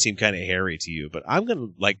that might seem kind of hairy to you, but I'm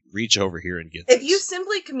going to, reach over here and get this. If you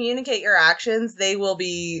simply communicate your actions, they will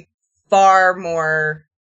be far more...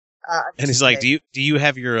 and he's like, do you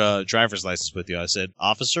have your driver's license with you? I said,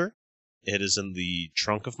 "Officer, it is in the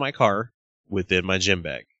trunk of my car within my gym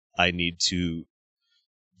bag. I need to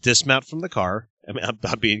dismount from the car." I mean,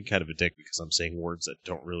 I'm being kind of a dick because I'm saying words that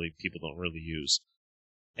people don't really use.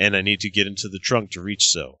 "And I need to get into the trunk to reach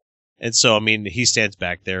so." And so, I mean, he stands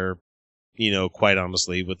back there, quite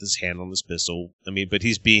honestly, with his hand on his pistol. I mean, but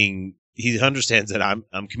he understands that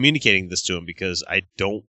I'm communicating this to him because I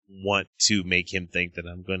don't want to make him think that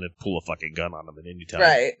I'm going to pull a fucking gun on him at any time.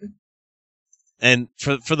 Right. And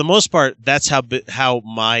for the most part, that's how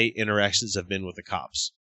my interactions have been with the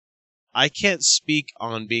cops. I can't speak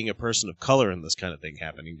on being a person of color in this kind of thing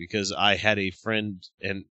happening because I had a friend,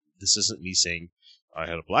 and this isn't me saying I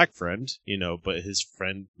had a black friend, but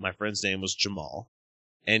my friend's name was Jamal,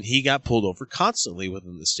 and he got pulled over constantly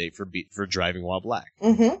within the state for driving while black.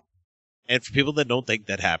 Mm-hmm. And for people that don't think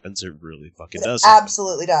that happens, it really fucking does. It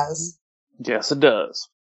absolutely does. Yes, it does.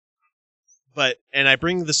 And I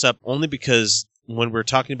bring this up only because when we're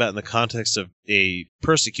talking about in the context of a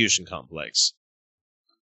persecution complex,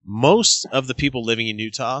 most of the people living in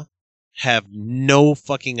Utah have no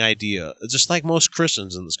fucking idea, just like most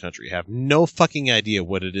Christians in this country, have no fucking idea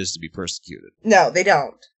what it is to be persecuted. No, they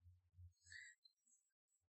don't.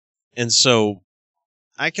 And so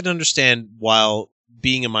I can understand while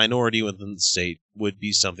being a minority within the state would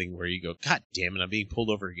be something where you go, "God damn it, I'm being pulled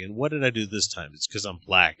over again. What did I do this time?" It's because I'm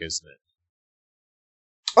black, isn't it?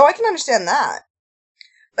 Oh, I can understand that.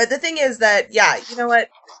 But the thing is that, yeah, you know what?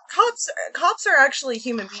 Cops are actually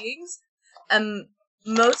human beings, and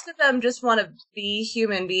most of them just want to be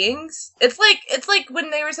human beings. It's like when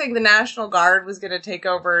they were saying the National Guard was going to take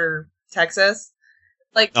over Texas.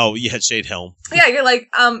 Oh, yeah, Shade Helm. Yeah, you're like,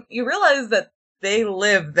 you realize that they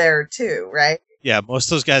live there too, right? Yeah, most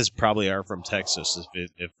of those guys probably are from Texas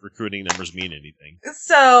if recruiting numbers mean anything.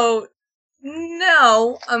 So,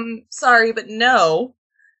 no, I'm sorry, but no.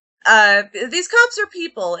 These cops are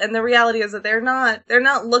people, and the reality is that they're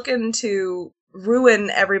not looking to ruin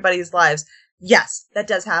everybody's lives. Yes, that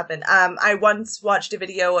does happen. I once watched a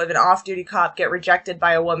video of an off-duty cop get rejected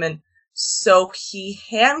by a woman, so he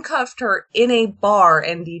handcuffed her in a bar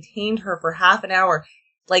and detained her for half an hour.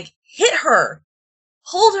 Hit her,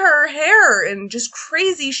 pulled her hair, and just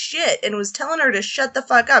crazy shit, and was telling her to shut the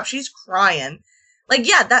fuck up. She's crying.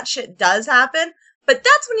 Yeah, that shit does happen. But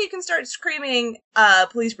that's when you can start screaming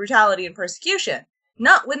police brutality and persecution.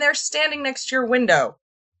 Not when they're standing next to your window.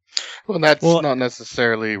 Well, that's not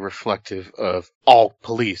necessarily reflective of all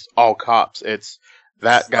police, all cops. It's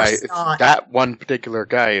that guy, that one particular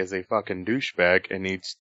guy is a fucking douchebag and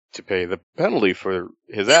needs to pay the penalty for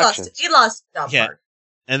his actions. He lost the job part.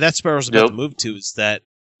 And that's where I was about to move to, is that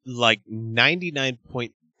like 99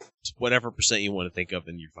 point whatever percent you want to think of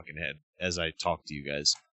in your fucking head as I talk to you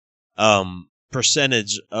guys.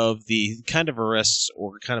 Percentage of the kind of arrests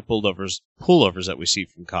or kind of pullovers that we see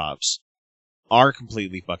from cops are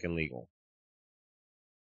completely fucking legal.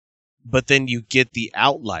 But then you get the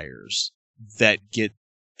outliers that get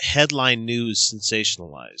headline news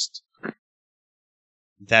sensationalized.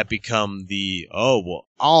 That become the, oh, well,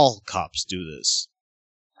 all cops do this.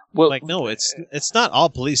 Well, like, no, it's not all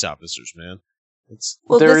police officers, man.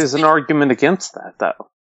 There is an argument against that, though.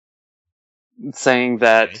 Saying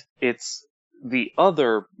that it's the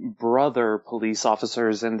other brother police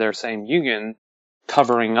officers in their same union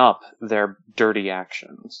covering up their dirty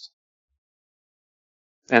actions.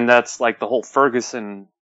 And that's like the whole Ferguson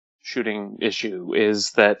shooting issue,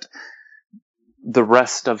 is that the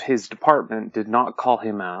rest of his department did not call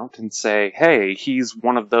him out and say, hey, he's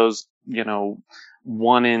one of those,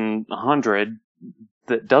 1 in 100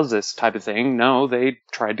 that does this type of thing. No, they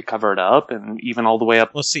tried to cover it up, and even all the way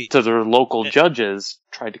up to their local judges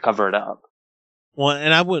tried to cover it up. Well,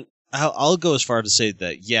 and I'll go as far to say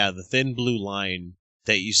that, yeah, the thin blue line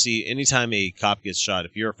that you see anytime a cop gets shot,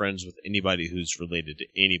 if you're friends with anybody who's related to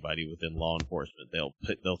anybody within law enforcement,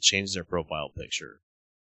 they'll change their profile picture.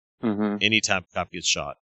 Mm-hmm. Anytime a cop gets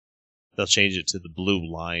shot, they'll change it to the blue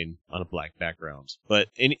line on a black background. But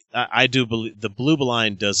I do believe the blue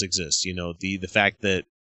line does exist. The fact that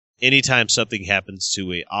anytime something happens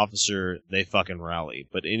to a officer, they fucking rally.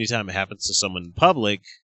 But anytime it happens to someone in public,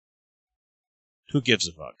 who gives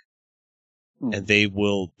a fuck? And they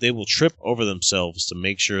will trip over themselves to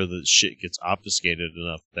make sure that shit gets obfuscated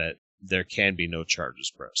enough that there can be no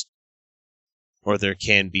charges pressed, or there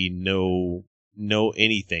can be no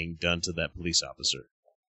anything done to that police officer.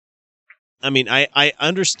 I mean, I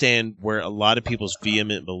understand where a lot of people's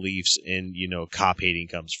vehement beliefs in cop hating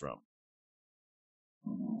comes from.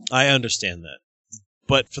 I understand that,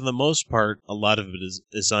 but for the most part, a lot of it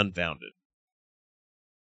is unfounded,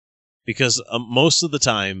 because most of the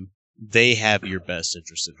time, they have your best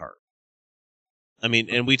interest at heart. I mean,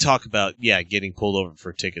 and we talk about, getting pulled over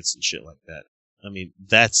for tickets and shit like that. I mean,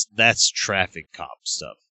 that's traffic cop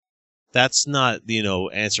stuff. That's not,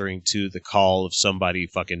 answering to the call of somebody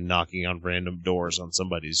fucking knocking on random doors on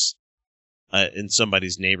somebody's, in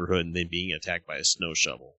somebody's neighborhood and then being attacked by a snow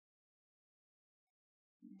shovel.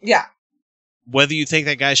 Yeah. Whether you think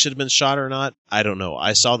that guy should have been shot or not, I don't know.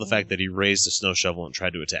 I saw the fact that he raised a snow shovel and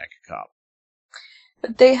tried to attack a cop.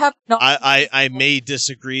 But they have not. I may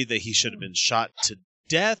disagree that he should have been shot to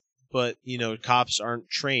death, but cops aren't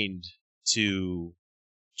trained to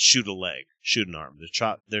shoot a leg, shoot an arm.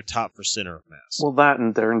 They're taught for center of mass. Well, that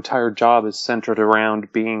and their entire job is centered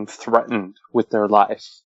around being threatened with their life.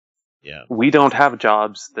 Yeah. We don't have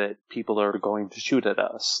jobs that people are going to shoot at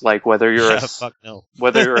us. Like whether you're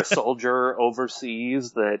whether you're a soldier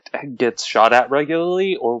overseas that gets shot at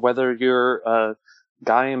regularly, or whether you're a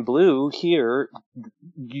guy in blue here,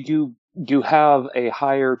 you have a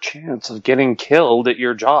higher chance of getting killed at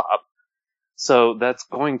your job. So that's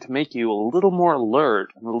going to make you a little more alert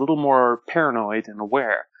and a little more paranoid and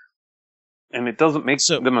aware. And it doesn't make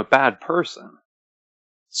them a bad person.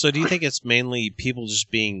 So do you think it's mainly people just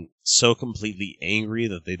being so completely angry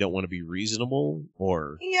that they don't want to be reasonable,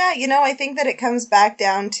 or? Yeah, I think that it comes back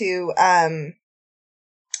down to,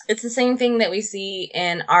 it's the same thing that we see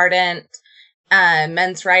in ardent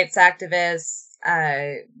men's rights activists,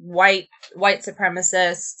 white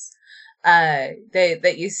supremacists,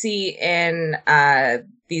 that you see in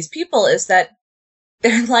these people, is that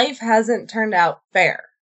their life hasn't turned out fair.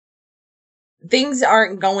 Things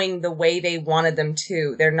aren't going the way they wanted them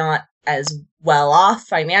to. They're not as well off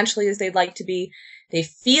financially as they'd like to be. They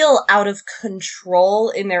feel out of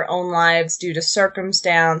control in their own lives due to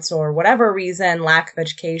circumstance or whatever reason, lack of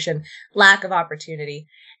education, lack of opportunity.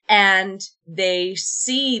 And they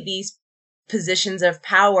see these positions of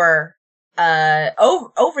power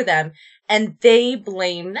over them, and they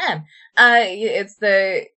blame them. It's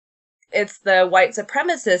the white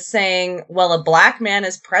supremacists saying, well, a black man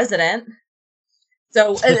is president.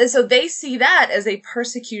 So they see that as a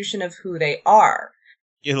persecution of who they are.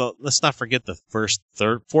 Let's not forget the first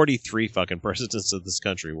 43 fucking presidents of this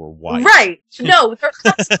country were white. Right. No, they're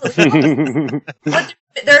absolutely wrong.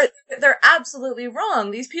 They're absolutely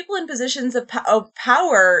wrong. These people in positions of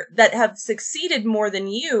power that have succeeded more than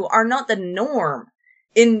you are not the norm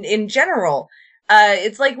in general.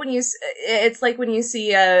 It's like when you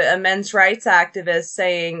see a men's rights activist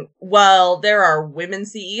saying, well, there are women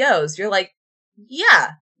CEOs. You're like,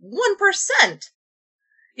 yeah, 1%.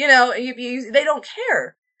 They don't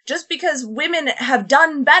care. Just because women have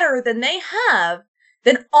done better than they have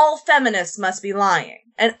then all feminists must be lying.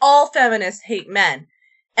 And all feminists hate men.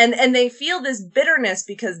 And they feel this bitterness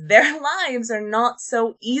because their lives are not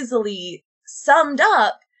so easily summed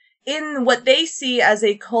up in what they see as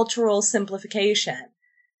a cultural simplification.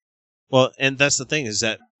 Well, and that's the thing, is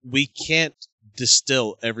that we can't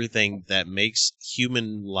distill everything that makes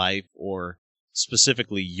human life, or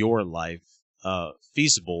specifically your life,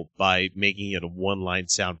 feasible by making it a one-line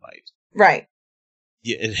soundbite. Right.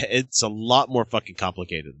 Yeah, it's a lot more fucking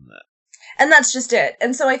complicated than that. And that's just it.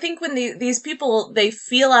 And so I think when these people, they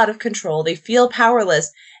feel out of control, they feel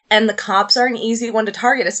powerless, and the cops are an easy one to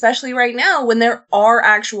target, especially right now when there are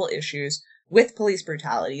actual issues with police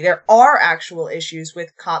brutality. There are actual issues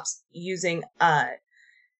with cops using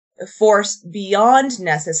force beyond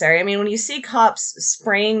necessary. I mean, when you see cops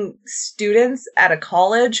spraying students at a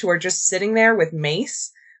college who are just sitting there with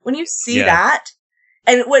mace, when you see that,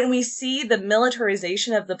 and when we see the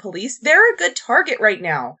militarization of the police, they're a good target right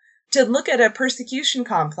now to look at a persecution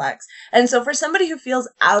complex. And so for somebody who feels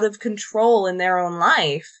out of control in their own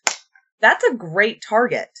life, that's a great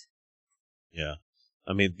target. Yeah.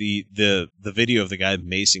 I mean, the video of the guy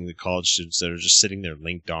macing the college students that are just sitting there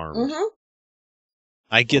linked armed. Mm-hmm.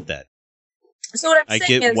 I get that. So what I'm I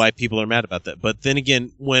saying get is, why people are mad about that. But then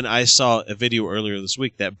again, when I saw a video earlier this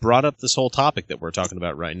week that brought up this whole topic that we're talking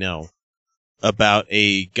about right now, about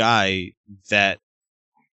a guy that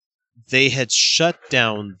they had shut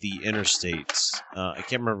down the interstates. I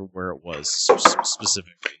can't remember where it was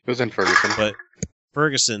specifically. It was in Ferguson. But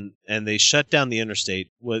Ferguson, and they shut down the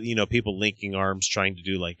interstate with, people linking arms, trying to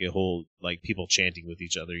do like a whole, like people chanting with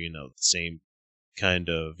each other, the same kind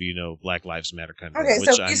of, Black Lives Matter kind of thing.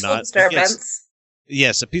 Okay, so peaceful disturbance.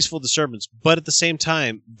 Yes, a peaceful disturbance, but at the same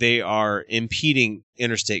time, they are impeding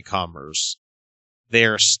interstate commerce. They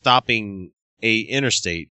are stopping a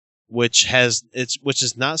interstate which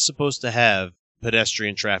is not supposed to have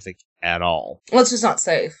pedestrian traffic at all. Well, it's just not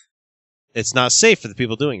safe. It's not safe for the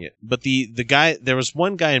people doing it. But the guy, there was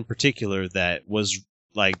one guy in particular that was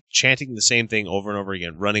like chanting the same thing over and over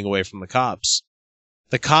again, running away from the cops.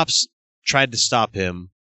 The cops tried to stop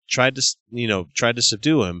him, tried to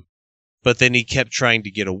subdue him, but then he kept trying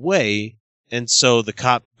to get away, and so the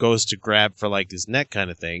cop goes to grab for like his neck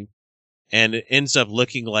kind of thing, and it ends up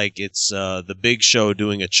looking like it's the Big Show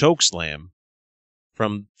doing a choke slam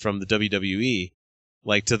from the WWE,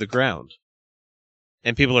 like to the ground.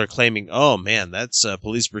 And people are claiming, oh man, that's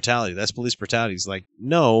police brutality. That's police brutality. He's like,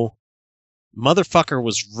 no, motherfucker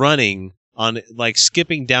was running on, like,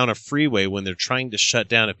 skipping down a freeway when they're trying to shut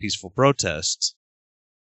down a peaceful protest,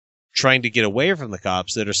 trying to get away from the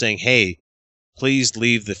cops that are saying, hey, please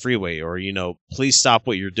leave the freeway, or, please stop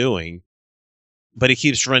what you're doing. But he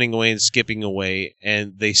keeps running away and skipping away,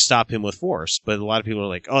 and they stop him with force. But a lot of people are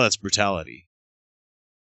like, oh, that's brutality.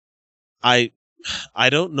 I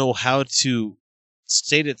don't know how to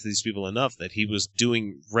state it to these people enough that he was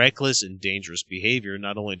doing reckless and dangerous behavior,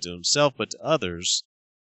 not only to himself, but to others.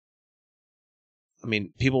 I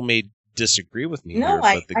mean, people may disagree with me here,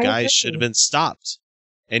 but the guy should have been stopped.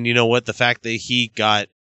 And you know what? The fact that he got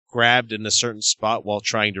grabbed in a certain spot while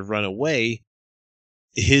trying to run away,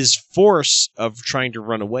 his force of trying to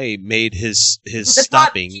run away made his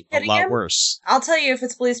stopping a lot worse. I'll tell you if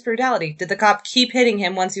it's police brutality. Did the cop keep hitting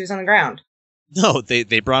him once he was on the ground? No,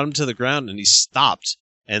 they brought him to the ground and he stopped,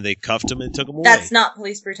 and they cuffed him and took him away. That's not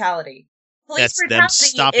police brutality. Police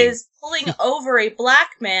brutality is pulling over a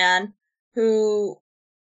black man who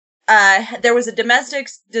there was a domestic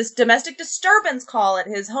disturbance call at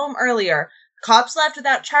his home earlier. Cops left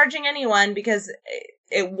without charging anyone because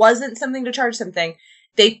it wasn't something to charge something.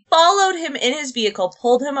 They followed him in his vehicle,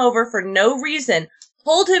 pulled him over for no reason,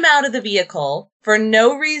 pulled him out of the vehicle for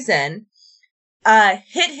no reason,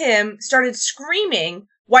 hit him, started screaming,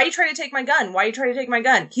 why are you trying to take my gun? Why are you trying to take my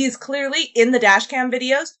gun? He's clearly, in the dash cam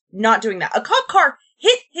videos, not doing that. A cop car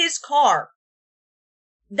hit his car.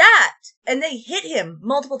 And they hit him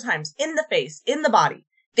multiple times, in the face, in the body.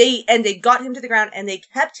 They got him to the ground, and they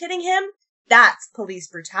kept hitting him. That's police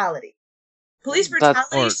brutality. Police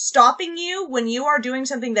brutality is stopping you when you are doing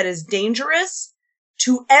something that is dangerous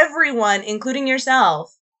to everyone, including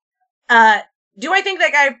yourself. Do I think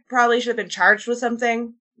that guy probably should have been charged with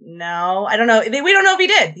something? No, I don't know. We don't know if he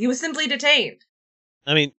did. He was simply detained.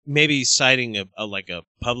 I mean, maybe citing a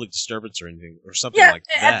public disturbance or anything, or something like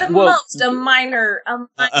that. At the most, a minor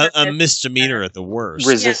misdemeanor at the worst.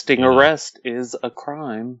 Resisting arrest is a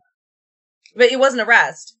crime. But it wasn't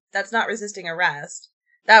arrest. That's not resisting arrest.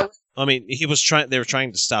 That was... I mean, he was trying. They were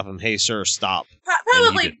trying to stop him. Hey, sir, stop.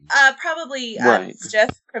 Probably, mischief,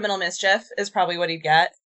 criminal mischief is probably what he'd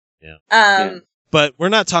get. Yeah. But we're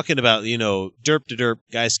not talking about, derp to derp,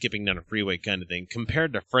 guy skipping down a freeway kind of thing,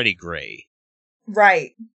 compared to Freddie Gray.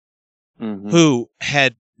 Right. Who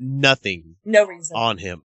had nothing No reason on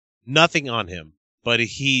him. Nothing on him. But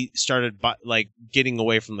he started, getting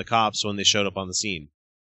away from the cops when they showed up on the scene.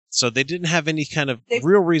 So they didn't have any kind of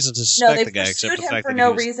real reason to suspect the guy, except the fact that they pursued him for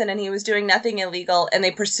no reason, and he was doing nothing illegal, and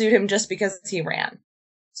they pursued him just because he ran.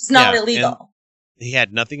 It's not illegal. He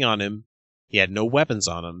had nothing on him. He had no weapons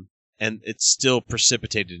on him, and it still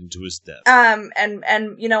precipitated into his death.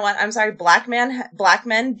 And you know what? I'm sorry. Black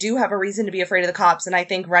men do have a reason to be afraid of the cops, and I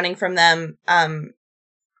think running from them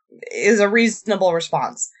is a reasonable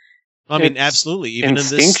response. I mean, absolutely. Even in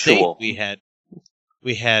this state,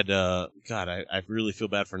 we had God, I really feel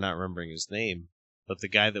bad for not remembering his name, but the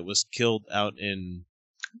guy that was killed out in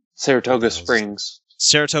Saratoga Springs.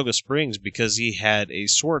 Saratoga Springs because he had a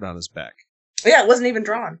sword on his back. Yeah, it wasn't even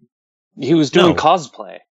drawn. He was doing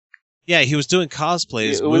cosplay. Yeah, he was doing cosplay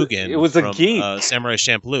as Mugen. It was a from, geek. Samurai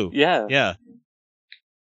Champloo. Yeah. Yeah.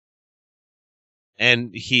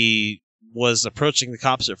 And he was approaching the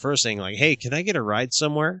cops at first saying, like, hey, can I get a ride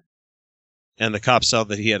somewhere? And the cops saw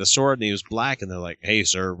that he had a sword and he was black, and they're like, hey,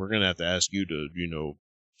 sir, we're going to have to ask you to,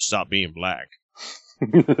 stop being black.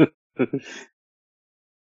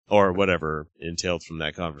 Or whatever entailed from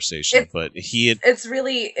that conversation. But he had...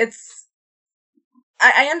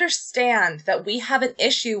 I understand that we have an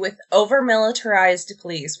issue with over-militarized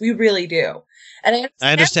police. We really do. And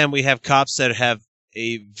I understand we have cops that have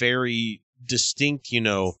a very distinct,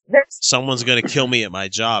 someone's going to kill me at my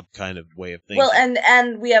job kind of way of thinking. Well,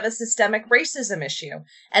 and we have a systemic racism issue.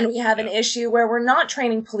 And we have an issue where we're not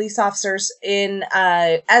training police officers in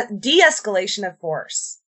de-escalation of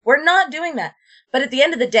force. We're not doing that. But at the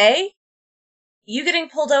end of the day, you getting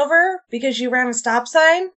pulled over because you ran a stop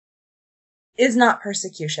sign is not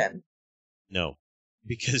persecution. No,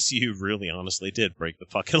 because you really honestly did break the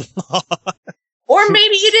fucking law. Or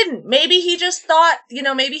maybe you didn't. Maybe he just thought,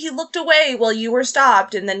 maybe he looked away while you were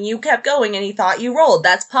stopped and then you kept going and he thought you rolled.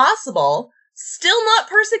 That's possible. Still not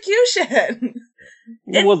persecution.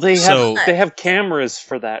 Well, they have cameras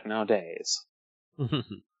for that nowadays.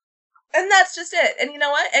 And that's just it. And you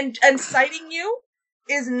know what? And citing you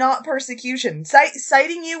is not persecution.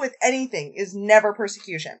 Citing you with anything is never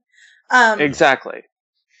persecution. Exactly.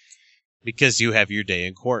 Because you have your day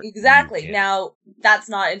in court. Exactly. Now, that's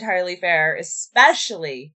not entirely fair,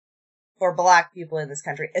 especially for black people in this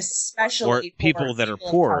country. Especially or for people that are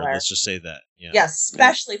poor, let's just say that. Yeah. Yes,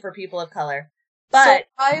 especially for people of color. But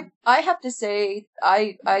so I have to say,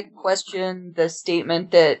 I question the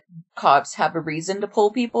statement that cops have a reason to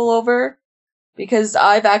pull people over, because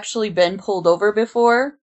I've actually been pulled over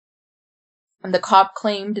before, and the cop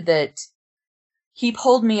claimed that he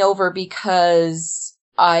pulled me over because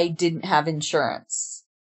I didn't have insurance.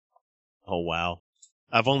 Oh, wow.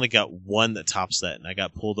 I've only got one that tops that, and I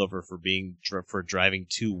got pulled over for driving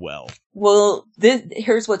too well. Well,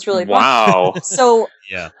 here's what's really funny. Wow. So,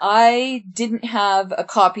 yeah. I didn't have a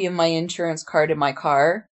copy of my insurance card in my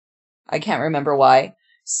car. I can't remember why.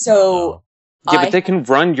 So, yeah, but they can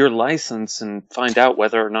run your license and find out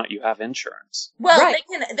whether or not you have insurance. Well, right.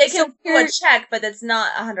 they can do a check, but it's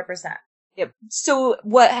not 100%. Yep. So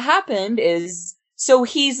what happened is, so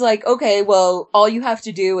he's like, okay, well, all you have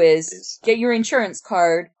to do is get your insurance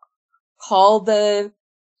card, call the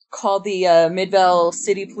Midvale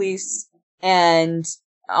City Police, and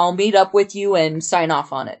I'll meet up with you and sign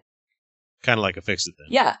off on it. Kind of like a fix-it then.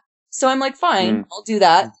 Yeah. So I'm like, fine, I'll do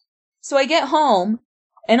that. So I get home,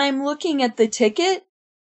 and I'm looking at the ticket.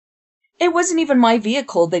 It wasn't even my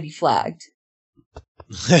vehicle that he flagged.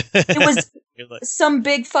 It was some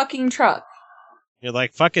big fucking truck. You're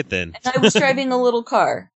like, fuck it then. And I was driving a little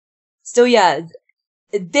car. So yeah,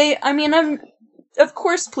 of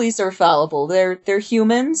course police are fallible. They're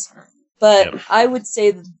humans, but I would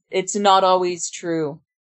say that it's not always true.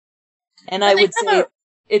 And I would say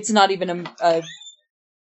it's not even I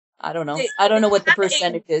don't know. I don't know what the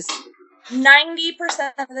percentage is.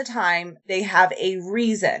 90% of the time, they have a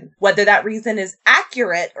reason. Whether that reason is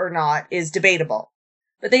accurate or not is debatable.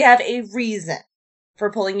 But they have a reason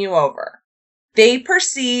for pulling you over. They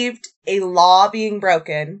perceived a law being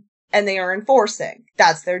broken, and they are enforcing.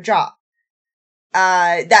 That's their job.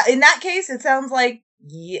 That in that case, it sounds like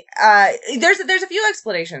there's a few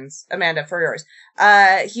explanations, Amanda, for yours.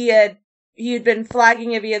 He had been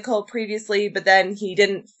flagging a vehicle previously, but then he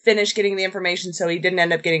didn't finish getting the information, so he didn't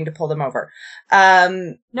end up getting to pull them over.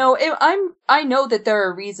 No, I know that there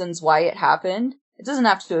are reasons why it happened. It doesn't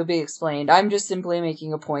have to be explained. I'm just simply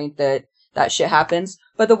making a point that shit happens.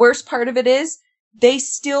 But the worst part of it is, they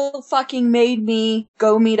still fucking made me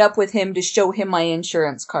go meet up with him to show him my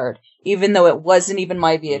insurance card. even though it wasn't even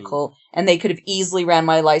my vehicle, and they could have easily ran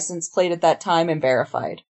my license plate at that time and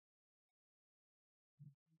verified.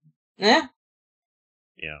 Yeah.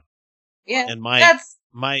 Yeah. Yeah. And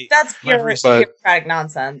that's pure bureaucratic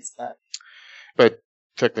nonsense, But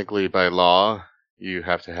technically, by law, you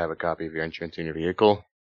have to have a copy of your insurance in your vehicle.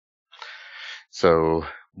 So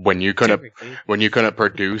when you couldn't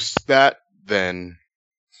produce that, then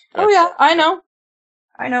Oh yeah, I know.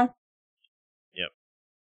 Yep.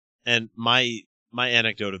 And my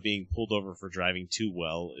anecdote of being pulled over for driving too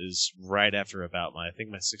well is right after about my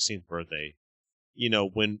 16th birthday. You know,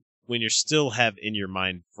 when you still have in your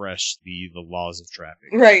mind fresh the laws of traffic.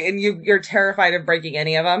 right? And you're terrified of breaking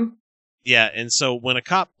any of them. Yeah, and so when a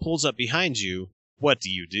cop pulls up behind you, what do?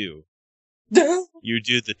 You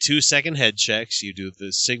do the 2-second head checks, you do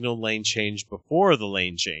the signal lane change before the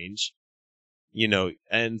lane change, you know,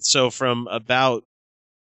 and so from about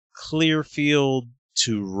Clearfield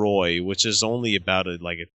to Roy, which is only about a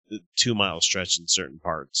 2-mile stretch in certain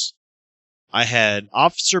parts, I had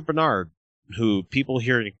Officer Bernard, who people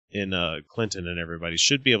here in Clinton and everybody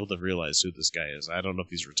should be able to realize who this guy is. I don't know if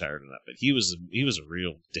he's retired or not, but he was a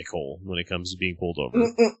real dickhole when it comes to being pulled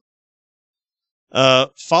over.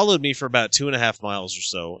 Followed me for about 2.5 miles or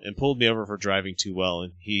so and pulled me over for driving too well,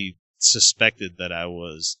 and he suspected that I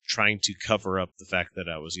was trying to cover up the fact that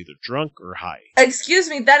I was either drunk or high. Excuse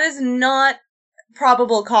me, that is not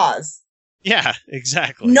probable cause. Yeah,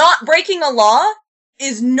 exactly. Not breaking a law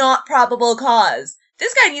is not probable cause.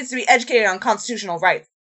 This guy needs to be educated on constitutional rights.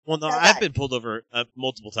 Well, no, I've been pulled over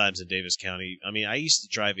multiple times in Davis County. I mean, I used to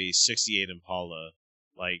drive a 68 Impala,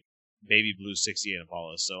 like baby blue 68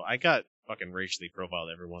 Impala, so I got fucking racially profiled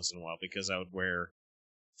every once in a while because I would wear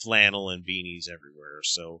flannel and beanies everywhere.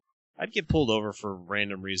 So I'd get pulled over for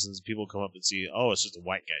random reasons. People come up and see, oh, it's just a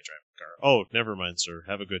white guy driving a car. Oh, never mind, sir.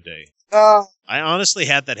 Have a good day. I honestly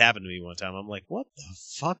had that happen to me one time. I'm like, what the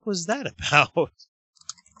fuck was that about?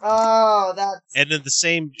 Oh, that's... And then the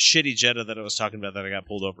same shitty Jetta that I was talking about that I got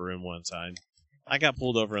pulled over in one time. I got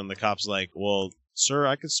pulled over and the cop's like, well, sir,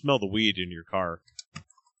 I can smell the weed in your car.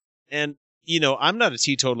 And, you know, I'm not a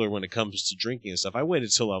teetotaler when it comes to drinking and stuff. I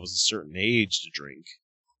waited till I was a certain age to drink.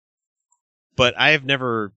 But I have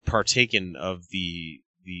never partaken of the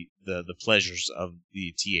pleasures of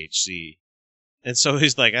the THC. And so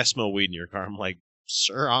he's like, I smell weed in your car. I'm like,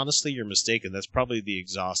 sir, honestly, you're mistaken. That's probably the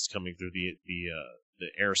exhaust coming through the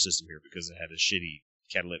air system here because it had a shitty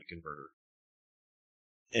catalytic converter.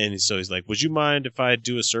 And so he's like, would you mind if I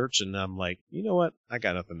do a search? And I'm like, you know what? I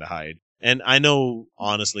got nothing to hide. And I know,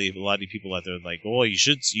 honestly, a lot of people out there are like, oh, you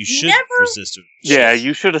should resist it. Yeah,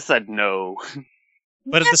 you should have said no.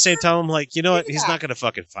 But at the same time, I'm like, you know what? He's not going to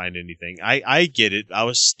fucking find anything. I get it. I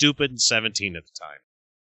was stupid and 17 at the time.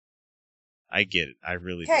 I get it. I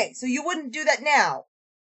really do. Okay, so you wouldn't do that now?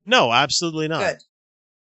 No, absolutely not. Good.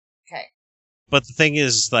 Okay. But the thing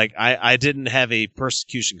is, like, I didn't have a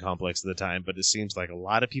persecution complex at the time, but it seems like a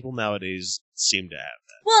lot of people nowadays seem to have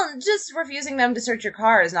that. Well, just refusing them to search your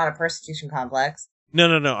car is not a persecution complex. No.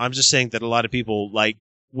 I'm just saying that a lot of people, like,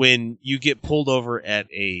 when you get pulled over at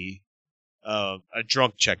a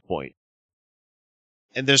drunk checkpoint,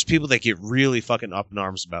 and there's people that get really fucking up in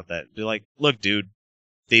arms about that. They're like, look, dude,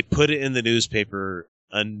 they put it in the newspaper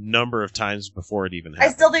a number of times before it even happened.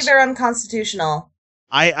 I still think they're unconstitutional.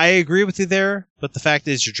 I agree with you there, but the fact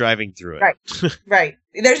is you're driving through it. Right. Right.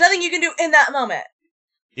 There's nothing you can do in that moment.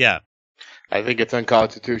 Yeah. I think it's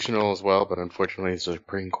unconstitutional as well, but unfortunately the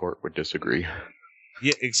Supreme Court would disagree.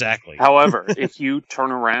 Yeah, exactly. However, if you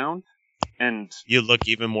turn around and... you look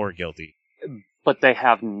even more guilty. But they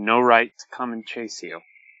have no right to come and chase you.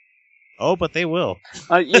 Oh, but they will.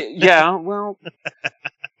 Yeah, well,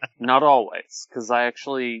 not always, because I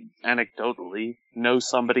actually, anecdotally, know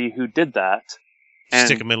somebody who did that. And,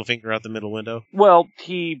 stick a middle finger out the middle window? Well,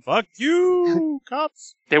 fuck you,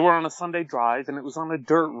 cops! They were on a Sunday drive, and it was on a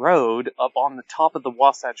dirt road up on the top of the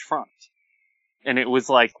Wasatch Front. And it was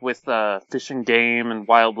like with Fish and Game and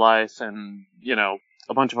Wildlife and, you know,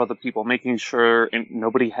 a bunch of other people making sure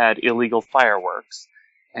nobody had illegal fireworks.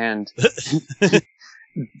 And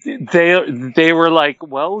they were like,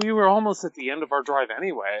 well, we were almost at the end of our drive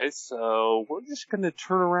anyway, so we're just going to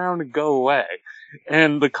turn around and go away.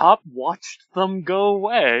 And the cop watched them go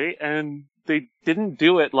away, and they didn't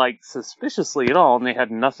do it, like, suspiciously at all, and they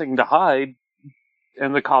had nothing to hide,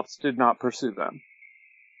 and the cops did not pursue them.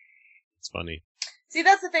 It's funny. See,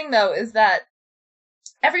 that's the thing, though, is that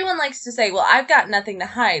everyone likes to say, well, I've got nothing to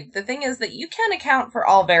hide. The thing is that you can't account for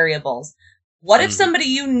all variables. What if somebody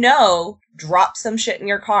you know drops some shit in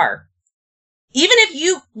your car? Even if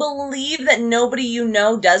you believe that nobody you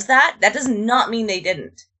know does that, that does not mean they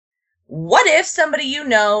didn't. What if somebody you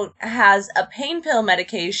know has a pain pill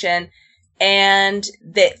medication and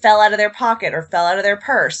they fell out of their pocket or fell out of their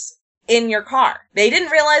purse in your car? They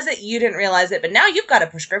didn't realize it, you didn't realize it, but now you've got a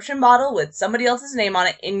prescription bottle with somebody else's name on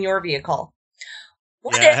it in your vehicle.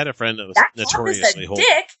 What Yeah, I if had a friend that was that cop is notoriously a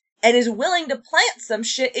dick and is willing to plant some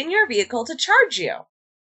shit in your vehicle to charge you?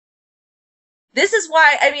 This is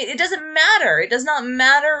why, I mean, it doesn't matter. It does not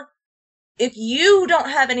matter. If you don't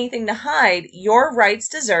have anything to hide, your rights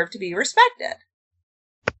deserve to be respected.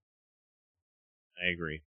 I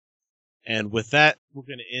agree. And with that, we're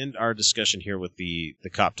going to end our discussion here with the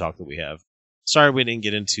cop talk that we have. Sorry we didn't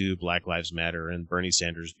get into Black Lives Matter and Bernie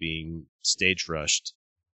Sanders being stage rushed,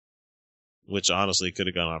 which honestly could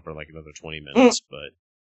have gone on for like another 20 minutes. But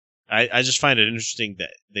I just find it interesting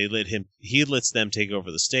that he lets them take over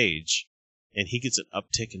the stage, and he gets an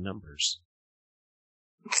uptick in numbers.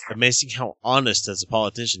 Amazing how honest as a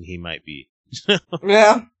politician he might be.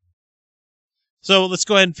 Yeah. So let's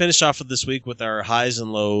go ahead and finish off with this week with our highs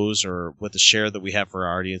and lows, or with the share that we have for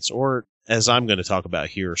our audience, or as I'm going to talk about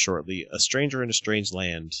here shortly, A Stranger in a Strange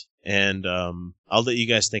Land. And I'll let you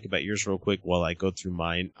guys think about yours real quick while I go through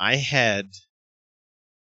mine. I had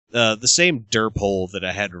the same derp hole that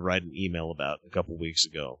I had to write an email about a couple weeks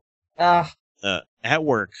ago. At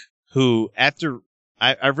work, who after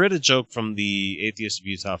I read a joke from the Atheist of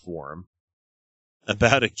Utah forum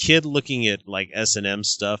about a kid looking at like S&M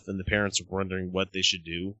stuff, and the parents are wondering what they should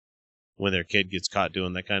do when their kid gets caught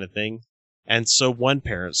doing that kind of thing. And so one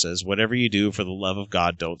parent says, "Whatever you do, for the love of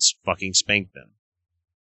God, don't fucking spank them."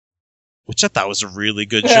 Which I thought was a really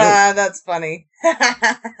good joke. Yeah, that's funny.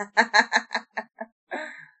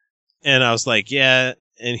 And I was like, yeah.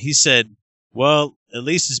 And he said, well, at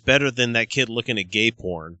least it's better than that kid looking at gay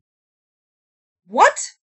porn. What?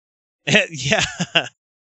 Yeah.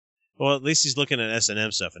 Well, at least he's looking at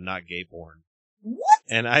S&M stuff and not gay porn. What?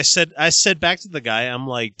 And I said back to the guy, I'm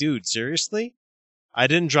like, dude, seriously? I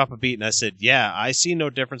didn't drop a beat, and I said, yeah, I see no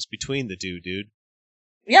difference between the two, dude.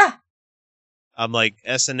 Yeah. I'm like,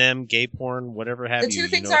 S&M, gay porn, whatever have you. The two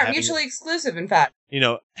things aren't mutually exclusive, in fact.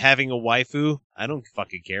 Having a waifu, I don't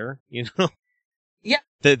fucking care, Yeah.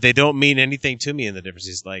 They don't mean anything to me in the difference.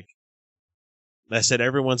 He's like, I said,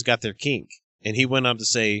 everyone's got their kink. And he went on to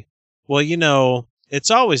say, well,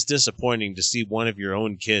 it's always disappointing to see one of your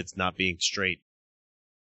own kids not being straight.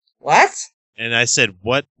 What? And I said,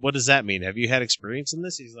 what does that mean? Have you had experience in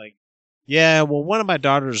this? He's like, yeah, well, one of my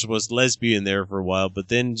daughters was lesbian there for a while, but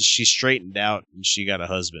then she straightened out and she got a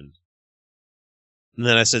husband. And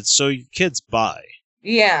then I said, so your kid's bi?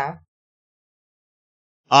 Yeah.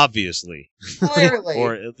 Obviously. Clearly.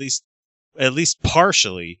 Or at least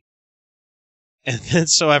partially. And then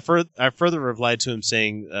so I further replied to him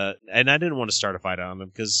saying, and I didn't want to start a fight on him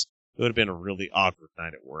because it would have been a really awkward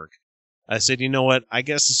night at work. I said, you know what? I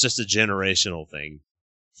guess it's just a generational thing.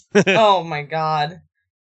 Oh my God.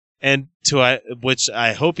 And which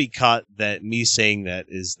I hope he caught that me saying that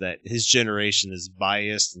is that his generation is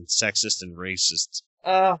biased and sexist and racist.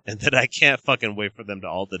 And that I can't fucking wait for them to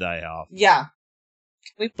all to die off. Yeah.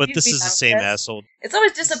 But this is the same asshole. It's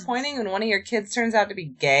always disappointing when one of your kids turns out to be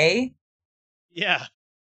gay. Yeah.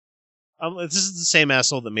 This is the same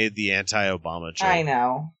asshole that made the anti-Obama joke. I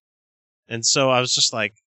know. And so I was just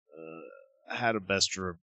like, how to best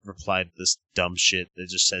reply to this dumb shit that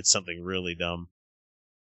just said something really dumb.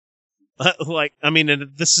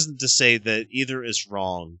 And this isn't to say that either is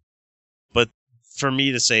wrong, but for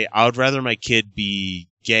me to say, I would rather my kid be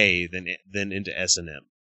gay than into S&M.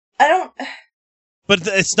 I don't... But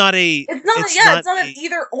it's not a... It's not an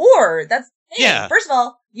either or. That's the thing. Yeah. First of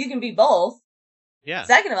all, you can be both. Yeah.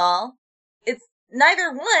 Second of all, it's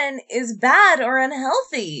neither one is bad or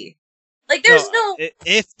unhealthy. Like, there's no...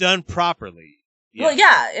 If done properly. Yeah. Well,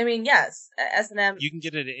 yeah. I mean, yes. S&M... You can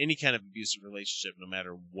get into any kind of abusive relationship no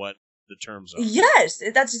matter what the terms are. Yes,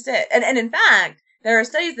 that's just it. And in fact, there are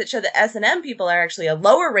studies that show that S&M people are actually a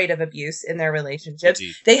lower rate of abuse in their relationships.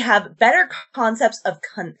 Indeed. They have better concepts of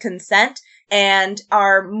consent and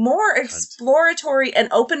are more exploratory and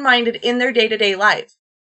open-minded in their day-to-day life.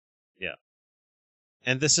 Yeah.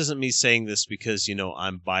 And this isn't me saying this because,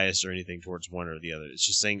 I'm biased or anything towards one or the other. It's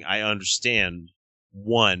just saying I understand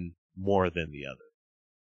one more than the other.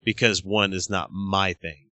 Because one is not my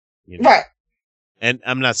thing. Right. And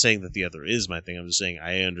I'm not saying that the other is my thing. I'm just saying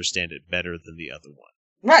I understand it better than the other one.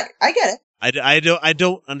 Right. I get it. I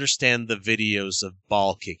don't understand the videos of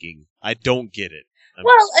ball kicking. I don't get it.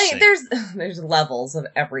 There's levels of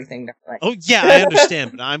everything. Oh yeah, I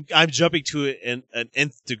understand, but I'm jumping to an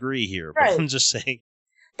nth degree here. But Right. I'm just saying.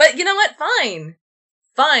 But you know what?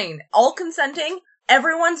 Fine. All consenting.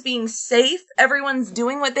 everyone's being safe, everyone's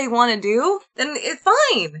doing what they want to do, then it's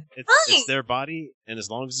fine. It's their body, and as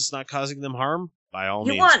long as it's not causing them harm, by all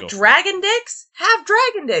means, You want go for dragon dicks? Have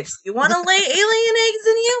dragon dicks. You want to lay alien eggs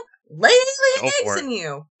in you? Lay alien Go eggs for it. in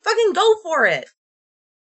you. Fucking go for it.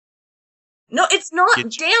 No, it's not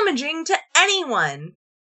damaging to anyone.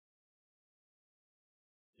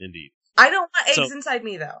 Indeed. I don't want eggs So- inside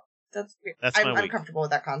me, though. That's weird. That's I'm my week. uncomfortable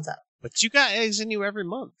with that concept. But you got eggs in you every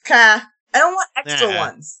month. I don't want extra Nah.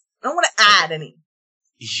 ones. I don't want to add any.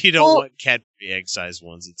 You don't want Cadbury egg-sized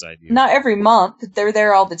ones inside you. Not every month. They're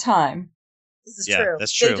there all the time. This is Yeah, true.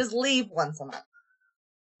 that's They true. just leave once a month.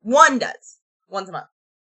 One does. Once a month.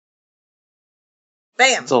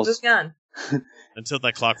 Bam. It's also- Just gone. Until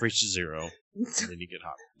that clock reaches 0, and then you get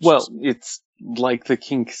hot. Well, it's like the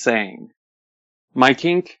kink saying, my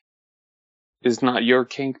kink is not your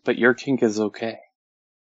kink, but your kink is okay.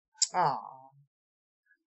 Aw.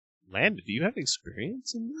 Landon, do you have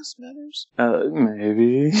experience in these matters?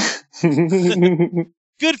 Maybe.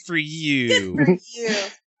 Good for you. Good for you.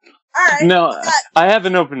 Alright. No, I have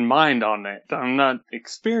an open mind on it. I'm not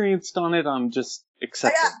experienced on it, I'm just I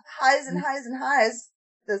accepting. got highs and highs and highs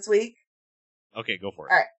this week. Okay, go for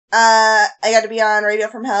it. Alright. I got to be on Radio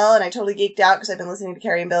from Hell, and I totally geeked out because I've been listening to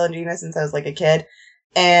Carrie and Bill and Gina since I was like a kid.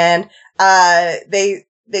 And they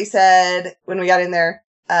said when we got in there,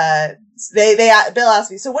 Bill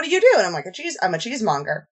asked me, so what do you do? And I'm like, I'm a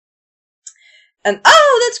cheesemonger. And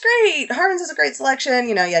oh, that's great. Harmon's has a great selection,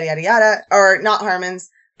 yada yada yada. Or not Harmon's,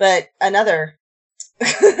 but another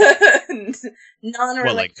non-related.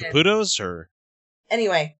 What, like Caputo's or?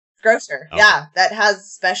 Anyway, grocer. Oh. Yeah, that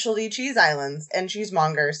has specialty cheese islands and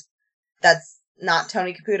cheesemongers. That's not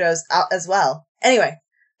Tony Caputo's out as well. Anyway,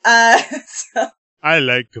 so I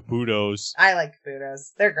like Caputo's. I like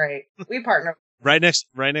Caputo's. They're great. We partner. Right next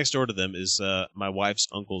door to them is my wife's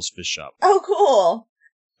uncle's fish shop, Oh, cool.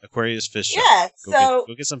 Aquarius Fish Shop. Yeah,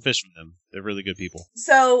 Go get some fish from them. They're really good people.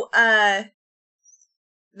 So,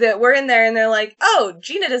 we're in there and they're like, oh,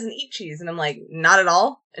 Gina doesn't eat cheese. And I'm like, not at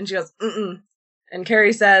all. And she goes, mm-mm. And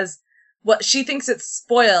Carrie says, what, she thinks it's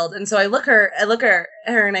spoiled. And so I look at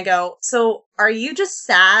her and I go, so are you just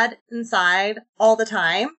sad inside all the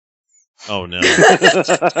time? Oh no.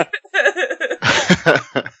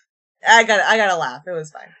 I gotta laugh. It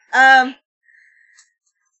was fine.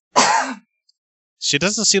 She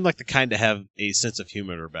doesn't seem like the kind to have a sense of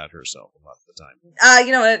humor about herself a lot of the time.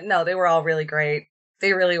 You know what? No, they were all really great.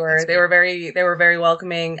 They really were. They were very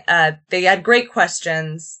welcoming. They had great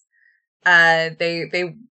questions.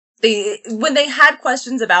 They when they had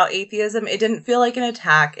questions about atheism, it didn't feel like an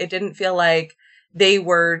attack. It didn't feel like they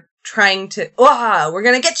were trying to, we're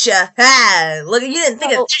gonna get you. Look, you didn't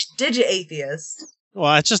think of this, did you, atheist? Well,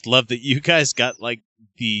 I just love that you guys got like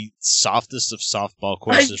the softest of softball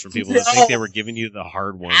questions from people that think they were giving you the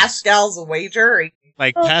hard ones. Pascal's wager.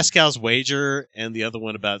 Like Pascal's wager and the other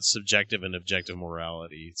one about subjective and objective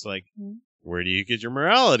morality. It's like, where do you get your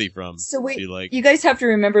morality from? So wait, Like, you guys have to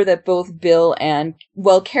remember that both Bill and,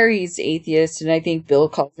 Carrie's atheist, and I think Bill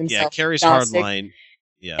calls himself yeah, Carrie's agnostic. hardline.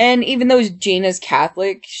 Yeah. And even though Gina's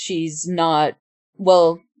Catholic, she's not,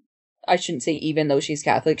 I shouldn't say even though she's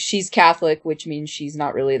Catholic, which means she's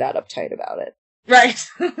not really that uptight about it. Right.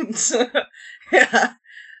 Yeah.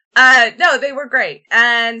 No, they were great.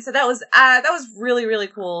 And so that was really, really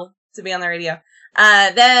cool to be on the radio.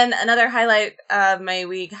 Then another highlight of my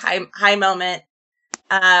week, high moment,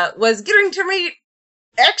 was getting to meet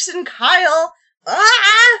X and Kyle.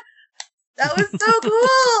 That was so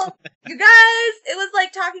cool. You guys, it was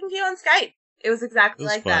like talking to you on Skype. It was exactly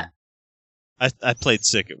like fun. that. I played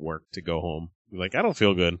sick at work to go home. Like, I don't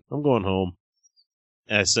feel good. I'm going home.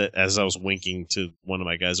 As I was winking to one of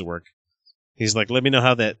my guys at work. He's like, let me know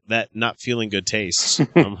how that not feeling good tastes.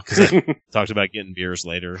 Because I talked about getting beers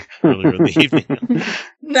later, earlier in the evening.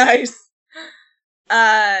 Nice.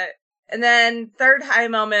 And then third high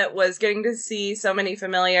moment was getting to see so many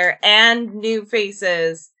familiar and new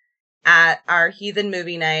faces at our heathen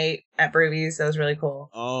movie night at Broovies. That was really cool.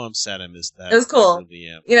 Oh, I'm sad I missed that. It was cool. I really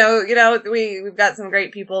am. You know, we've got some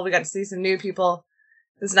great people. We got to see some new people.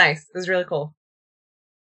 It was nice. It was really cool.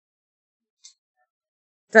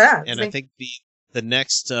 So, yeah, And I think the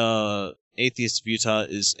next Atheist of Utah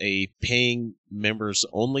is a paying members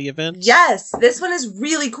only event. Yes, this one is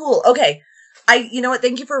really cool. Okay, you know what?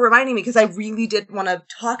 Thank you for reminding me because I really did want to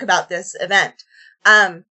talk about this event.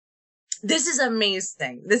 This is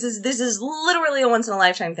amazing. This is literally a once in a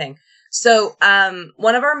lifetime thing. So,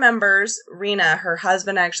 one of our members, Rena, her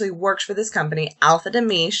husband actually works for this company, Alpha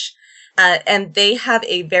Demish, and they have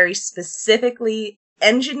a very specifically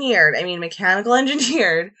mechanical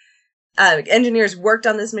engineered, engineers worked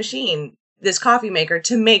on this machine this coffee maker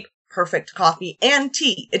to make perfect coffee and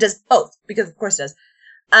tea. It does both, because of course it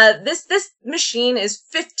does. This machine is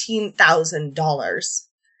 $15,000.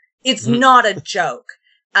 It's not a joke.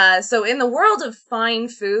 So in the world of fine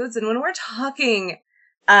foods, and when we're talking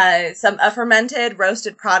a fermented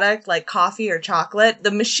roasted product like coffee or chocolate,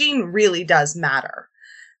 the machine really does matter.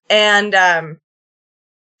 And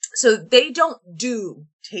so they don't do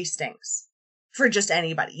tastings for just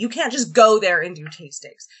anybody. You can't just go there and do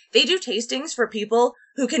tastings. They do tastings for people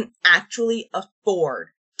who can actually afford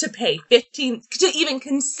to pay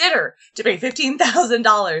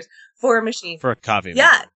 $15,000 for a machine. For a coffee maker.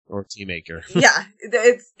 Yeah. Or tea maker. Yeah.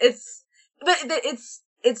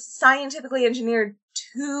 It's scientifically engineered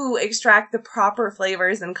to extract the proper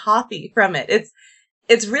flavors and coffee from it.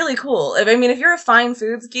 It's really cool. I mean, if you're a fine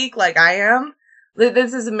foods geek like I am,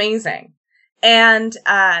 this is amazing. And,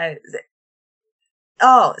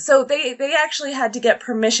 so they actually had to get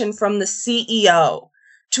permission from the CEO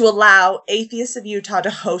to allow Atheists of Utah to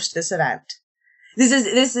host this event.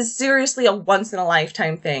 This is seriously a once in a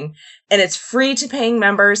lifetime thing, and it's free to paying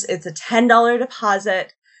members. It's a $10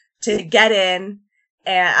 deposit to get in,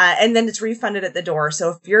 and then it's refunded at the door. So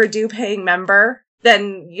if you're a due paying member,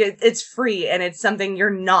 then it's free, and it's something you're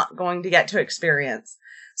not going to get to experience.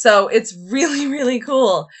 So it's really, really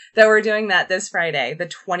cool that we're doing that this Friday, the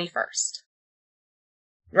 21st.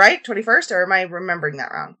 Right? 21st? Or am I remembering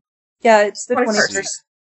that wrong? Yeah, it's the 21st.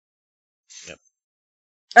 Yep.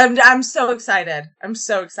 I'm so excited.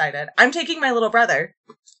 I'm taking my little brother.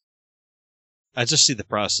 I just see the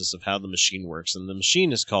process of how the machine works, and the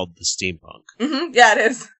machine is called the Steampunk. Mm-hmm. Yeah,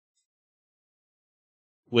 it is.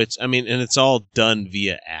 Which, I mean, and it's all done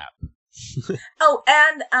via app. Oh,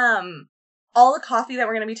 and all the coffee that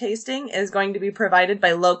we're going to be tasting is going to be provided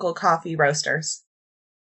by local coffee roasters.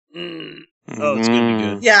 Oh, it's going to be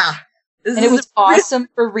good. Yeah. And it was awesome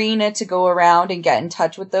for Rena to go around and get in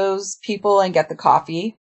touch with those people and get the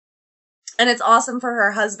coffee. And it's awesome for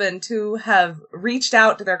her husband to have reached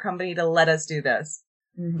out to their company to let us do this.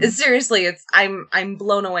 Mm-hmm. Seriously, I'm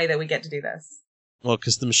blown away that we get to do this. Well,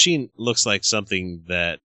 because the machine looks like something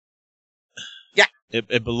that... Yeah.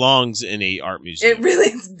 It belongs in a art museum. It really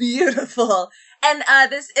is beautiful. And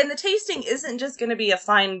the tasting isn't just going to be a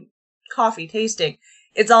fine coffee tasting.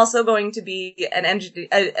 It's also going to be an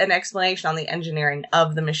explanation on the engineering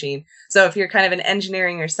of the machine. So if you're kind of an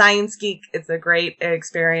engineering or science geek, it's a great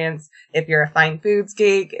experience. If you're a fine foods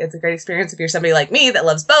geek, it's a great experience. If you're somebody like me that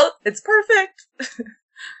loves both, it's perfect.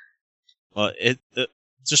 Well,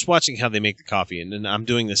 just watching how they make the coffee, and I'm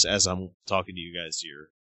doing this as I'm talking to you guys here.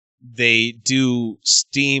 They do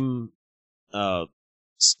steam to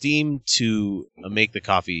make the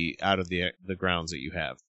coffee out of the grounds that you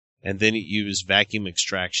have. And then you use vacuum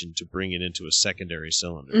extraction to bring it into a secondary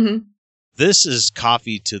cylinder. Mm-hmm. This is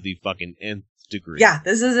coffee to the fucking nth degree. Yeah,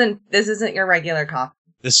 this isn't your regular coffee.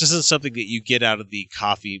 This isn't something that you get out of the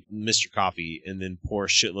coffee, Mr. Coffee, and then pour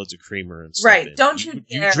shitloads of creamer and stuff right. in. Don't you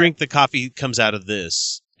dare. You drink the coffee comes out of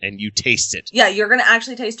this, and you taste it. Yeah, you're going to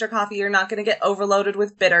actually taste your coffee. You're not going to get overloaded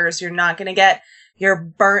with bitters. You're not going to get your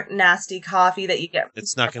burnt, nasty coffee that you get.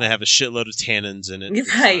 It's not going to have a shitload of tannins in it.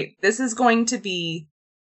 Right. This is going to be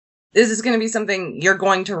something you're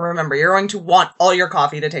going to remember. You're going to want all your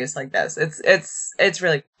coffee to taste like this. It's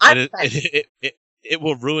really. It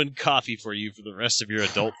will ruin coffee for you for the rest of your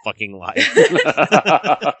adult fucking life.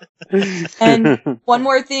 And one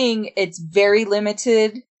more thing, it's very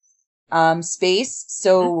limited space,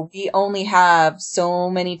 so we only have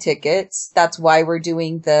so many tickets. That's why we're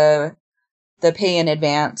doing the pay in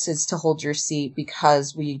advance, is to hold your seat,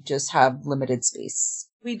 because we just have limited space.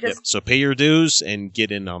 So pay your dues and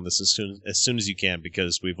get in on this as soon as you can,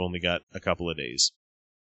 because we've only got a couple of days.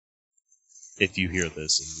 If you hear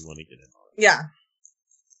this and you want to get in on it. Yeah.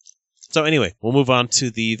 So anyway, we'll move on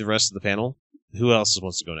to the rest of the panel. Who else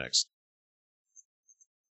wants to go next?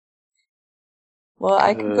 Well,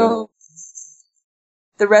 I can go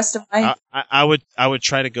the rest of my... I would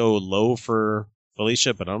try to go low for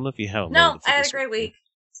Felicia, but I don't know if you have. No, I had a great week.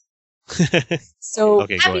 So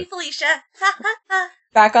okay, happy Felicia.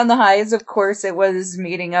 Back on the highs, of course, it was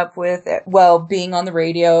meeting up with, being on the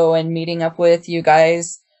radio and meeting up with you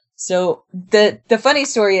guys. So the funny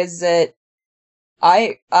story is that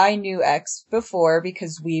I knew X before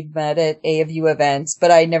because we've met at A of U events,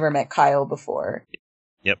 but I never met Kyle before.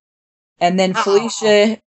 Yep. And then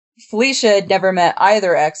Felicia had never met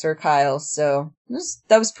either X or Kyle, so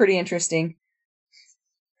that was pretty interesting.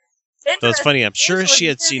 So it's funny. I'm sure she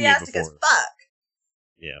had seen you before. As fuck.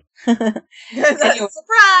 Yeah. Anyway.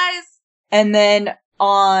 Surprise. And then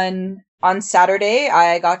on Saturday,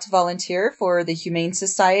 I got to volunteer for the Humane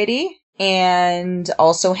Society, and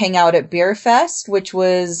also hang out at Beer Fest, which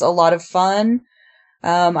was a lot of fun.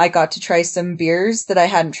 I got to try some beers that I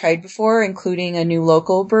hadn't tried before, including a new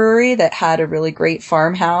local brewery that had a really great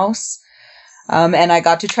farmhouse. And I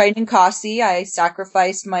got to try Ninkasi. I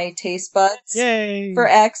sacrificed my taste buds for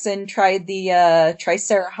X and tried the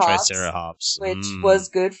Tricera hops, which was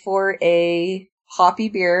good for a hoppy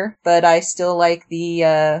beer, but I still like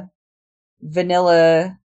the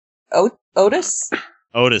vanilla Otis.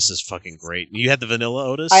 Otis is fucking great. You had the vanilla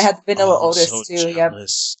Otis? I had the vanilla Otis so too.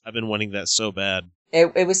 Jealous. Yep. I've been wanting that so bad.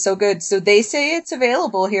 It was so good. So they say it's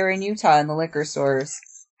available here in Utah in the liquor stores.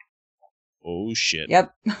 Oh shit.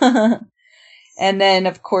 Yep. And then,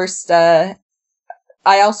 of course, I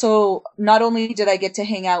also, not only did I get to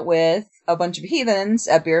hang out with a bunch of heathens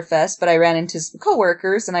at Beer Fest, but I ran into some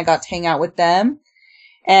coworkers and I got to hang out with them.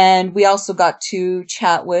 And we also got to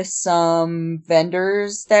chat with some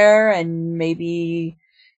vendors there and maybe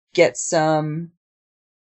get some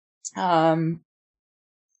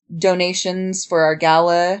donations for our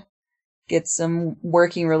gala, get some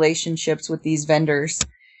working relationships with these vendors.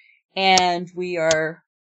 And we are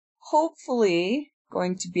hopefully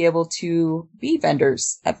going to be able to be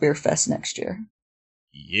vendors at Beer Fest next year.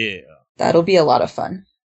 Yeah. That'll be a lot of fun.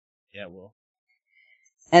 Yeah, well.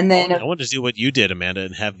 And then I wanted to do what you did, Amanda,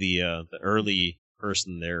 and have the early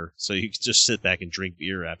person there so you could just sit back and drink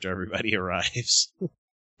beer after everybody arrives.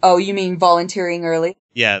 Oh, you mean volunteering early?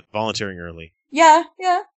 Yeah, volunteering early. Yeah.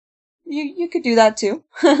 You could do that too.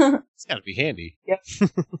 It's gotta be handy. Yep.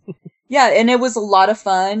 Yeah, and it was a lot of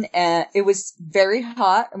fun, and it was very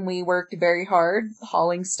hot, and we worked very hard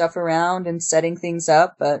hauling stuff around and setting things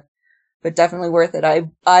up, but definitely worth it.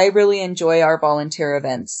 I really enjoy our volunteer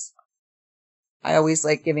events. I always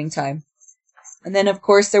like giving time. And then, of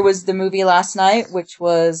course, there was the movie last night, which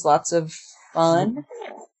was lots of fun.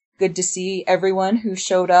 Good to see everyone who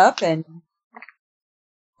showed up, and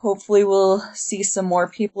hopefully we'll see some more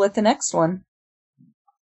people at the next one.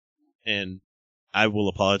 And I will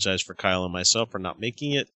apologize for Kyle and myself for not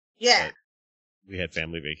making it. Yeah. We had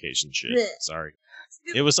family vacation shit. Blech. Sorry.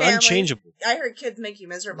 It was Family. Unchangeable. I heard kids make you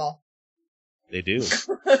miserable. They do.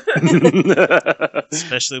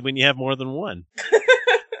 Especially when you have more than one.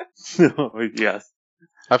 Oh, yes.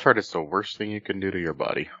 I've heard it's the worst thing you can do to your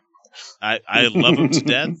body. I love them to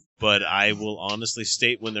death, but I will honestly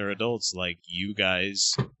state when they're adults, like, you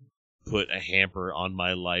guys put a hamper on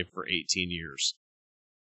my life for 18 years.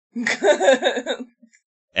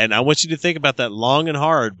 And I want you to think about that long and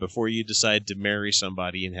hard before you decide to marry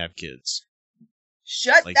somebody and have kids.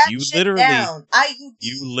 Shut Like, that you shit literally, down.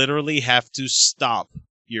 You literally have to stop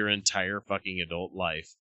your entire fucking adult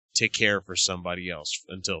life to care for somebody else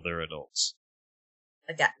until they're adults.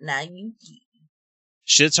 I got 9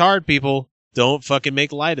 Shit's hard, people. Don't fucking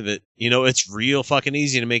make light of it. You know, it's real fucking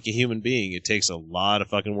easy to make a human being. It takes a lot of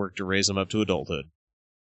fucking work to raise them up to adulthood.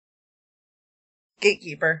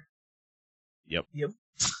 Gatekeeper. Yep.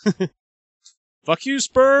 Fuck you,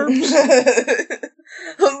 sperms!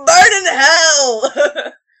 Burn in hell!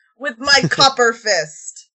 With my copper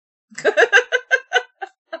fist.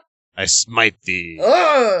 I smite thee.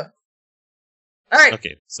 Ugh. Alright.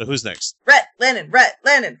 Okay, so who's next? Rhett, Landon,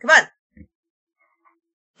 come on.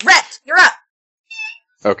 Rhett, you're up!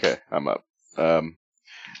 Okay, I'm up. The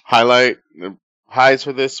highs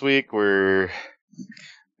for this week were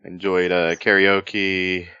enjoyed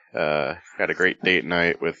karaoke, had a great date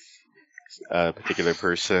night with a particular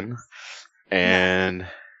person, and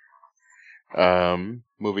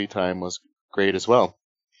movie time was great as well.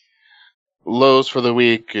 Lows for the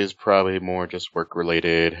week is probably more just work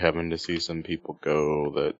related, having to see some people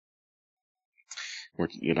go that were,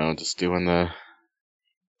 just doing the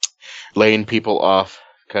laying people off,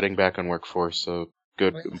 cutting back on workforce, so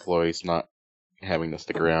good employees not having to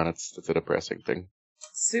stick around. It's a depressing thing.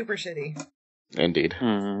 Super shitty. Indeed.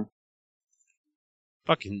 Mm-hmm.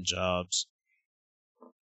 Fucking jobs.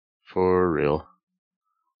 For real.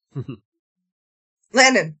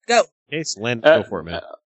 Landon, go. Okay, so Landon, go for it, man.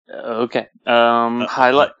 Okay.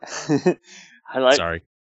 Highlight. Highlight. Sorry.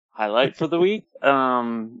 Highlight for the week.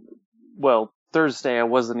 Well, Thursday I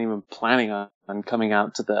wasn't even planning on coming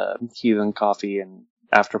out to the Heathen Coffee and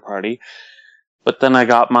after party, but then I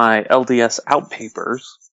got my LDS out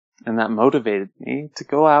papers, and that motivated me to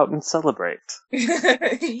go out and celebrate. Yay! He's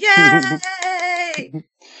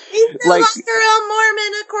no longer a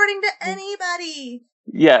Mormon, according to anybody.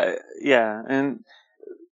 Yeah, and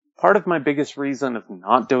part of my biggest reason of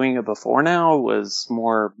not doing it before now was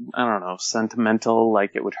more, I don't know, sentimental,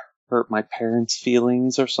 like it would hurt my parents'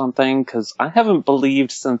 feelings or something, because I haven't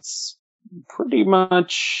believed since pretty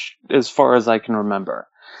much as far as I can remember.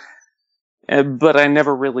 But I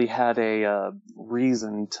never really had a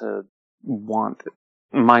reason to want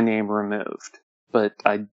my name removed. But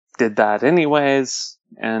I did that anyways,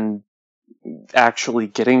 and actually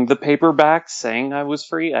getting the paperback saying I was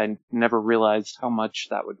free, I never realized how much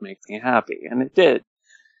that would make me happy, and it did.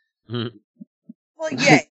 Well,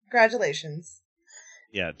 yay. Congratulations.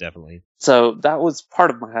 Yeah, definitely. So that was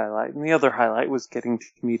part of my highlight, and the other highlight was getting to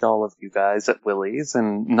meet all of you guys at Willie's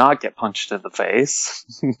and not get punched in the face.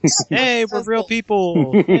 Hey, we're real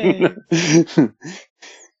people. Hey.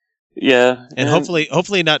 Yeah, and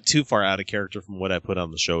hopefully not too far out of character from what I put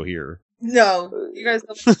on the show here. No, you guys.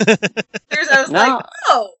 I was like,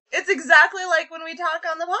 no, it's exactly like when we talk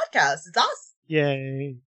on the podcast. It's us.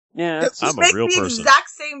 Yay. Yeah, I'm a real the person. Exact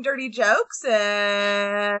same dirty jokes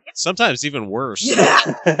and Sometimes even worse. Yeah.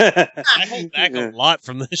 I hold back a lot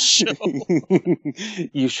from this show.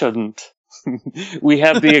 You shouldn't. We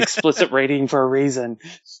have the explicit rating for a reason.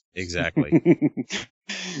 Exactly.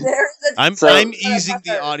 I'm easing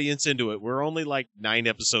the audience into it. We're only like 9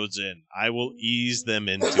 episodes in. I will ease them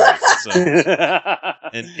into it. So,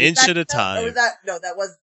 an inch at a time. Was that? No, that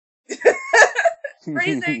was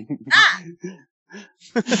phrasing.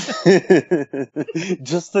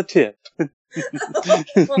 Just the tip.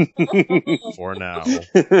 For now.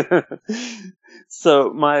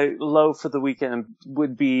 So my low for the weekend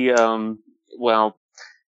would be, well,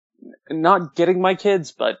 not getting my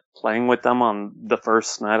kids, but playing with them on the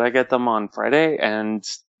first night I get them on Friday, and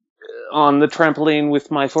on the trampoline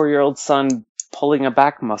with my 4-year-old son pulling a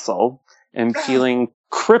back muscle and feeling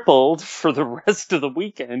crippled for the rest of the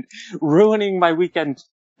weekend, ruining my weekend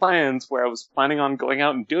plans where I was planning on going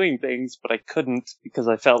out and doing things, but I couldn't because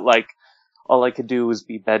I felt like all I could do was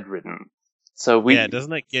be bedridden. So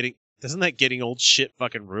doesn't that getting old shit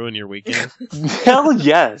fucking ruin your weekend? Hell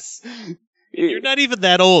yes. You're not even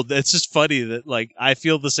that old. It's just funny that like I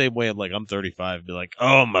feel the same way. I'm like, I'm 35. Be like,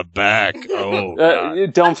 oh, my back. Oh,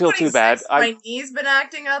 God. Don't feel too bad. My knee's been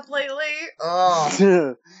acting up lately.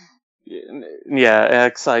 Oh. Yeah,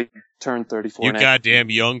 X. I turned 34. You goddamn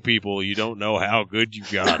young people. You don't know how good you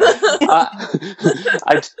got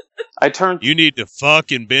it. I turned. You need to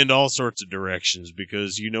fucking bend all sorts of directions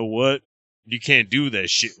because you know what? You can't do that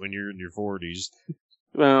shit when you're in your 40s.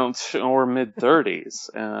 Well, or mid-30s.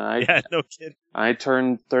 Yeah, no kidding. I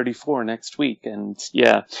turned 34 next week, and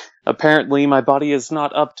yeah, apparently my body is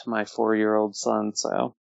not up to my 4-year-old son,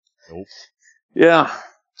 so. Nope. Yeah,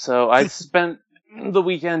 so I spent the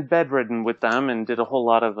weekend bedridden with them and did a whole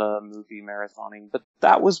lot of movie marathoning, but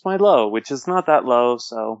that was my low, which is not that low,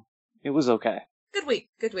 so it was okay. Good week.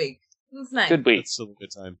 It's nice. Good week. It's still a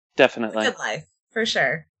good time. Definitely. Good life, for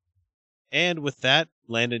sure. And with that,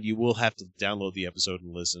 Landon, you will have to download the episode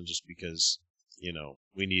and listen just because, you know,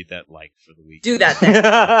 we need that like for the week. Do that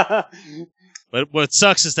then. But what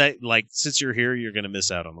sucks is that, like, since you're here, you're going to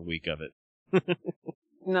miss out on the week of it.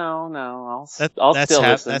 No, I'll that's still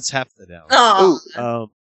half, listen. That's half the down. Oh.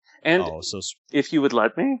 And if you would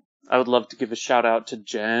let me, I would love to give a shout out to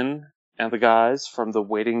Jen and the guys from the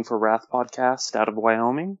Waiting for Wrath podcast out of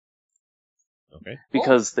Wyoming. Okay.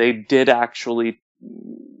 Because they did actually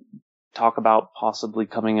talk about possibly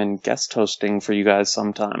coming and guest hosting for you guys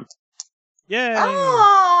sometime. Yay!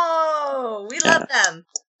 Oh, we love them.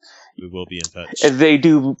 We will be in touch. They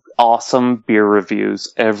do awesome beer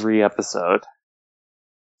reviews every episode.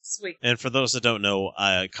 Sweet. And for those that don't know,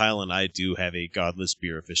 Kyle and I do have a Godless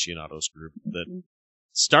Beer Aficionados group that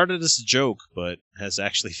started as a joke, but has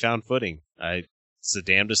actually found footing. It's the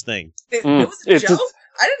damnedest thing. It was a joke?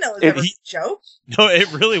 I didn't know it was ever a joke. No,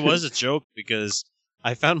 it really was a joke because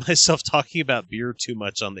I found myself talking about beer too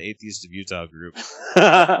much on the Atheist of Utah group.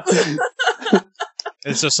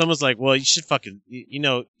 And so someone's like, well, you should fucking,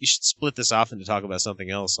 you should split this off and to talk about something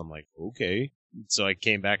else. I'm like, okay. So I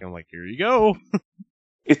came back and I'm like, here you go.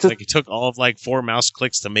 It took all of like 4 mouse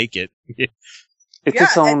clicks to make it. It's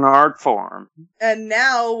its own art form. And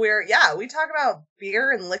now we talk about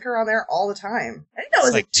beer and liquor on there all the time. I didn't know it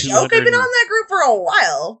was like a joke. I've been on that group for a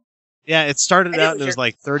while. Yeah, it started out and it was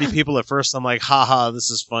like 30 people at first. I'm like, haha, this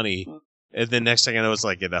is funny. And then next thing I know, it's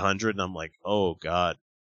like at 100 and I'm like, oh God.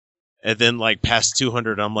 And then like past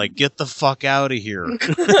 200, I'm like, get the fuck out of here.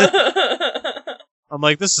 I'm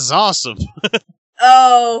like, this is awesome.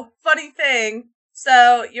 Oh, funny thing.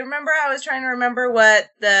 So, you remember I was trying to remember what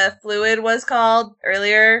the fluid was called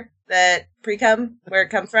earlier? That pre-cum, where it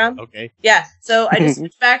comes from? Okay. Yeah, so I just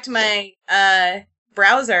switched back to my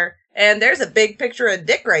browser, and there's a big picture of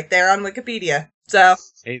dick right there on Wikipedia. So,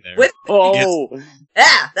 hey there.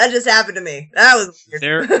 Yeah, that just happened to me. That was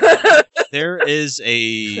weird. There is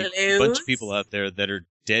a bunch of people out there that are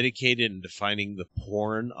dedicated in defining the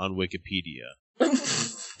porn on Wikipedia.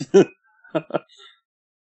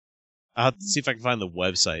 I'll have to see if I can find the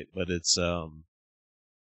website, but it's God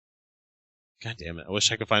damn it! I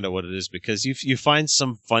wish I could find out what it is, because you find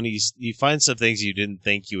some things you didn't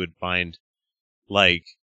think you would find, like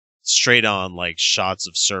straight on like shots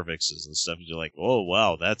of cervixes and stuff. You're like, oh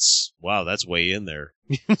wow, that's way in there.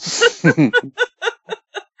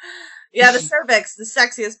 Yeah, the cervix, the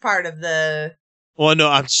sexiest part of the. Well, no,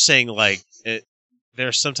 I'm just saying, like,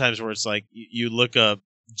 there's sometimes where it's like you look up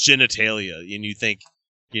genitalia and you think,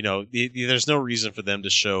 there's no reason for them to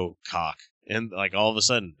show cock, and like all of a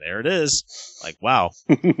sudden there it is. Like, wow,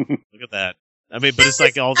 look at that. I mean, but it's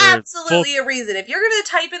like all their absolutely a reason. If you're gonna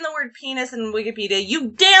type in the word penis in Wikipedia, you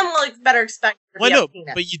damn well better expect. Penis.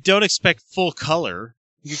 But you don't expect full color.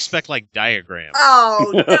 You expect like diagrams.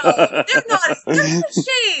 Oh no, they're not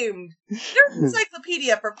ashamed. They're an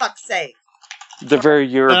encyclopedia, for fuck's sake. They're very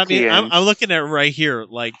European. But I mean, I'm looking at it right here.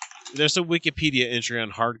 Like, there's a Wikipedia entry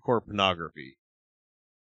on hardcore pornography.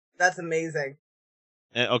 That's amazing.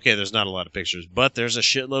 And, okay, there's not a lot of pictures, but there's a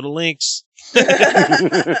shitload of links.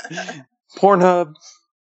 Pornhub.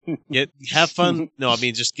 Have fun. No, I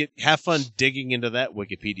mean, have fun digging into that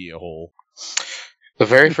Wikipedia hole. The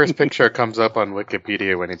very first picture comes up on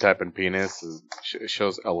Wikipedia when you type in penis. It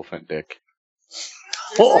shows elephant dick.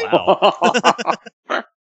 Wow.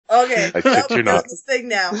 Okay, I shit you not. This thing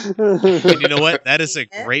now. And you know what? That is a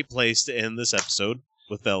great place to end this episode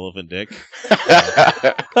with the elephant dick.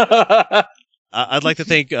 I'd like to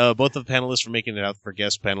thank both of the panelists for making it out for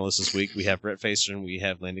guest panelists this week. We have Rhett Facer and we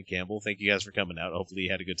have Landon Campbell. Thank you guys for coming out. Hopefully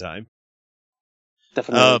you had a good time.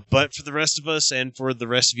 Definitely. But for the rest of us and for the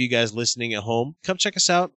rest of you guys listening at home, come check us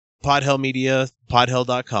out. Podhell Media,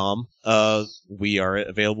 podhell.com. We are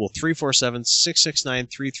available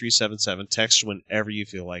 347-669-3377. Text whenever you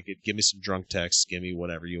feel like it. Give me some drunk texts. Give me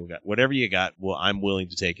whatever you got. Whatever you got, well, I'm willing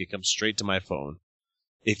to take it. Come straight to my phone.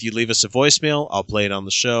 If you leave us a voicemail, I'll play it on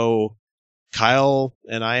the show. Kyle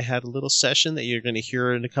and I had a little session that you're going to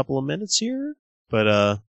hear in a couple of minutes here.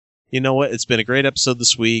 But, you know what? It's been a great episode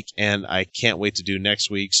this week, and I can't wait to do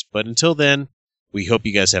next week's. But until then, we hope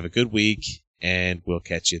you guys have a good week, and we'll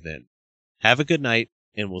catch you then. Have a good night,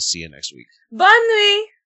 and we'll see you next week. Bonne nuit!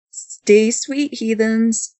 Stay sweet,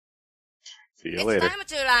 heathens. See you later. Time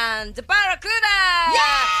to land the Barracuda!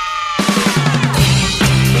 Yeah!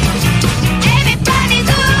 Everybody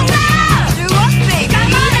do now! Do what, baby?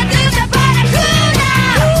 Come on and do the Barracuda!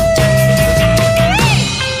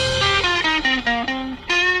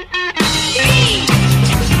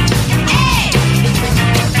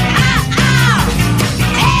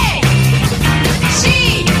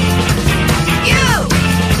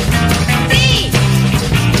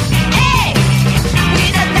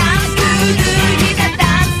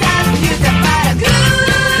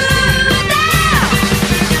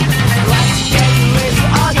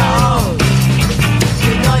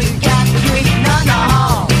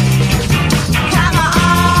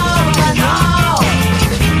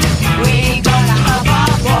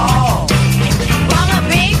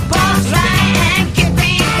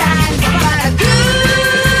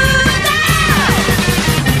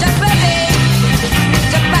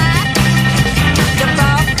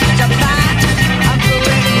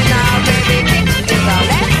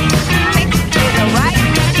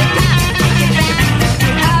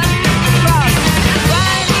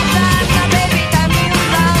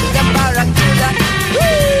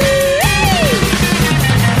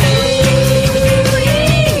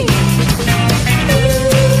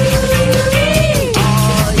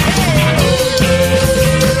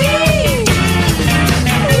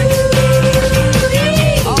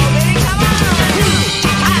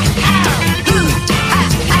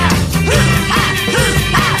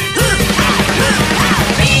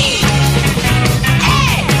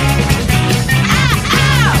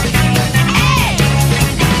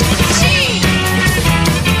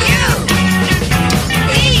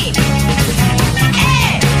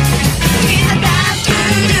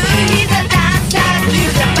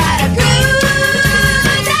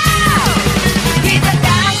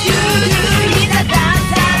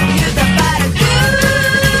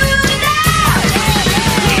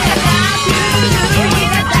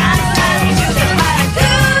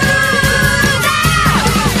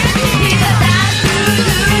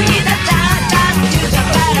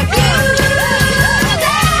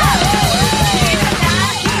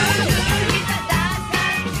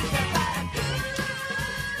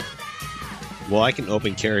 Well, I can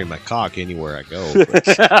open carry my cock anywhere I go.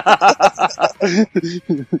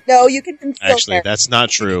 No, you can conceal Actually, carry. that's not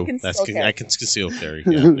true. I can conceal carry.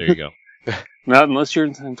 Yeah, there you go. Not unless you're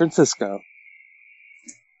in San Francisco.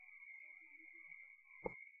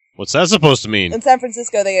 What's that supposed to mean? In San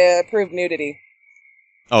Francisco, they approved nudity.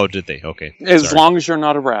 Oh, did they? Okay. As long as you're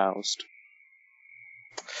not aroused.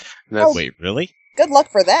 Wait, really? Good luck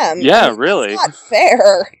for them. Yeah, really. It's not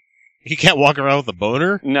fair. You can't walk around with a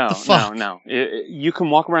boner? No. You can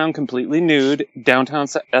walk around completely nude downtown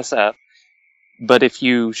SF, but if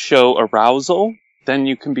you show arousal, then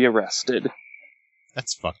you can be arrested.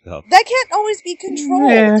 That's fucked up. That can't always be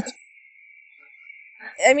controlled. Yeah.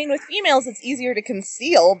 I mean, with females, it's easier to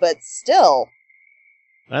conceal, but still.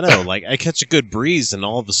 I know, like, I catch a good breeze and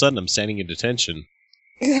all of a sudden I'm standing in detention.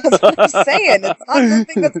 That's what I'm saying. It's not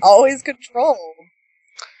something that's always controlled.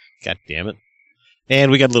 God damn it.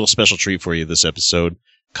 And we got a little special treat for you this episode.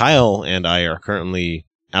 Kyle and I are currently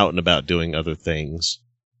out and about doing other things.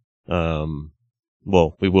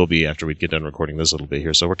 Well, we will be after we get done recording this a little bit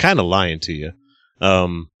here, so we're kind of lying to you.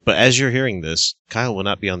 But as you're hearing this, Kyle will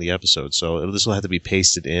not be on the episode, so this will have to be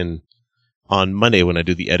pasted in on Monday when I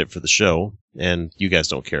do the edit for the show, and you guys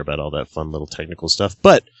don't care about all that fun little technical stuff,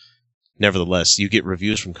 but nevertheless, you get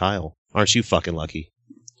reviews from Kyle. Aren't you fucking lucky?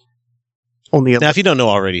 Now, if you don't know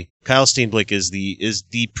already, Kyle Steenblick is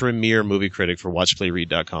the premier movie critic for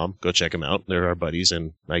WatchPlayRead.com. Go check him out. They're our buddies,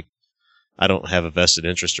 and I don't have a vested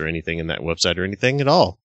interest or anything in that website or anything at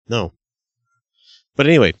all. No. But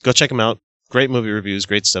anyway, go check him out. Great movie reviews,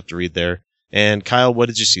 great stuff to read there. And Kyle, what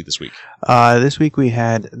did you see this week? This week we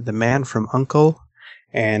had The Man from U.N.C.L.E.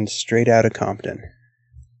 and Straight Outta Compton.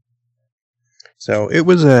 So it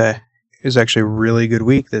was actually a really good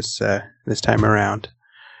week this time around.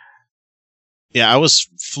 Yeah, I was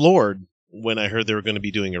floored when I heard they were going to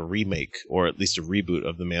be doing a remake or at least a reboot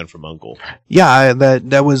of The Man from U.N.C.L.E. Yeah,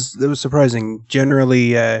 that was surprising.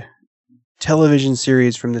 Generally, television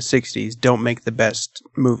series from the 60s don't make the best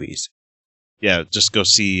movies. Yeah, just go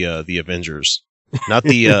see the Avengers, not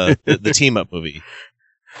the team up movie,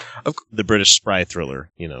 the British spy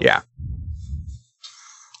thriller. You know. Yeah.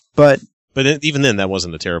 But even then, that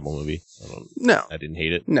wasn't a terrible movie. No, I didn't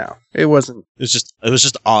hate it. No, it wasn't. It was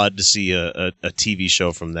just odd to see a TV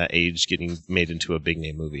show from that age getting made into a big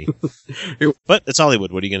name movie. But it's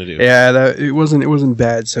Hollywood. What are you going to do? Yeah, it wasn't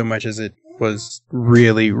bad so much as it was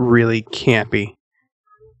really, really campy.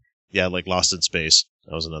 Yeah, like Lost in Space.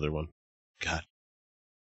 That was another one. God.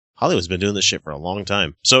 Hollywood's been doing this shit for a long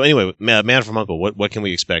time. So anyway, Man from U.N.C.L.E., what can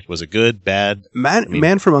we expect? Was it good, bad? Man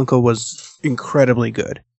from U.N.C.L.E. was incredibly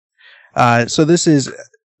good. So this is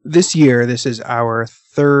our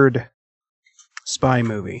third spy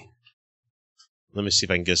movie. Let me see if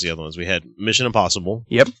I can guess the other ones. We had Mission Impossible.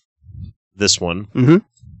 Yep. This one. Mm-hmm.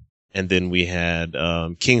 And then we had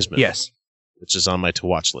Kingsman. Yes. Which is on my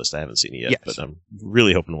to-watch list. I haven't seen it yet, Yes. but I'm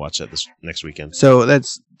really hoping to watch that this next weekend. So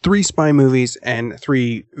that's 3 spy movies and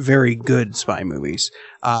 3 very good spy movies.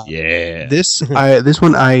 Yeah. This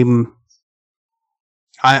one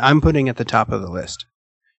I'm putting at the top of the list.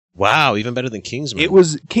 Wow, even better than Kingsman.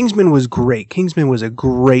 Kingsman was great. Kingsman was a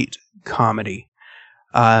great comedy.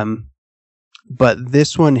 But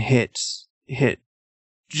this one hit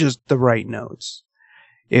just the right notes.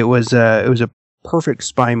 It was a perfect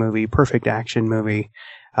spy movie, perfect action movie,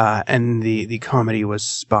 and the comedy was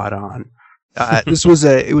spot on. It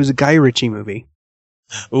was a Guy Ritchie movie.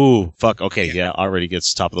 Ooh, fuck. Okay, yeah, already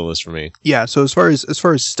gets top of the list for me. Yeah, so as far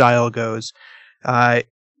as style goes,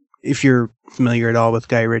 if you're familiar at all with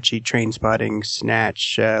Guy Ritchie, Trainspotting,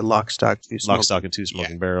 Snatch, Lock, Stock, and Two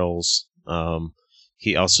Smoking Barrels.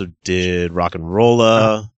 He also did Rock and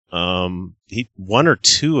Rolla. He 1 or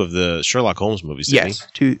 2 of the Sherlock Holmes movies, didn't yes,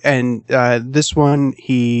 2. And this one,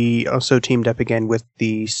 he also teamed up again with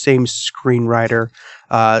the same screenwriter.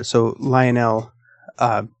 So Lionel,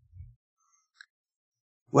 wow,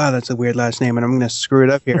 that's a weird last name, and I'm going to screw it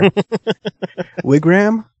up here.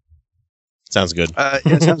 Wigram? Sounds good.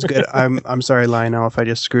 Yeah, sounds good. I'm sorry, Lionel, if I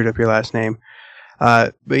just screwed up your last name.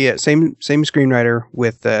 But yeah, same screenwriter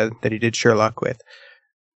with that he did Sherlock with.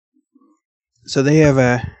 So they have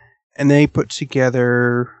and they put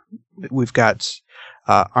together. We've got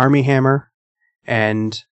Armie Hammer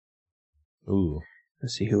and ooh,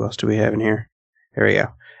 let's see, who else do we have in here? There we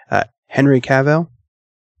go. Henry Cavill.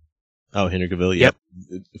 Oh, Henry Cavill. Yep.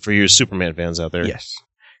 For your Superman fans out there. Yes.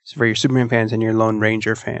 So for your Superman fans and your Lone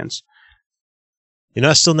Ranger fans. You know,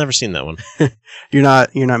 I've still never seen that one. You're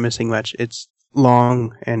not missing much. It's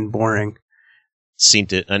long and boring. Seen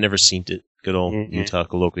it. I never seen it. Good old Utah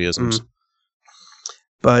colloquialisms. Mm.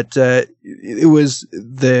 But it was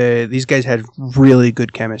these guys had really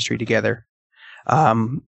good chemistry together.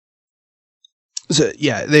 So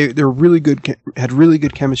yeah, they're really good. Had really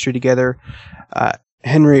good chemistry together.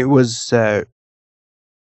 Henry was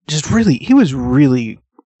he was really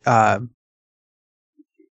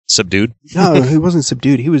Subdued? No, he wasn't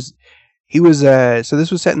subdued. He was. So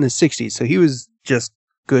this was set in the 60s. So he was just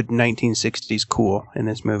good 1960s cool in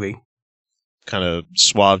this movie. Kind of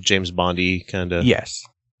suave James Bondy kind of. Yes.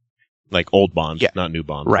 Like old Bond, not new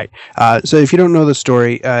Bond. Right. So if you don't know the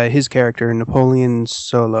story, his character, Napoleon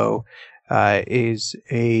Solo, is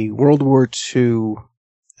a World War II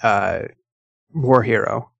war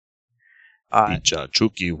hero.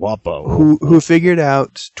 Chucky Wapo. Who figured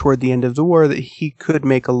out toward the end of the war that he could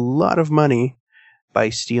make a lot of money by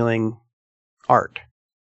stealing art.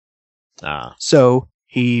 So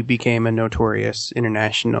he became a notorious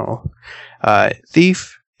international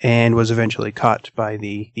thief and was eventually caught by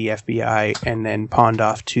the FBI and then pawned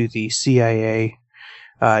off to the CIA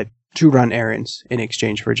to run errands in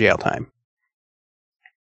exchange for jail time.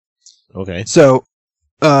 Okay. So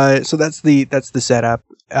that's the setup.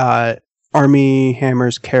 Armie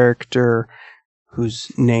Hammer's character,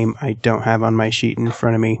 whose name I don't have on my sheet in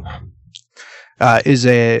front of me, is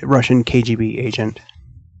a Russian KGB agent.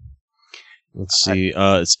 Let's see.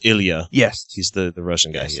 It's Ilya. Yes. He's the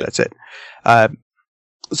Russian guy. Yes, that's it.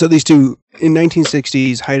 So these two, in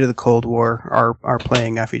 1960s, height of the Cold War, are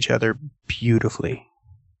playing off each other beautifully.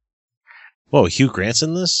 Whoa, Hugh Grant's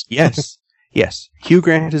in this? Yes. Yes. Hugh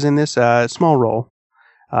Grant is in this small role.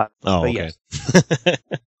 Okay. Yes.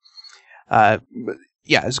 But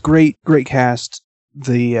yeah, it's great cast.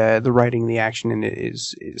 The writing, the action in it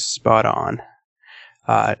is spot on.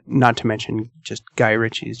 Not to mention just Guy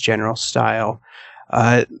Ritchie's general style.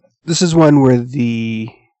 This is one where the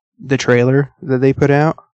trailer that they put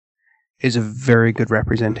out is a very good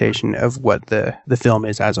representation of what the film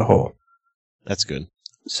is as a whole. That's good.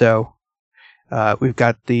 So I've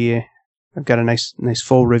got a nice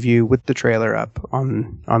full review with the trailer up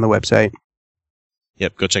on the website.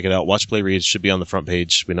 Yep, go check it out. Watch, Play, Read should be on the front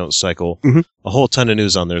page. We don't cycle. Mm-hmm. A whole ton of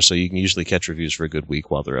news on there, so you can usually catch reviews for a good week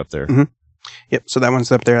while they're up there. Mm-hmm. Yep, so that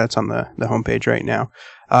one's up there. That's on the homepage right now.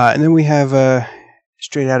 And then we have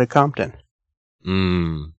Straight Outta Compton.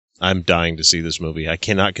 I'm dying to see this movie. I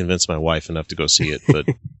cannot convince my wife enough to go see it, but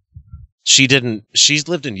she's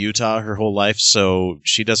lived in Utah her whole life, so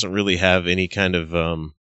she doesn't really have any kind of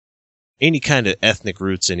ethnic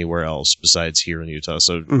roots anywhere else besides here in Utah.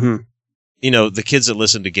 So, the kids that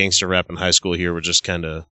listened to gangster rap in high school here were just kind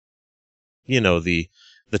of, the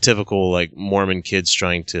typical like Mormon kids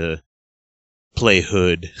trying to play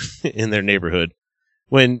hood in their neighborhood.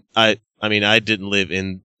 When I didn't live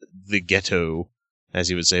in the ghetto, as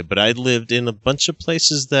you would say, but I lived in a bunch of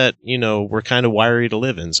places that, were kind of wiry to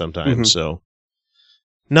live in sometimes. So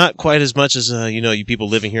not quite as much as, you people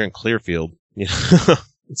living here in Clearfield.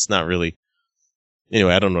 It's not really.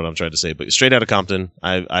 Anyway, I don't know what I'm trying to say, but Straight Outta Compton,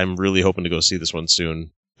 I'm really hoping to go see this one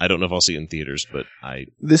soon. I don't know if I'll see it in theaters, but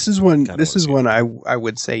This is one I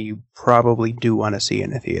would say you probably do want to see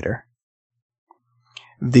in a theater.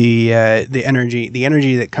 The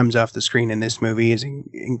energy that comes off the screen in this movie is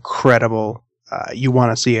incredible. You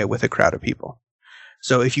want to see it with a crowd of people.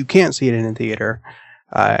 So if you can't see it in a theater,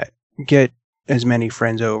 get as many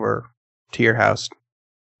friends over to your house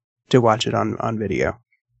to watch it on video.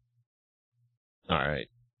 All right.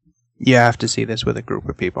 You have to see this with a group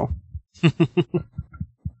of people.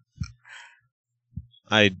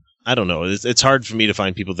 I don't know. It's hard for me to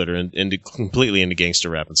find people that are completely into gangster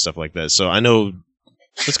rap and stuff like that. So I know.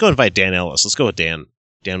 Let's go invite Dan Ellis. Let's go with Dan.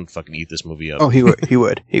 Dan would fucking eat this movie up. Oh, he would. He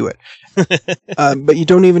would. But you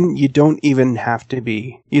don't even have to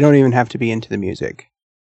be into the music.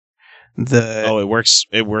 It works.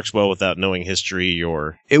 It works well without knowing history,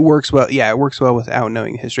 or it works well. Yeah, it works well without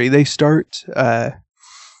knowing history. They start for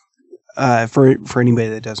anybody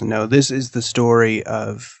that doesn't know, this is the story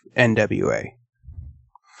of NWA,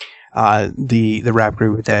 the rap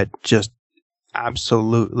group that just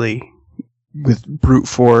absolutely with brute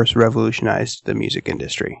force revolutionized the music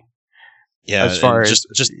industry. Yeah, as far as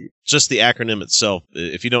just the acronym itself.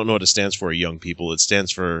 If you don't know what it stands for, young people, it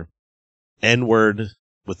stands for N-word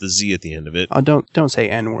with the Z at the end of it. Oh, don't say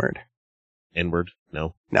N-word. N-word?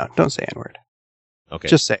 No, don't say N-word. Okay,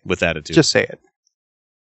 just say it. With attitude. Just say it.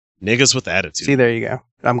 Niggas with attitude. See, there you go.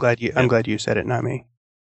 I'm glad you said it, not me.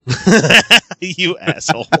 You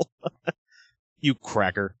asshole. You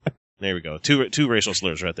cracker. There we go. Two racial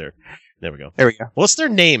slurs right there. There we go. There we go. What's their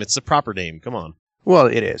name? It's the proper name. Come on. Well,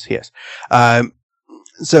 it is, yes.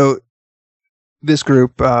 So this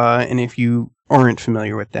group, and if you aren't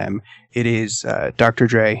familiar with them, it is Dr.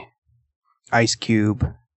 Dre, Ice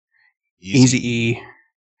Cube, Eazy-E,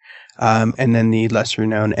 and then the lesser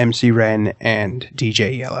known MC Ren and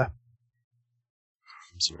DJ Yella.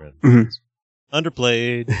 MC Ren. Mm-hmm.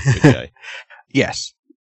 Underplayed. Good guy. Yes.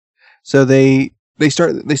 So they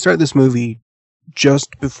start this movie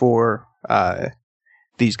just before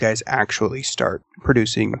these guys actually start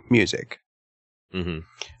producing music. Mm-hmm.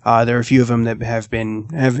 There are a few of them that have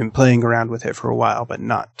been playing around with it for a while, but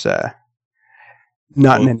not in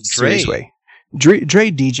any serious way. Dre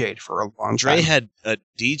DJ'd for a long time. Dre had a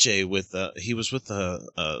DJ with he was with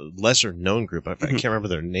a lesser known group. I can't remember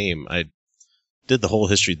their name. I did the whole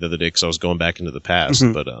history the other day because I was going back into the past.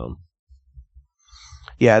 But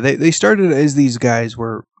yeah, they started as these guys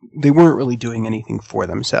they weren't really doing anything for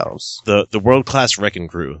themselves. The World Class Wrecking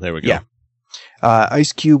Crew. There we go. Yeah.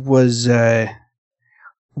 Ice Cube was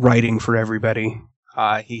writing for everybody.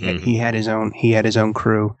 He had his own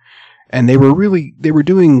crew, and they were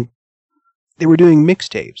doing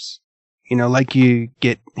mixtapes. You know, like you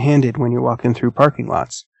get handed when you're walking through parking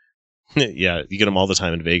lots. Yeah, you get them all the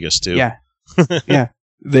time in Vegas too. Yeah, yeah.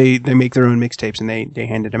 They make their own mixtapes and they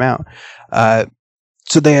handed them out.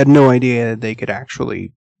 So they had no idea that they could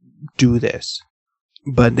actually do this,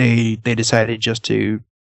 but they decided just to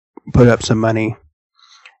put up some money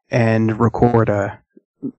and record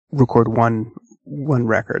one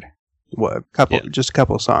record, just a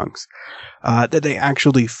couple songs that they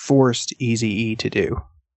actually forced Eazy-E to do.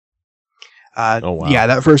 Oh wow! Yeah,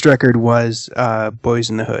 that first record was "Boys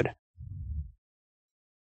in the Hood."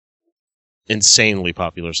 Insanely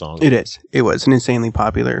popular song. It is. It was an insanely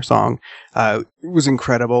popular song. It was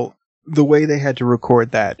incredible. The way they had to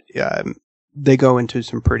record that, they go into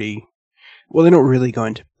some pretty... Well, they don't really go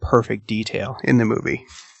into perfect detail in the movie.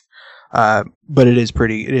 But it is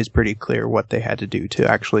pretty clear what they had to do to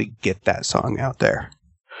actually get that song out there.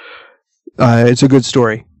 It's a good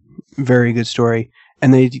story. Very good story.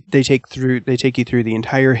 And they take you through the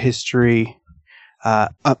entire history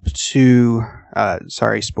up to,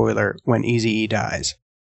 sorry, spoiler, when Eazy-E dies.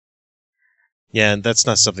 Yeah, and that's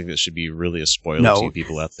not something that should be really a spoiler to you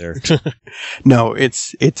people out there. No,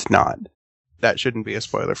 it's not. That shouldn't be a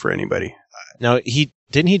spoiler for anybody. Now,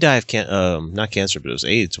 didn't he die of not cancer, but it was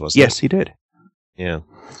AIDS, wasn't it? Yes, he did. Yeah,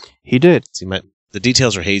 he did. See, the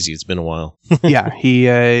details are hazy. It's been a while. Yeah,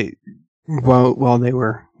 he while they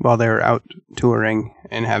were out touring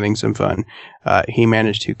and having some fun, he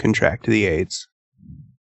managed to contract the AIDS.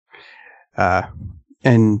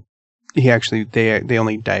 And he actually they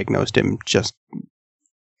only diagnosed him just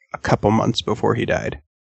a couple months before he died.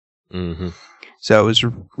 Mm-hmm. So it was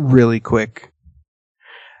really quick.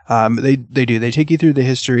 They take you through the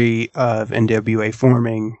history of NWA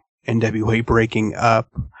forming, NWA breaking up,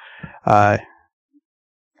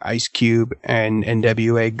 Ice Cube and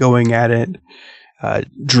NWA going at it,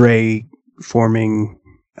 Dre forming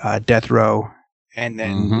Death Row, and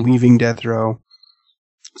then leaving Death Row.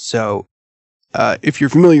 So, if you're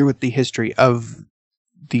familiar with the history of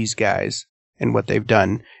these guys and what they've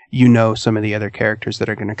done, you know some of the other characters that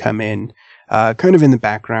are going to come in, kind of in the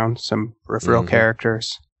background, some peripheral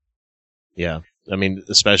characters. Yeah, I mean,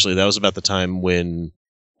 especially that was about the time when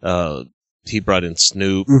he brought in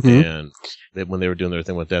Snoop and when they were doing their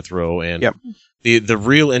thing with Death Row. And the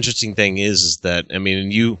real interesting thing is that, I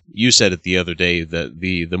mean, you said it the other day that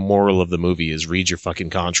the moral of the movie is read your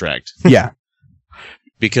fucking contract. Yeah.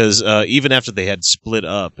 Because even after they had split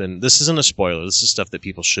up, and this isn't a spoiler, this is stuff that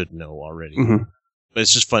people should know already. But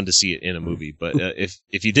it's just fun to see it in a movie. But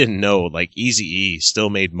if you didn't know, like, Eazy-E still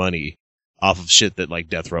made money off of shit that like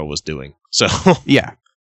Death Row was doing. So yeah,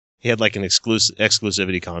 he had like an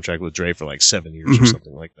exclusivity contract with Dre for like 7 years or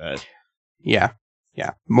something like that. Yeah,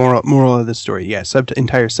 yeah. Moral of the story. Yeah,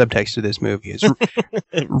 entire subtext of this movie is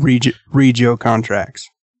read your contracts.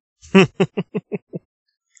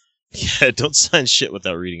 Yeah, don't sign shit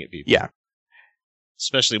without reading it, people. Yeah.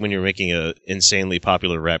 Especially when you're making a insanely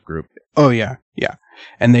popular rap group. Oh, yeah, yeah.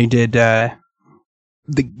 And they did,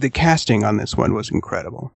 the casting on this one was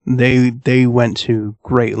incredible. They went to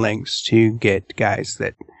great lengths to get guys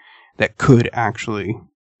that could actually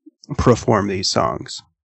perform these songs.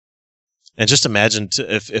 And just imagine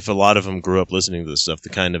if a lot of them grew up listening to this stuff, the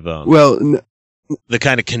kind of, the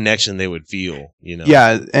kind of connection they would feel, you know?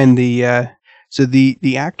 Yeah, and so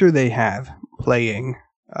the actor they have playing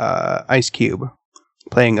Ice Cube,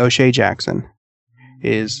 playing O'Shea Jackson,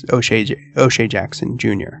 is O'Shea Jackson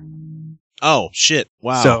Jr. Oh shit!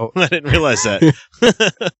 Wow, so, I didn't realize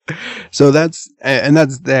that. So that's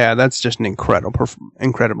just an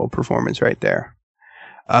incredible performance right there.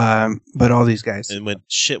 But all these guys, and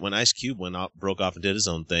when Ice Cube broke off and did his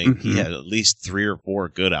own thing, he had at least 3 or 4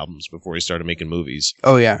 good albums before he started making movies.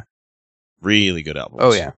 Oh yeah, really good albums.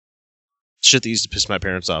 Oh yeah. Shit that used to piss my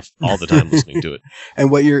parents off all the time listening to it. And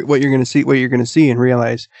what you're gonna see and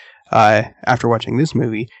realize after watching this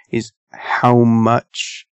movie is how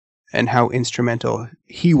much and how instrumental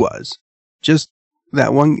he was. Just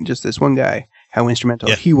this one guy how instrumental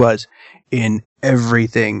he was in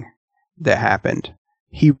everything that happened.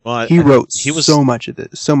 He wrote so much of the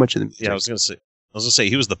music. Yeah, I was gonna say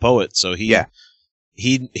he was the poet, so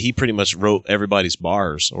he pretty much wrote everybody's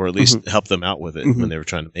bars, or at least helped them out with it when they were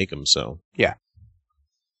trying to make them. So yeah,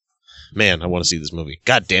 man, I want to see this movie.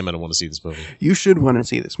 God damn it, I want to see this movie. You should want to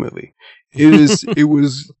see this movie. It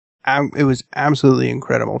was absolutely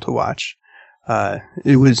incredible to watch.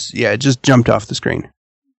 It just jumped off the screen.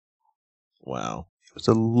 Wow, it was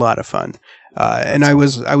a lot of fun. And I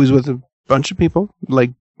was with a bunch of people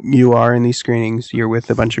like you are in these screenings. You're with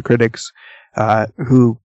a bunch of critics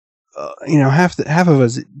who. Half of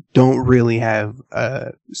us don't really have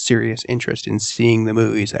a serious interest in seeing the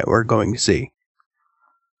movies that we're going to see.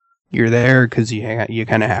 You're there because you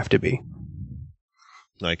kind of have to be.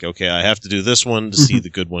 Like, okay, I have to do this one to see the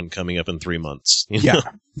good one coming up in 3 months. Yeah.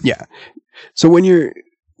 So when you're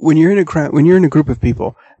in a group of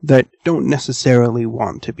people that don't necessarily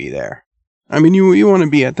want to be there. I mean, you want to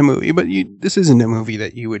be at the movie, but this isn't a movie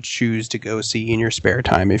that you would choose to go see in your spare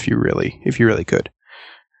time if you really could.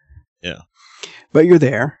 Yeah. But you're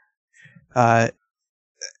there. The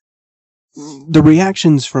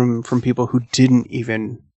reactions from people who didn't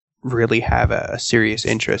even really have a serious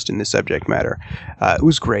interest in the subject matter, it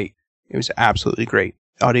was great. It was absolutely great.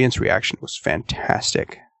 Audience reaction was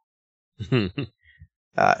fantastic.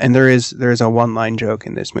 And there is a one-line joke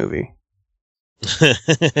in this movie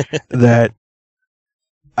that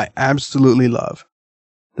I absolutely love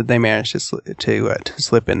that they managed to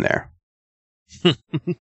slip in there.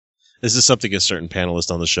 This is something a certain panelist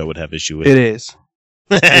on the show would have issue with. It is.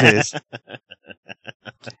 It is.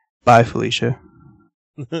 Bye, Felicia.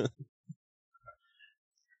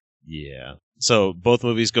 Yeah. So both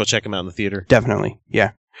movies, go check them out in the theater. Definitely.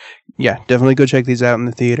 Yeah. Definitely go check these out in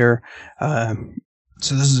the theater.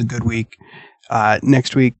 So this is a good week.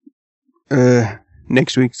 Next week's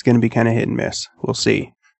going to be kind of hit and miss. We'll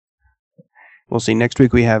see. Next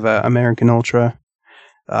week we have American Ultra,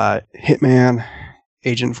 Hitman,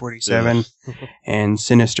 Agent 47, and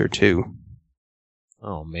Sinister 2.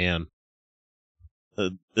 Oh, man.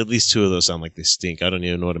 At least two of those sound like they stink. I don't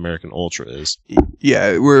even know what American Ultra is.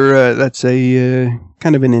 Yeah, that's a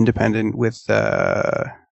kind of an independent with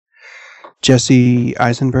Jesse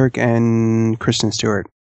Eisenberg and Kristen Stewart.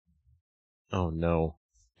 Oh, no.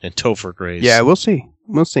 And Topher Grace. Yeah, we'll see.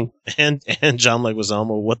 And John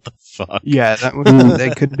Leguizamo, what the fuck? Yeah,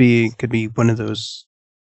 that could be one of those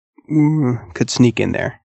could sneak in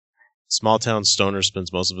there. Small town stoner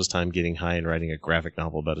spends most of his time getting high and writing a graphic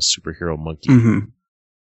novel about a superhero monkey.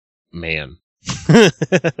 Man.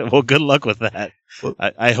 Well, good luck with that.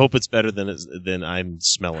 I hope it's better than I'm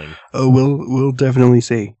smelling. Oh, we'll definitely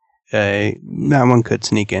see. That one could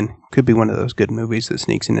sneak in. Could be one of those good movies that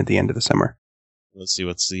sneaks in at the end of the summer. Let's see,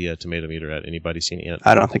 what's the tomato meter at? Anybody seen it yet?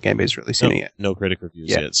 I don't think anybody's really seen it yet. No critic reviews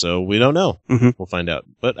yet, so we don't know. We'll find out.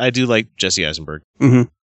 But I do like Jesse Eisenberg.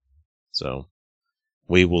 So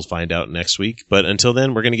we will find out next week. But until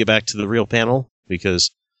then, we're going to get back to the real panel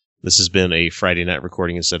because this has been a Friday night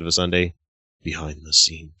recording instead of a Sunday. Behind the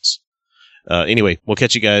scenes. Anyway, we'll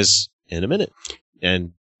catch you guys in a minute.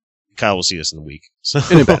 And Kyle will see us in a week. So.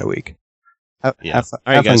 In about a week. Have fun,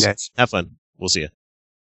 guys. Have fun. We'll see you.